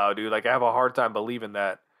snowplow, dude. Like, I have a hard time believing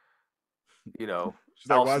that, you know, She's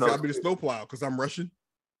like, Al why does it Snow's. gotta be the snowplow? Because I'm Russian.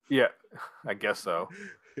 Yeah, I guess so.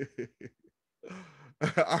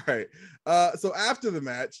 All right. So after the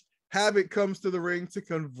match, Havoc comes to the ring to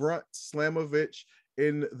confront Slamovich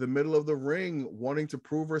in the middle of the ring, wanting to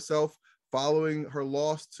prove herself following her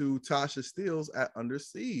loss to Tasha Steelz at Under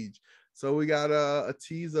Siege. So we got a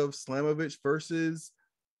tease of Slamovich versus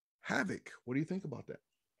Havoc. What do you think about that?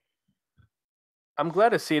 I'm glad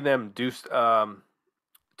to see them to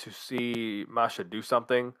see Masha do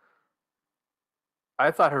something. I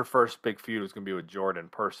thought her first big feud was going to be with Jordan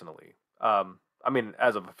personally. I mean,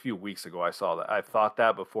 as of a few weeks ago, I saw that. I thought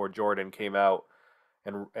that before Jordan came out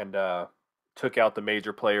and took out the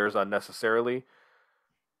major players unnecessarily.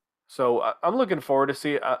 So I'm looking forward to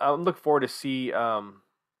see. I'm looking forward to see how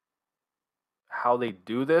they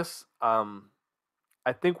do this.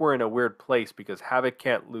 I think we're in a weird place because Havoc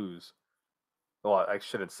can't lose. Well, I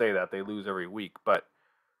shouldn't say that they lose every week, but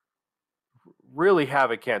really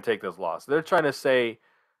Havoc can't take this loss. They're trying to say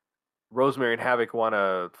Rosemary and Havoc want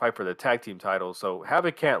to fight for the tag team titles, so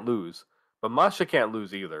Havoc can't lose, but Masha can't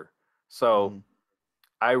lose either. So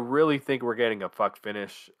I really think we're getting a fuck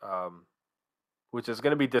finish, which is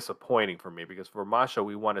going to be disappointing for me because for Masha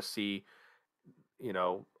we want to see,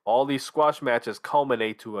 all these squash matches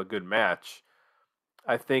culminate to a good match.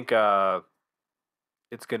 I think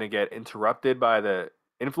it's going to get interrupted by the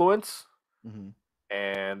influence,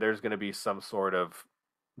 and there's going to be some sort of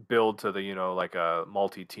build to the, like a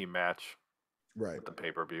multi-team match Right. with the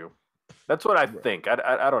pay-per-view. That's what I think.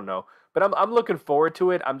 I don't know, but I'm looking forward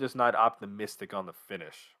to it. I'm just not optimistic on the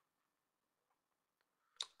finish.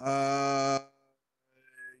 Yeah.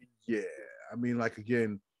 I mean, like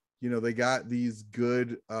again, they got these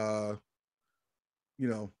good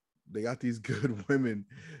they got these good women.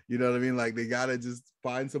 You know what I mean? Like they gotta just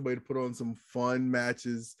find somebody to put on some fun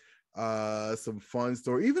matches, some fun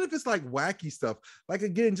story, even if it's like wacky stuff. Like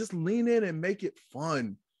again, just lean in and make it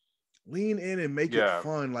fun. Lean in and make it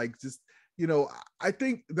fun. Like just, I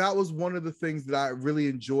think that was one of the things that I really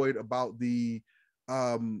enjoyed about the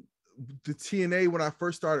TNA when I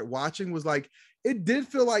first started watching was like it did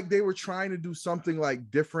feel like they were trying to do something like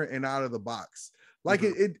different and out of the box. Like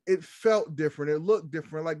it felt different. It looked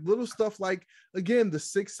different. Like little stuff like, again, the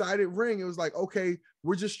 6-sided ring. It was like, okay,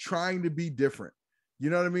 we're just trying to be different.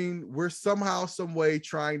 You know what I mean? We're somehow, some way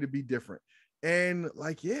trying to be different. And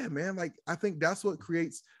like, yeah, man, like I think that's what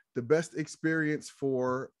creates the best experience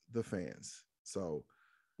for the fans. So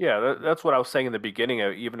yeah, that's what I was saying in the beginning,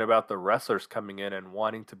 even about the wrestlers coming in and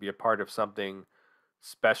wanting to be a part of something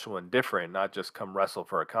special and different, not just come wrestle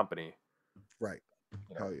for a company. Right.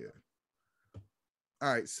 Hell yeah.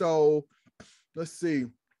 All right, so let's see.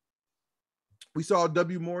 We saw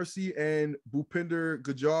W. Morrissey and Bhupinder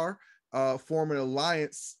Gujjar form an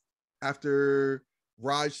alliance after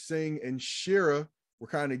Raj Singh and Shira were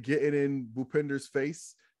kind of getting in Bhupinder's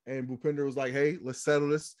face. And Bhupinder was like, hey, let's settle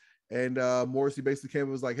this. And Morrissey basically came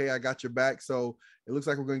and was like, hey, I got your back. So it looks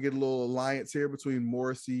like we're going to get a little alliance here between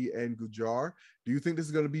Morrissey and Gujjar. Do you think this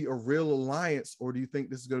is going to be a real alliance, or do you think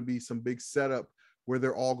this is going to be some big setup where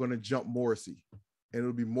they're all going to jump Morrissey, and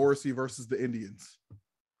it'll be Morrissey versus the Indians.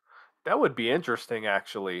 That would be interesting,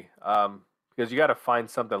 actually, because you got to find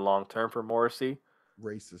something long term for Morrissey.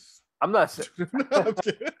 Racist. I'm not saying. No,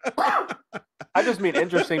 I just mean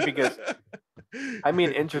interesting because I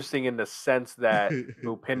mean interesting in the sense that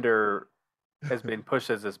Bhupinder has been pushed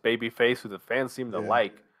as this baby face who the fans seem to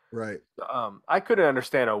like. Right. I couldn't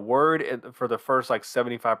understand a word for the first like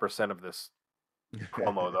 75% of this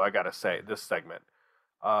promo, though. I gotta say this segment,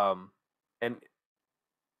 and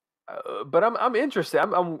but I'm interested.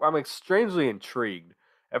 I'm strangely intrigued.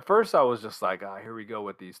 At first, I was just like, here we go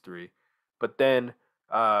with these three, but then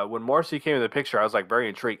when Morrissey came in the picture, I was like very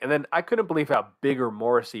intrigued, and then I couldn't believe how bigger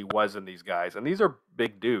Morrissey was in these guys, and these are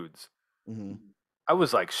big dudes. Mm-hmm. I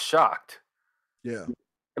was like shocked. Yeah.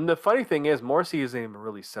 And the funny thing is, Morrissey isn't even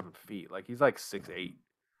really 7 feet. Like he's like 6'8".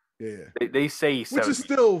 Yeah. They say he's 7 which is feet,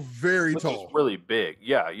 still very which tall. is really big.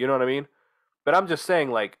 Yeah, you know what I mean? But I'm just saying,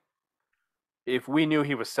 like, if we knew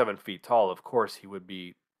he was 7 feet tall, of course he would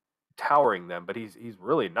be towering them. But he's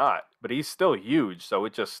really not. But he's still huge. So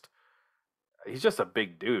he's just a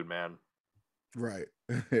big dude, man. Right.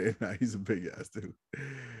 Nah, he's a big ass dude.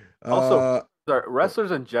 Also,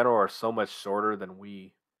 wrestlers in general are so much shorter than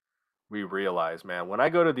we realize, man. When I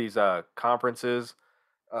go to these conferences,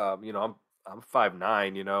 you know, I'm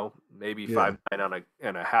 5'9", you know, maybe 5'9"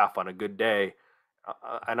 and a half on a good day,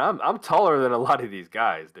 and I'm taller than a lot of these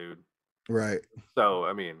guys, dude. Right. So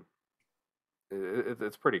I mean,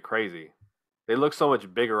 it's pretty crazy. They look so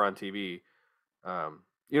much bigger on TV.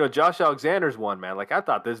 You know, Josh Alexander's one, man. Like I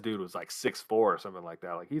thought this dude was like 6'4" or something like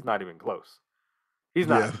that. Like he's not even close. He's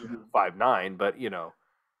not 5'9", but you know.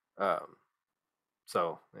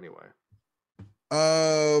 So anyway.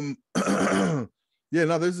 Yeah,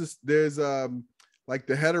 no, there's like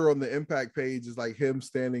the header on the Impact page is like him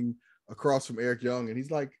standing across from Eric Young, and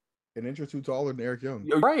he's like an inch or two taller than Eric Young.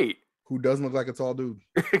 You're right. Who doesn't look like a tall dude.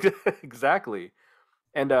 Exactly.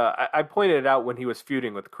 And I pointed it out when he was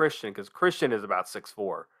feuding with Christian, because Christian is about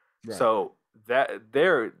 6'4". Right. So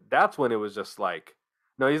that's when it was just like,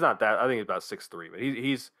 no, he's not that. I think he's about 6'3", but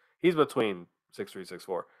he's between 6'3",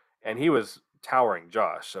 6'4", and he was towering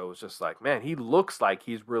Josh. So it was just like, man, he looks like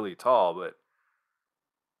he's really tall, but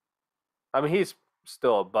I mean, he's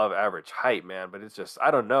still above average height, man. But it's just,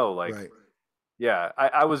 I don't know, like, right. Yeah,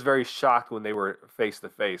 I was very shocked when they were face to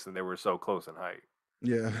face and they were so close in height.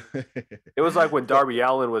 Yeah. It was like when Darby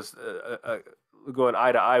Allin was going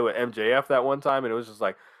eye to eye with MJF that one time, and it was just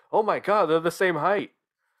like, oh my God, they're the same height.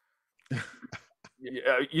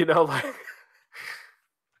 You know,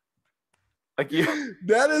 like you.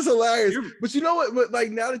 That is hilarious. But you know what? But like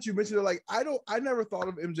now that you mentioned it, like I never thought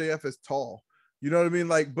of MJF as tall. You know what I mean?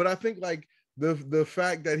 Like, but I think like the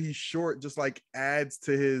fact that he's short just like adds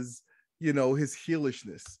to his, you know, his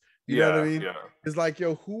heelishness. You know what I mean? Yeah. It's like,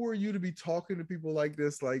 yo, who are you to be talking to people like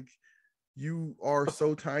this? Like, you are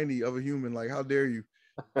so tiny of a human. Like, how dare you?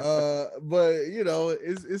 But you know,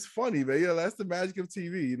 it's funny, man. Yeah, that's the magic of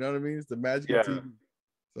TV. You know what I mean? It's the magic of TV.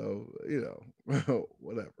 So, you know,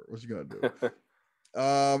 whatever. What you gonna do?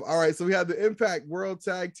 All right. So we have the Impact World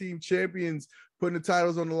Tag Team Champions putting the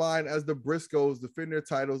titles on the line as the Briscoes defend their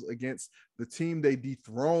titles against the team they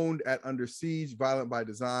dethroned at Under Siege, Violent by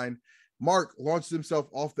Design. Mark launches himself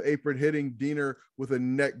off the apron, hitting Diener with a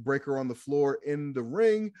neck breaker on the floor in the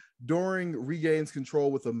ring. Doring regains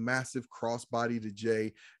control with a massive crossbody to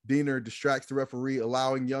Jay. Diener distracts the referee,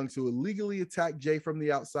 allowing Young to illegally attack Jay from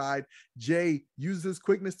the outside. Jay uses his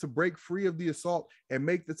quickness to break free of the assault and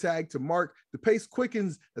make the tag to Mark. The pace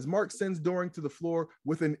quickens as Mark sends Doring to the floor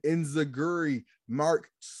with an enziguri. Mark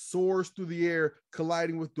soars through the air,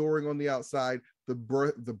 colliding with Doring on the outside. The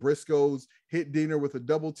Briscoes hit Diener with a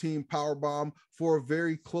double team power bomb for a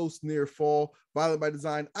very close near fall. Violent by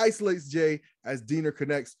Design isolates Jay as Diener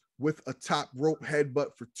connects with a top rope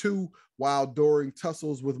headbutt for 2, while Doring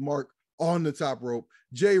tussles with Mark on the top rope.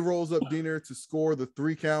 Jay rolls up Diener to score the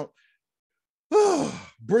 3 count.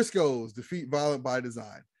 Briscoes defeat Violent by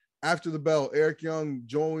Design. After the bell, Eric Young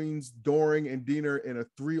joins Doring and Diener in a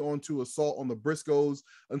 3-on-2 assault on the Briscoes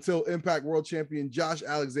until Impact World Champion Josh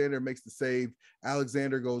Alexander makes the save.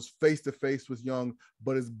 Alexander goes face-to-face with Young,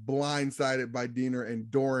 but is blindsided by Diener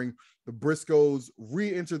and Doring. The Briscoes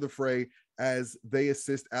re-enter the fray as they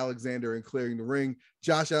assist Alexander in clearing the ring.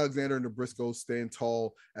 Josh Alexander and the Briscoes stand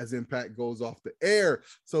tall as Impact goes off the air.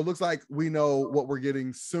 So it looks like we know what we're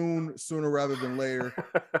getting sooner rather than later.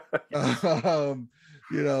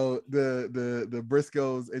 You know, the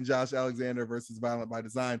Briscoes and Josh Alexander versus Violent by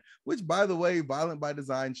Design, which, by the way, Violent by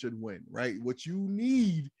Design should win, right? What you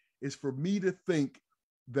need is for me to think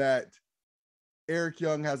that Eric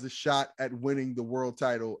Young has a shot at winning the world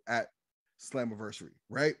title at Slammiversary,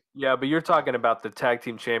 right? Yeah, but you're talking about the tag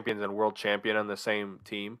team champions and world champion on the same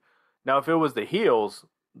team. Now, if it was the heels,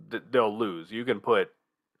 they'll lose. You can put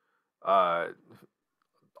uh,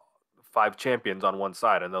 5 champions on one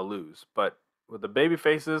side and they'll lose. But with the baby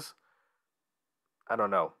faces, I don't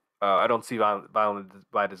know. I don't see Violent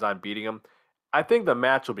by Design beating them. I think the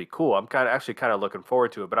match will be cool. I'm kind of looking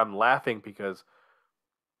forward to it, but I'm laughing because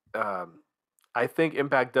um, I think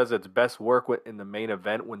Impact does its best work in the main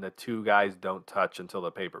event when the two guys don't touch until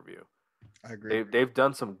the pay-per-view. I agree. They've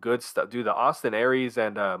done some good stuff. Dude, the Austin Aries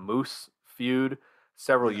and Moose feud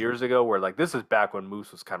several years ago, where like this is back when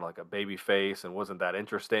Moose was kind of like a baby face and wasn't that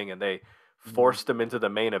interesting, and they forced him into the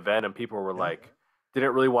main event, and people were like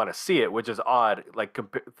didn't really want to see it, which is odd. Like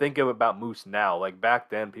think about Moose now. Like back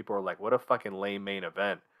then, people were like, "What a fucking lame main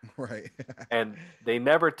event," Right. and they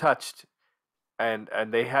never touched. And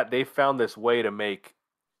they found this way to make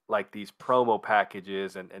like these promo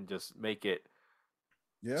packages and just make it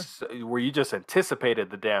where you just anticipated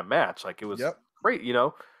the damn match. Like it was great, you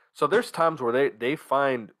know? So there's times where they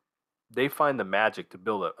find the magic to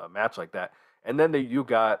build a match like that. And then you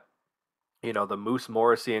got, you know, the Moose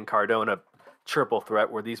Morrissey and Cardona triple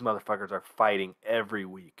threat where these motherfuckers are fighting every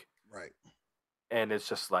week. Right. And it's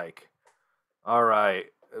just like, all right,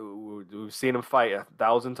 we've seen them fight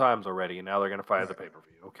 1,000 times already, and now they're going to fight at the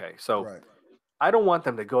pay-per-view. Okay, so I don't want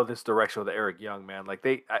them to go this direction with Eric Young, man. Like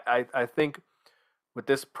I think with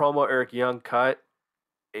this promo Eric Young cut,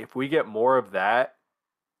 if we get more of that,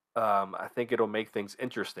 I think it'll make things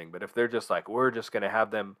interesting. But if they're just like, we're just going to have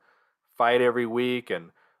them fight every week,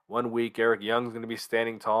 and one week Eric Young's going to be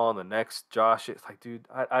standing tall, and the next Josh, it's like, dude,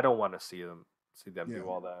 I don't want to see them do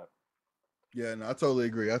all that. Yeah, no, I totally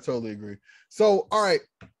agree. So, all right,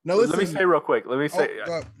 now listen. Let me say real quick.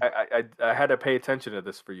 I had to pay attention to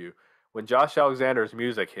this for you. When Josh Alexander's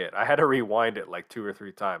music hit, I had to rewind it like 2 or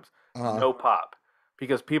 3 times. No pop,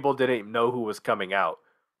 because people didn't know who was coming out.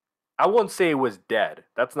 I won't say it was dead.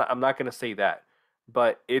 I'm not going to say that,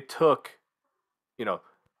 but it took, you know,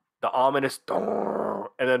 the ominous, and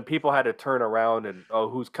then people had to turn around and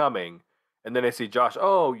who's coming, and then they see Josh.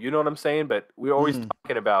 Oh, you know what I'm saying? But we're always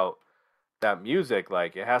talking about that music,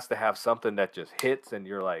 like it has to have something that just hits, and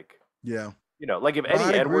you're like, you know, like if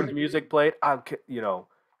Eddie Edwards music played, I'm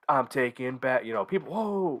taking back, you know, people,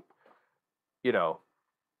 whoa, you know,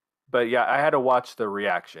 but yeah, I had to watch the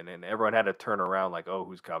reaction, and everyone had to turn around, like, oh,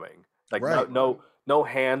 who's coming? Like no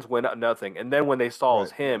hands went up, nothing, and then when they saw it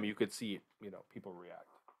was him, you could see, you know, people react.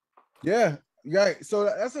 Yeah. So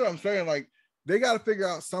that's what I'm saying. Like they got to figure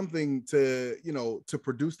out something to, you know, to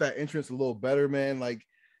produce that entrance a little better, man. Like.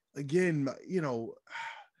 Again, you know,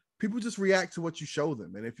 people just react to what you show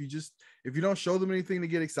them. And if you don't show them anything to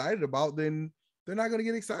get excited about, then they're not going to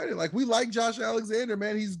get excited. Like we like Josh Alexander,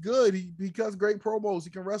 man. He's good. He does great promos. He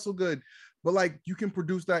can wrestle good, but like you can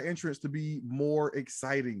produce that entrance to be more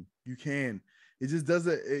exciting. You can. It just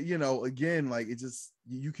doesn't, you know, again, like it just,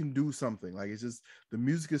 you can do something. Like it's just, the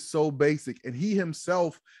music is so basic, and he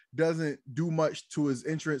himself doesn't do much to his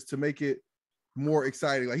entrance to make it more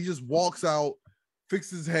exciting. Like he just walks out,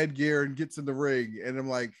 fixes headgear, and gets in the ring, and I'm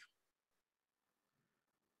like,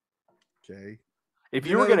 okay. If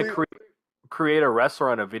you were going to create a wrestler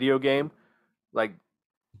on a video game, like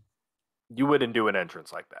you wouldn't do an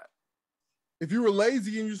entrance like that. If you were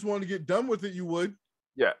lazy and you just wanted to get done with it, you would.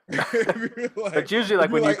 Yeah. But usually,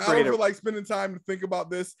 like when you create, I don't feel like spending time to think about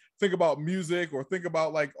this, think about music, or think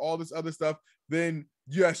about like all this other stuff, then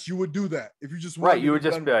yes, you would do that. If you just you would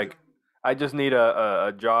just be like, I just need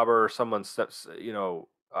a jobber or someone, you know,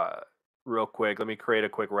 real quick. Let me create a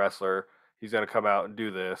quick wrestler. He's going to come out and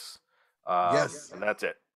do this. Yes. And that's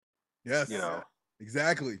it. Yes. You know,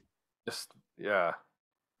 exactly. Just, yeah.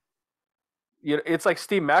 You know, it's like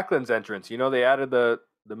Steve Macklin's entrance. You know, they added the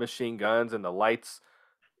machine guns and the lights.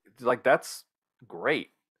 Like, that's great.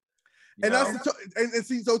 And and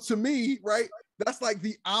see, so to me, right, that's like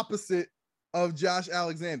the opposite of Josh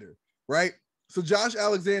Alexander, right? So Josh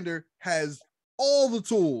Alexander has all the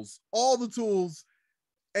tools,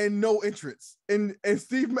 and no entrance. And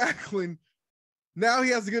Steve Macklin, now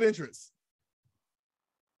he has a good entrance.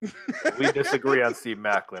 We disagree on Steve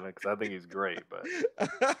Macklin because I think he's great, but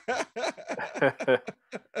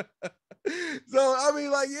so I mean,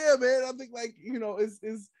 like, yeah, man, I think like, you know,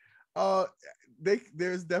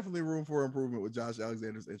 there's definitely room for improvement with Josh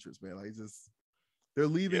Alexander's entrance, man. Like they're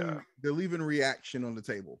leaving reaction on the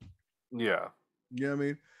table. Yeah. You know what I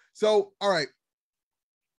mean? So, all right.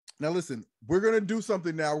 Now listen, we're going to do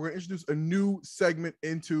something now. We're going to introduce a new segment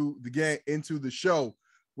into the show.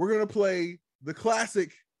 We're going to play the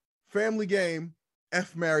classic family game,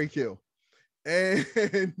 F, Marry, Kill. And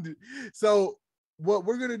so what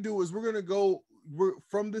we're gonna do is we're gonna go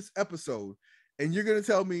from this episode, and you're gonna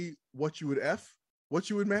tell me what you would F, what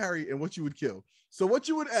you would marry, and what you would kill. So what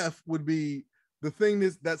you would F would be the thing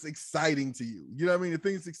that's exciting to you. You know what I mean? The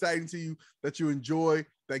thing that's exciting to you, that you enjoy,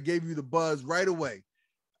 that gave you the buzz right away.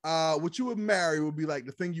 What you would marry would be like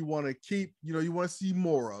the thing you want to keep, you know, you want to see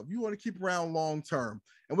more of, you want to keep around long term.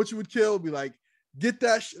 And what you would kill would be like, get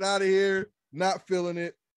that shit out of here, not feeling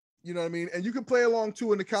it. You know what I mean? And you can play along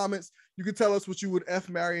too in the comments. You can tell us what you would F,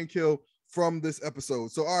 marry, and kill from this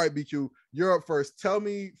episode. So, all right, BQ, you're up first. Tell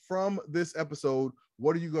me from this episode,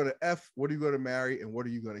 what are you going to F, what are you going to marry, and what are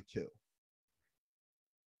you going to kill?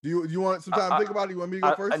 Do you want some time to think about it? You want me to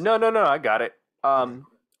go first? No, I got it. I'm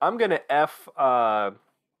gonna F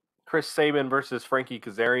Chris Sabin versus Frankie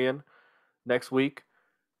Kazarian next week.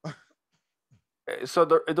 So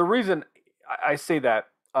the reason I say that,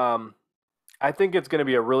 I think it's going to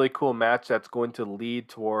be a really cool match that's going to lead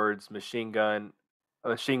towards machine guns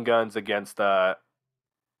against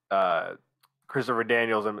Christopher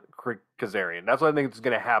Daniels and Kazarian. That's what I think is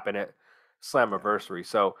going to happen at Slammiversary.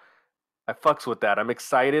 So I fucks with that. I'm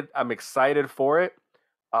excited. I'm excited for it.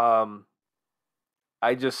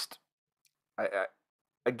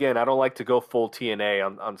 Again, I don't like to go full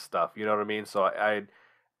TNA on stuff. You know what I mean? So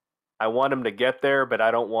I want him to get there, but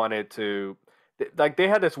I don't want it to. Like, they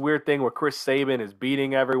had this weird thing where Chris Sabin is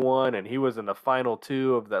beating everyone, and he was in the final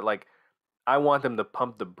two of that. Like, I want them to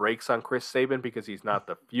pump the brakes on Chris Sabin because he's not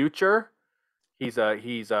the future. He's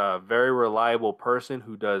a very reliable person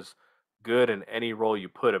who does good in any role you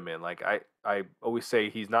put him in. Like, I always say,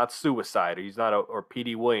 he's not Suicide, or he's not or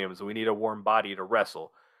P.D. Williams. We need a warm body to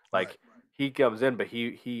wrestle. Like, right. He comes in, but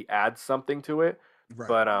he adds something to it. Right.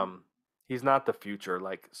 But he's not the future.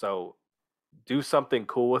 Like, so do something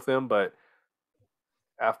cool with him, but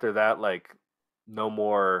after that, like, no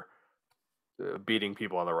more beating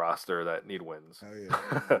people on the roster that need wins. Hell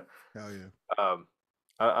yeah. Hell yeah.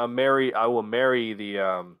 I will marry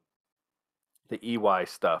the EY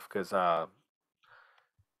stuff, because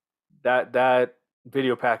that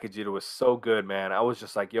video package was so good, man. I was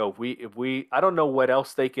just like, yo, if we I don't know what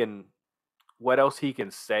else he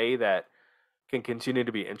can say that can continue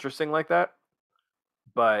to be interesting like that,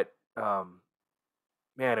 but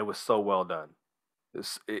man, it was so well done.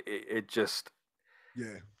 It just,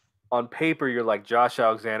 yeah. On paper, you're like, Josh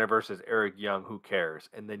Alexander versus Eric Young, who cares?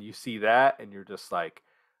 And then you see that, and you're just like,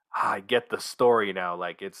 I get the story now.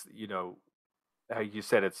 Like, it's, you know, how you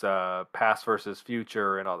said, it's past versus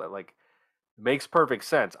future and all that. Like, it makes perfect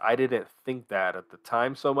sense. I didn't think that at the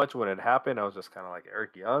time so much when it happened. I was just kind of like,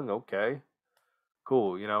 Eric Young, okay,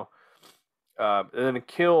 cool, you know. And then the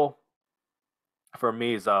kill for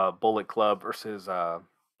me is Bullet Club versus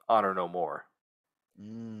Honor No More.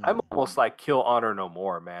 I'm almost like, kill Honor No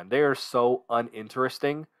More, man. They are so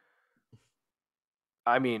uninteresting.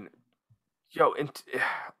 I mean, yo,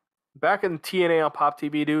 back in TNA on Pop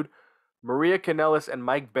TV, dude, Maria Kanellis and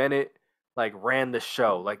Mike Bennett like ran the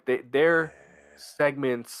show. Like, their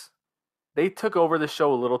segments, they took over the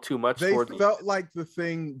show a little too much. They felt like the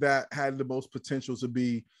thing that had the most potential to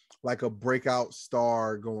be like a breakout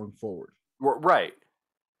star going forward. Right.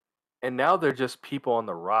 And now they're just people on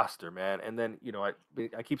the roster, man. And then, you know, I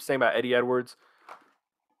keep saying about Eddie Edwards.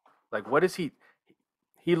 Like, what is he?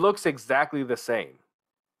 He looks exactly the same.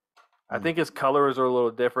 I think his colors are a little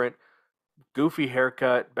different. Goofy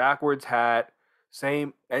haircut, backwards hat,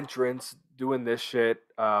 same entrance, doing this shit.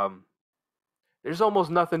 There's almost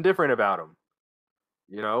nothing different about him.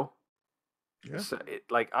 You know? Yeah. So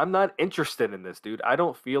like, I'm not interested in this, dude. I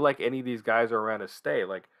don't feel like any of these guys are around to stay.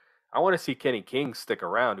 Like, I want to see Kenny King stick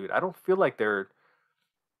around, dude. I don't feel like they're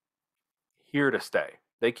here to stay.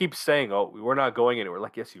 They keep saying, "Oh, we're not going anywhere."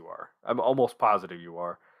 Like, yes, you are. I'm almost positive you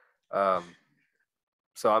are.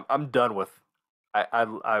 So I'm done with. I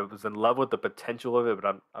was in love with the potential of it,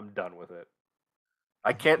 but I'm done with it.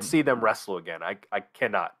 I can't see them wrestle again. I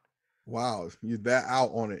cannot. Wow, you're that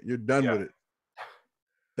out on it. You're done with it.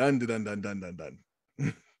 Done.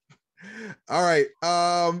 All right.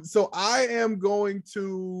 So I am going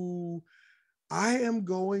to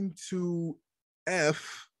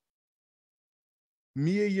F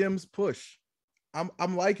Mia Yim's push. I'm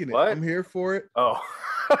liking it. What? I'm here for it. Oh.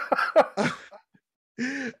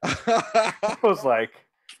 I was like,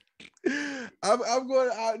 I'm going.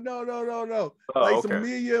 No. Oh, like, okay. So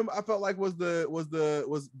Mia Yim, I felt like was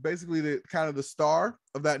basically the kind of the star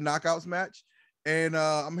of that knockouts match. And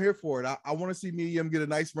I'm here for it. I want to see Mia Yim get a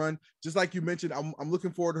nice run. Just like you mentioned, I'm looking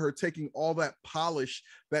forward to her taking all that polish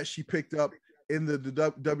that she picked up in the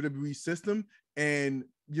WWE system, and,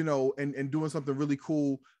 you know, and doing something really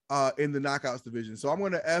cool in the knockouts division. So I'm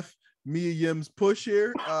going to F Mia Yim's push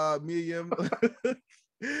here. Mia Yim. What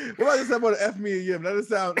about this about F Mia Yim? That doesn't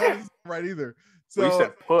sound right either. So well, you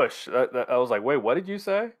said push. I was like, wait, what did you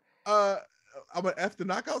say? I'm gonna F the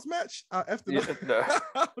knockouts match. F the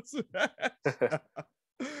knockouts match.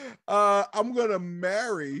 I'm gonna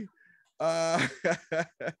marry. I'm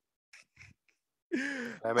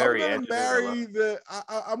gonna marry the.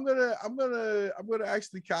 I'm gonna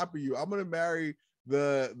actually copy you. I'm gonna marry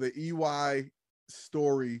the EY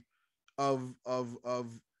story of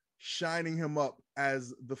shining him up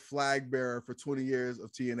as the flag bearer for 20 years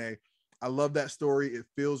of TNA. I love that story. It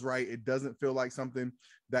feels right. It doesn't feel like something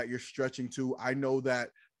that you're stretching to. I know that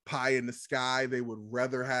pie in the sky, they would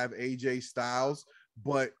rather have AJ Styles,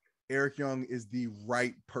 but Eric Young is the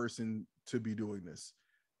right person to be doing this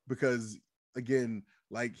because again,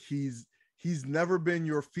 like he's never been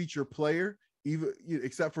your feature player, even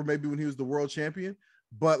except for maybe when he was the world champion,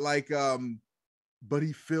 but but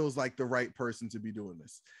he feels like the right person to be doing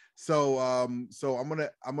this. So I'm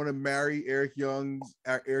gonna marry Eric Young's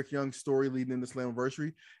story leading into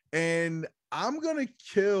Slammiversary, and I want to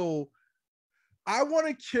kill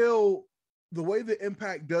the way the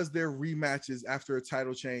Impact does their rematches after a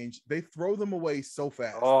title change. They throw them away so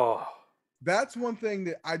fast. Oh, that's one thing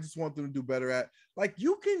that I just want them to do better at. Like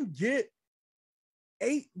you can get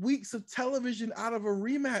 8 weeks of television out of a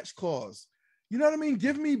rematch clause. You know what I mean?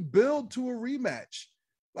 Give me build to a rematch.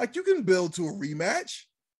 Like you can build to a rematch.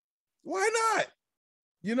 Why not?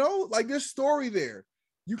 You know, like there's story there.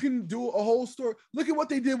 You can do a whole story. Look at what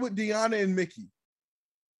they did with Deanna and Mickey.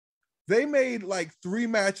 They made like 3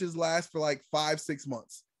 matches last for like 5-6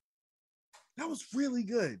 months. That was really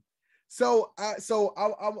good. So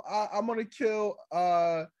I'm gonna kill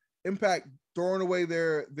Impact throwing away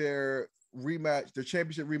their rematch, their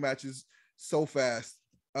championship rematches so fast.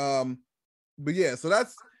 But yeah, so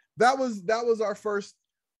that was our first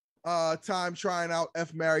time trying out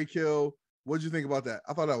F Marry Kill. What did you think about that?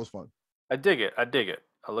 I thought that was fun. I dig it.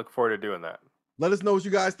 I look forward to doing that. Let us know what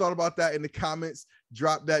you guys thought about that in the comments.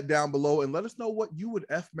 Drop that down below and let us know what you would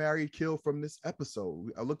F Marry Kill from this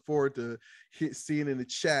episode. I look forward to seeing in the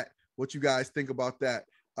chat what you guys think about that.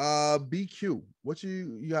 BQ, what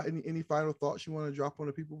you got any final thoughts you want to drop on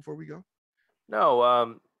the people before we go?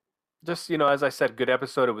 No, just as I said, good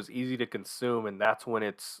episode. It was easy to consume, and that's when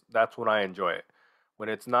I enjoy it. When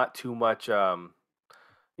it's not too much. I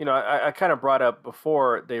kind of brought up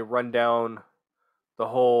before they run down the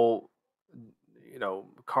whole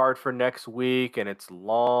card for next week, and it's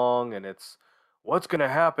long, and it's what's gonna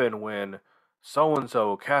happen when so and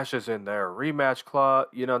so cashes in their rematch clause.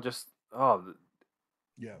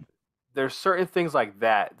 Yeah. There's certain things like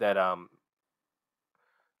that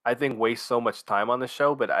I think waste so much time on the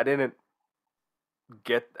show, but I didn't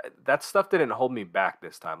get that stuff didn't hold me back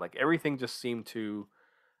this time. Like everything just seemed to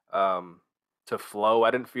flow.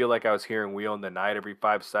 I didn't feel like I was hearing "We Own the Night" every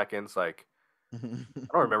 5 seconds. Like I don't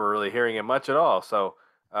remember really hearing it much at all. So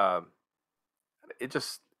it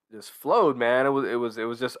just flowed, man. It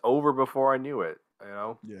was just over before I knew it.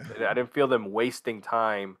 Yeah. I didn't feel them wasting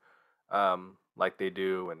time like they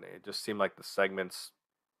do, and it just seemed like the segments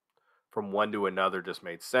from one to another just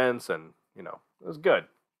made sense, and it was good.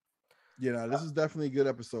 Yeah, this is definitely a good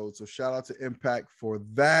episode. So shout out to Impact for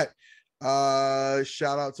that.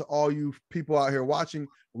 Shout out to all you people out here watching.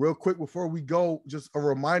 Real quick before we go, just a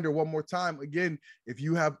reminder one more time. Again, if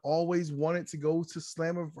you have always wanted to go to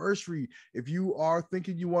Slammiversary, if you are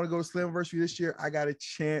thinking you want to go to Slammiversary this year, I got a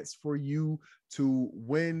chance for you to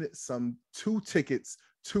win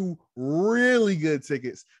two really good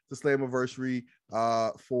tickets to Slammiversary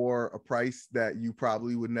for a price that you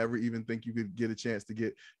probably would never even think you could get a chance to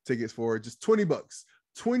get tickets for. Just $20.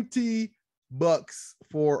 $20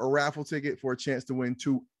 for a raffle ticket for a chance to win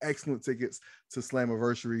 2 excellent tickets to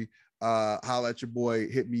Slammiversary. Holla at your boy.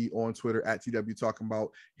 Hit me on Twitter at TW Talking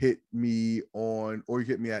About. Hit me on, or you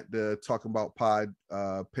hit me at the Talking About Pod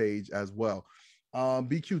page as well.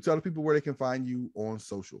 BQ, tell the people where they can find you on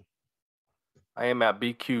social. I am at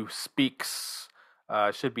BQ Speaks.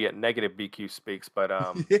 Should be at negative BQ Speaks, but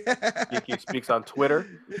BQ Speaks on Twitter.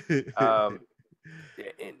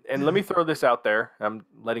 And let me throw this out there. I'm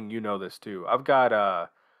letting you know this too. I've got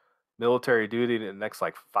military duty in the next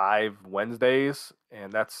like 5 Wednesdays,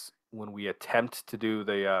 and that's when we attempt to do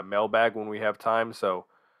the mailbag when we have time. So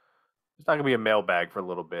it's not gonna be a mailbag for a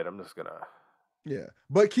little bit. I'm just gonna. Yeah,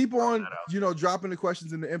 but keep on, dropping the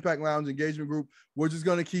questions in the Impact Lounge engagement group. We're just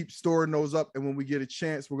going to keep storing those up. And when we get a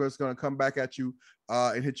chance, we're just going to come back at you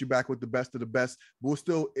and hit you back with the best of the best. We'll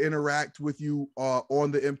still interact with you on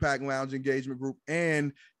the Impact Lounge engagement group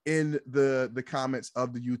and in the comments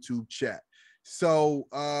of the YouTube chat. So,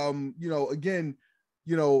 again,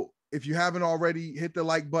 If you haven't already, hit the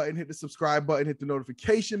like button, hit the subscribe button, hit the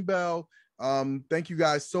notification bell. Thank you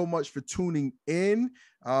guys so much for tuning in.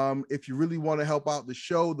 If you really want to help out the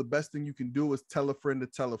show, the best thing you can do is tell a friend to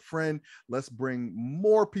tell a friend. Let's bring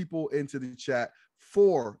more people into the chat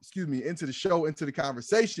into the show, into the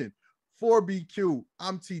conversation. For BQ,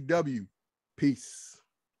 I'm TW. Peace.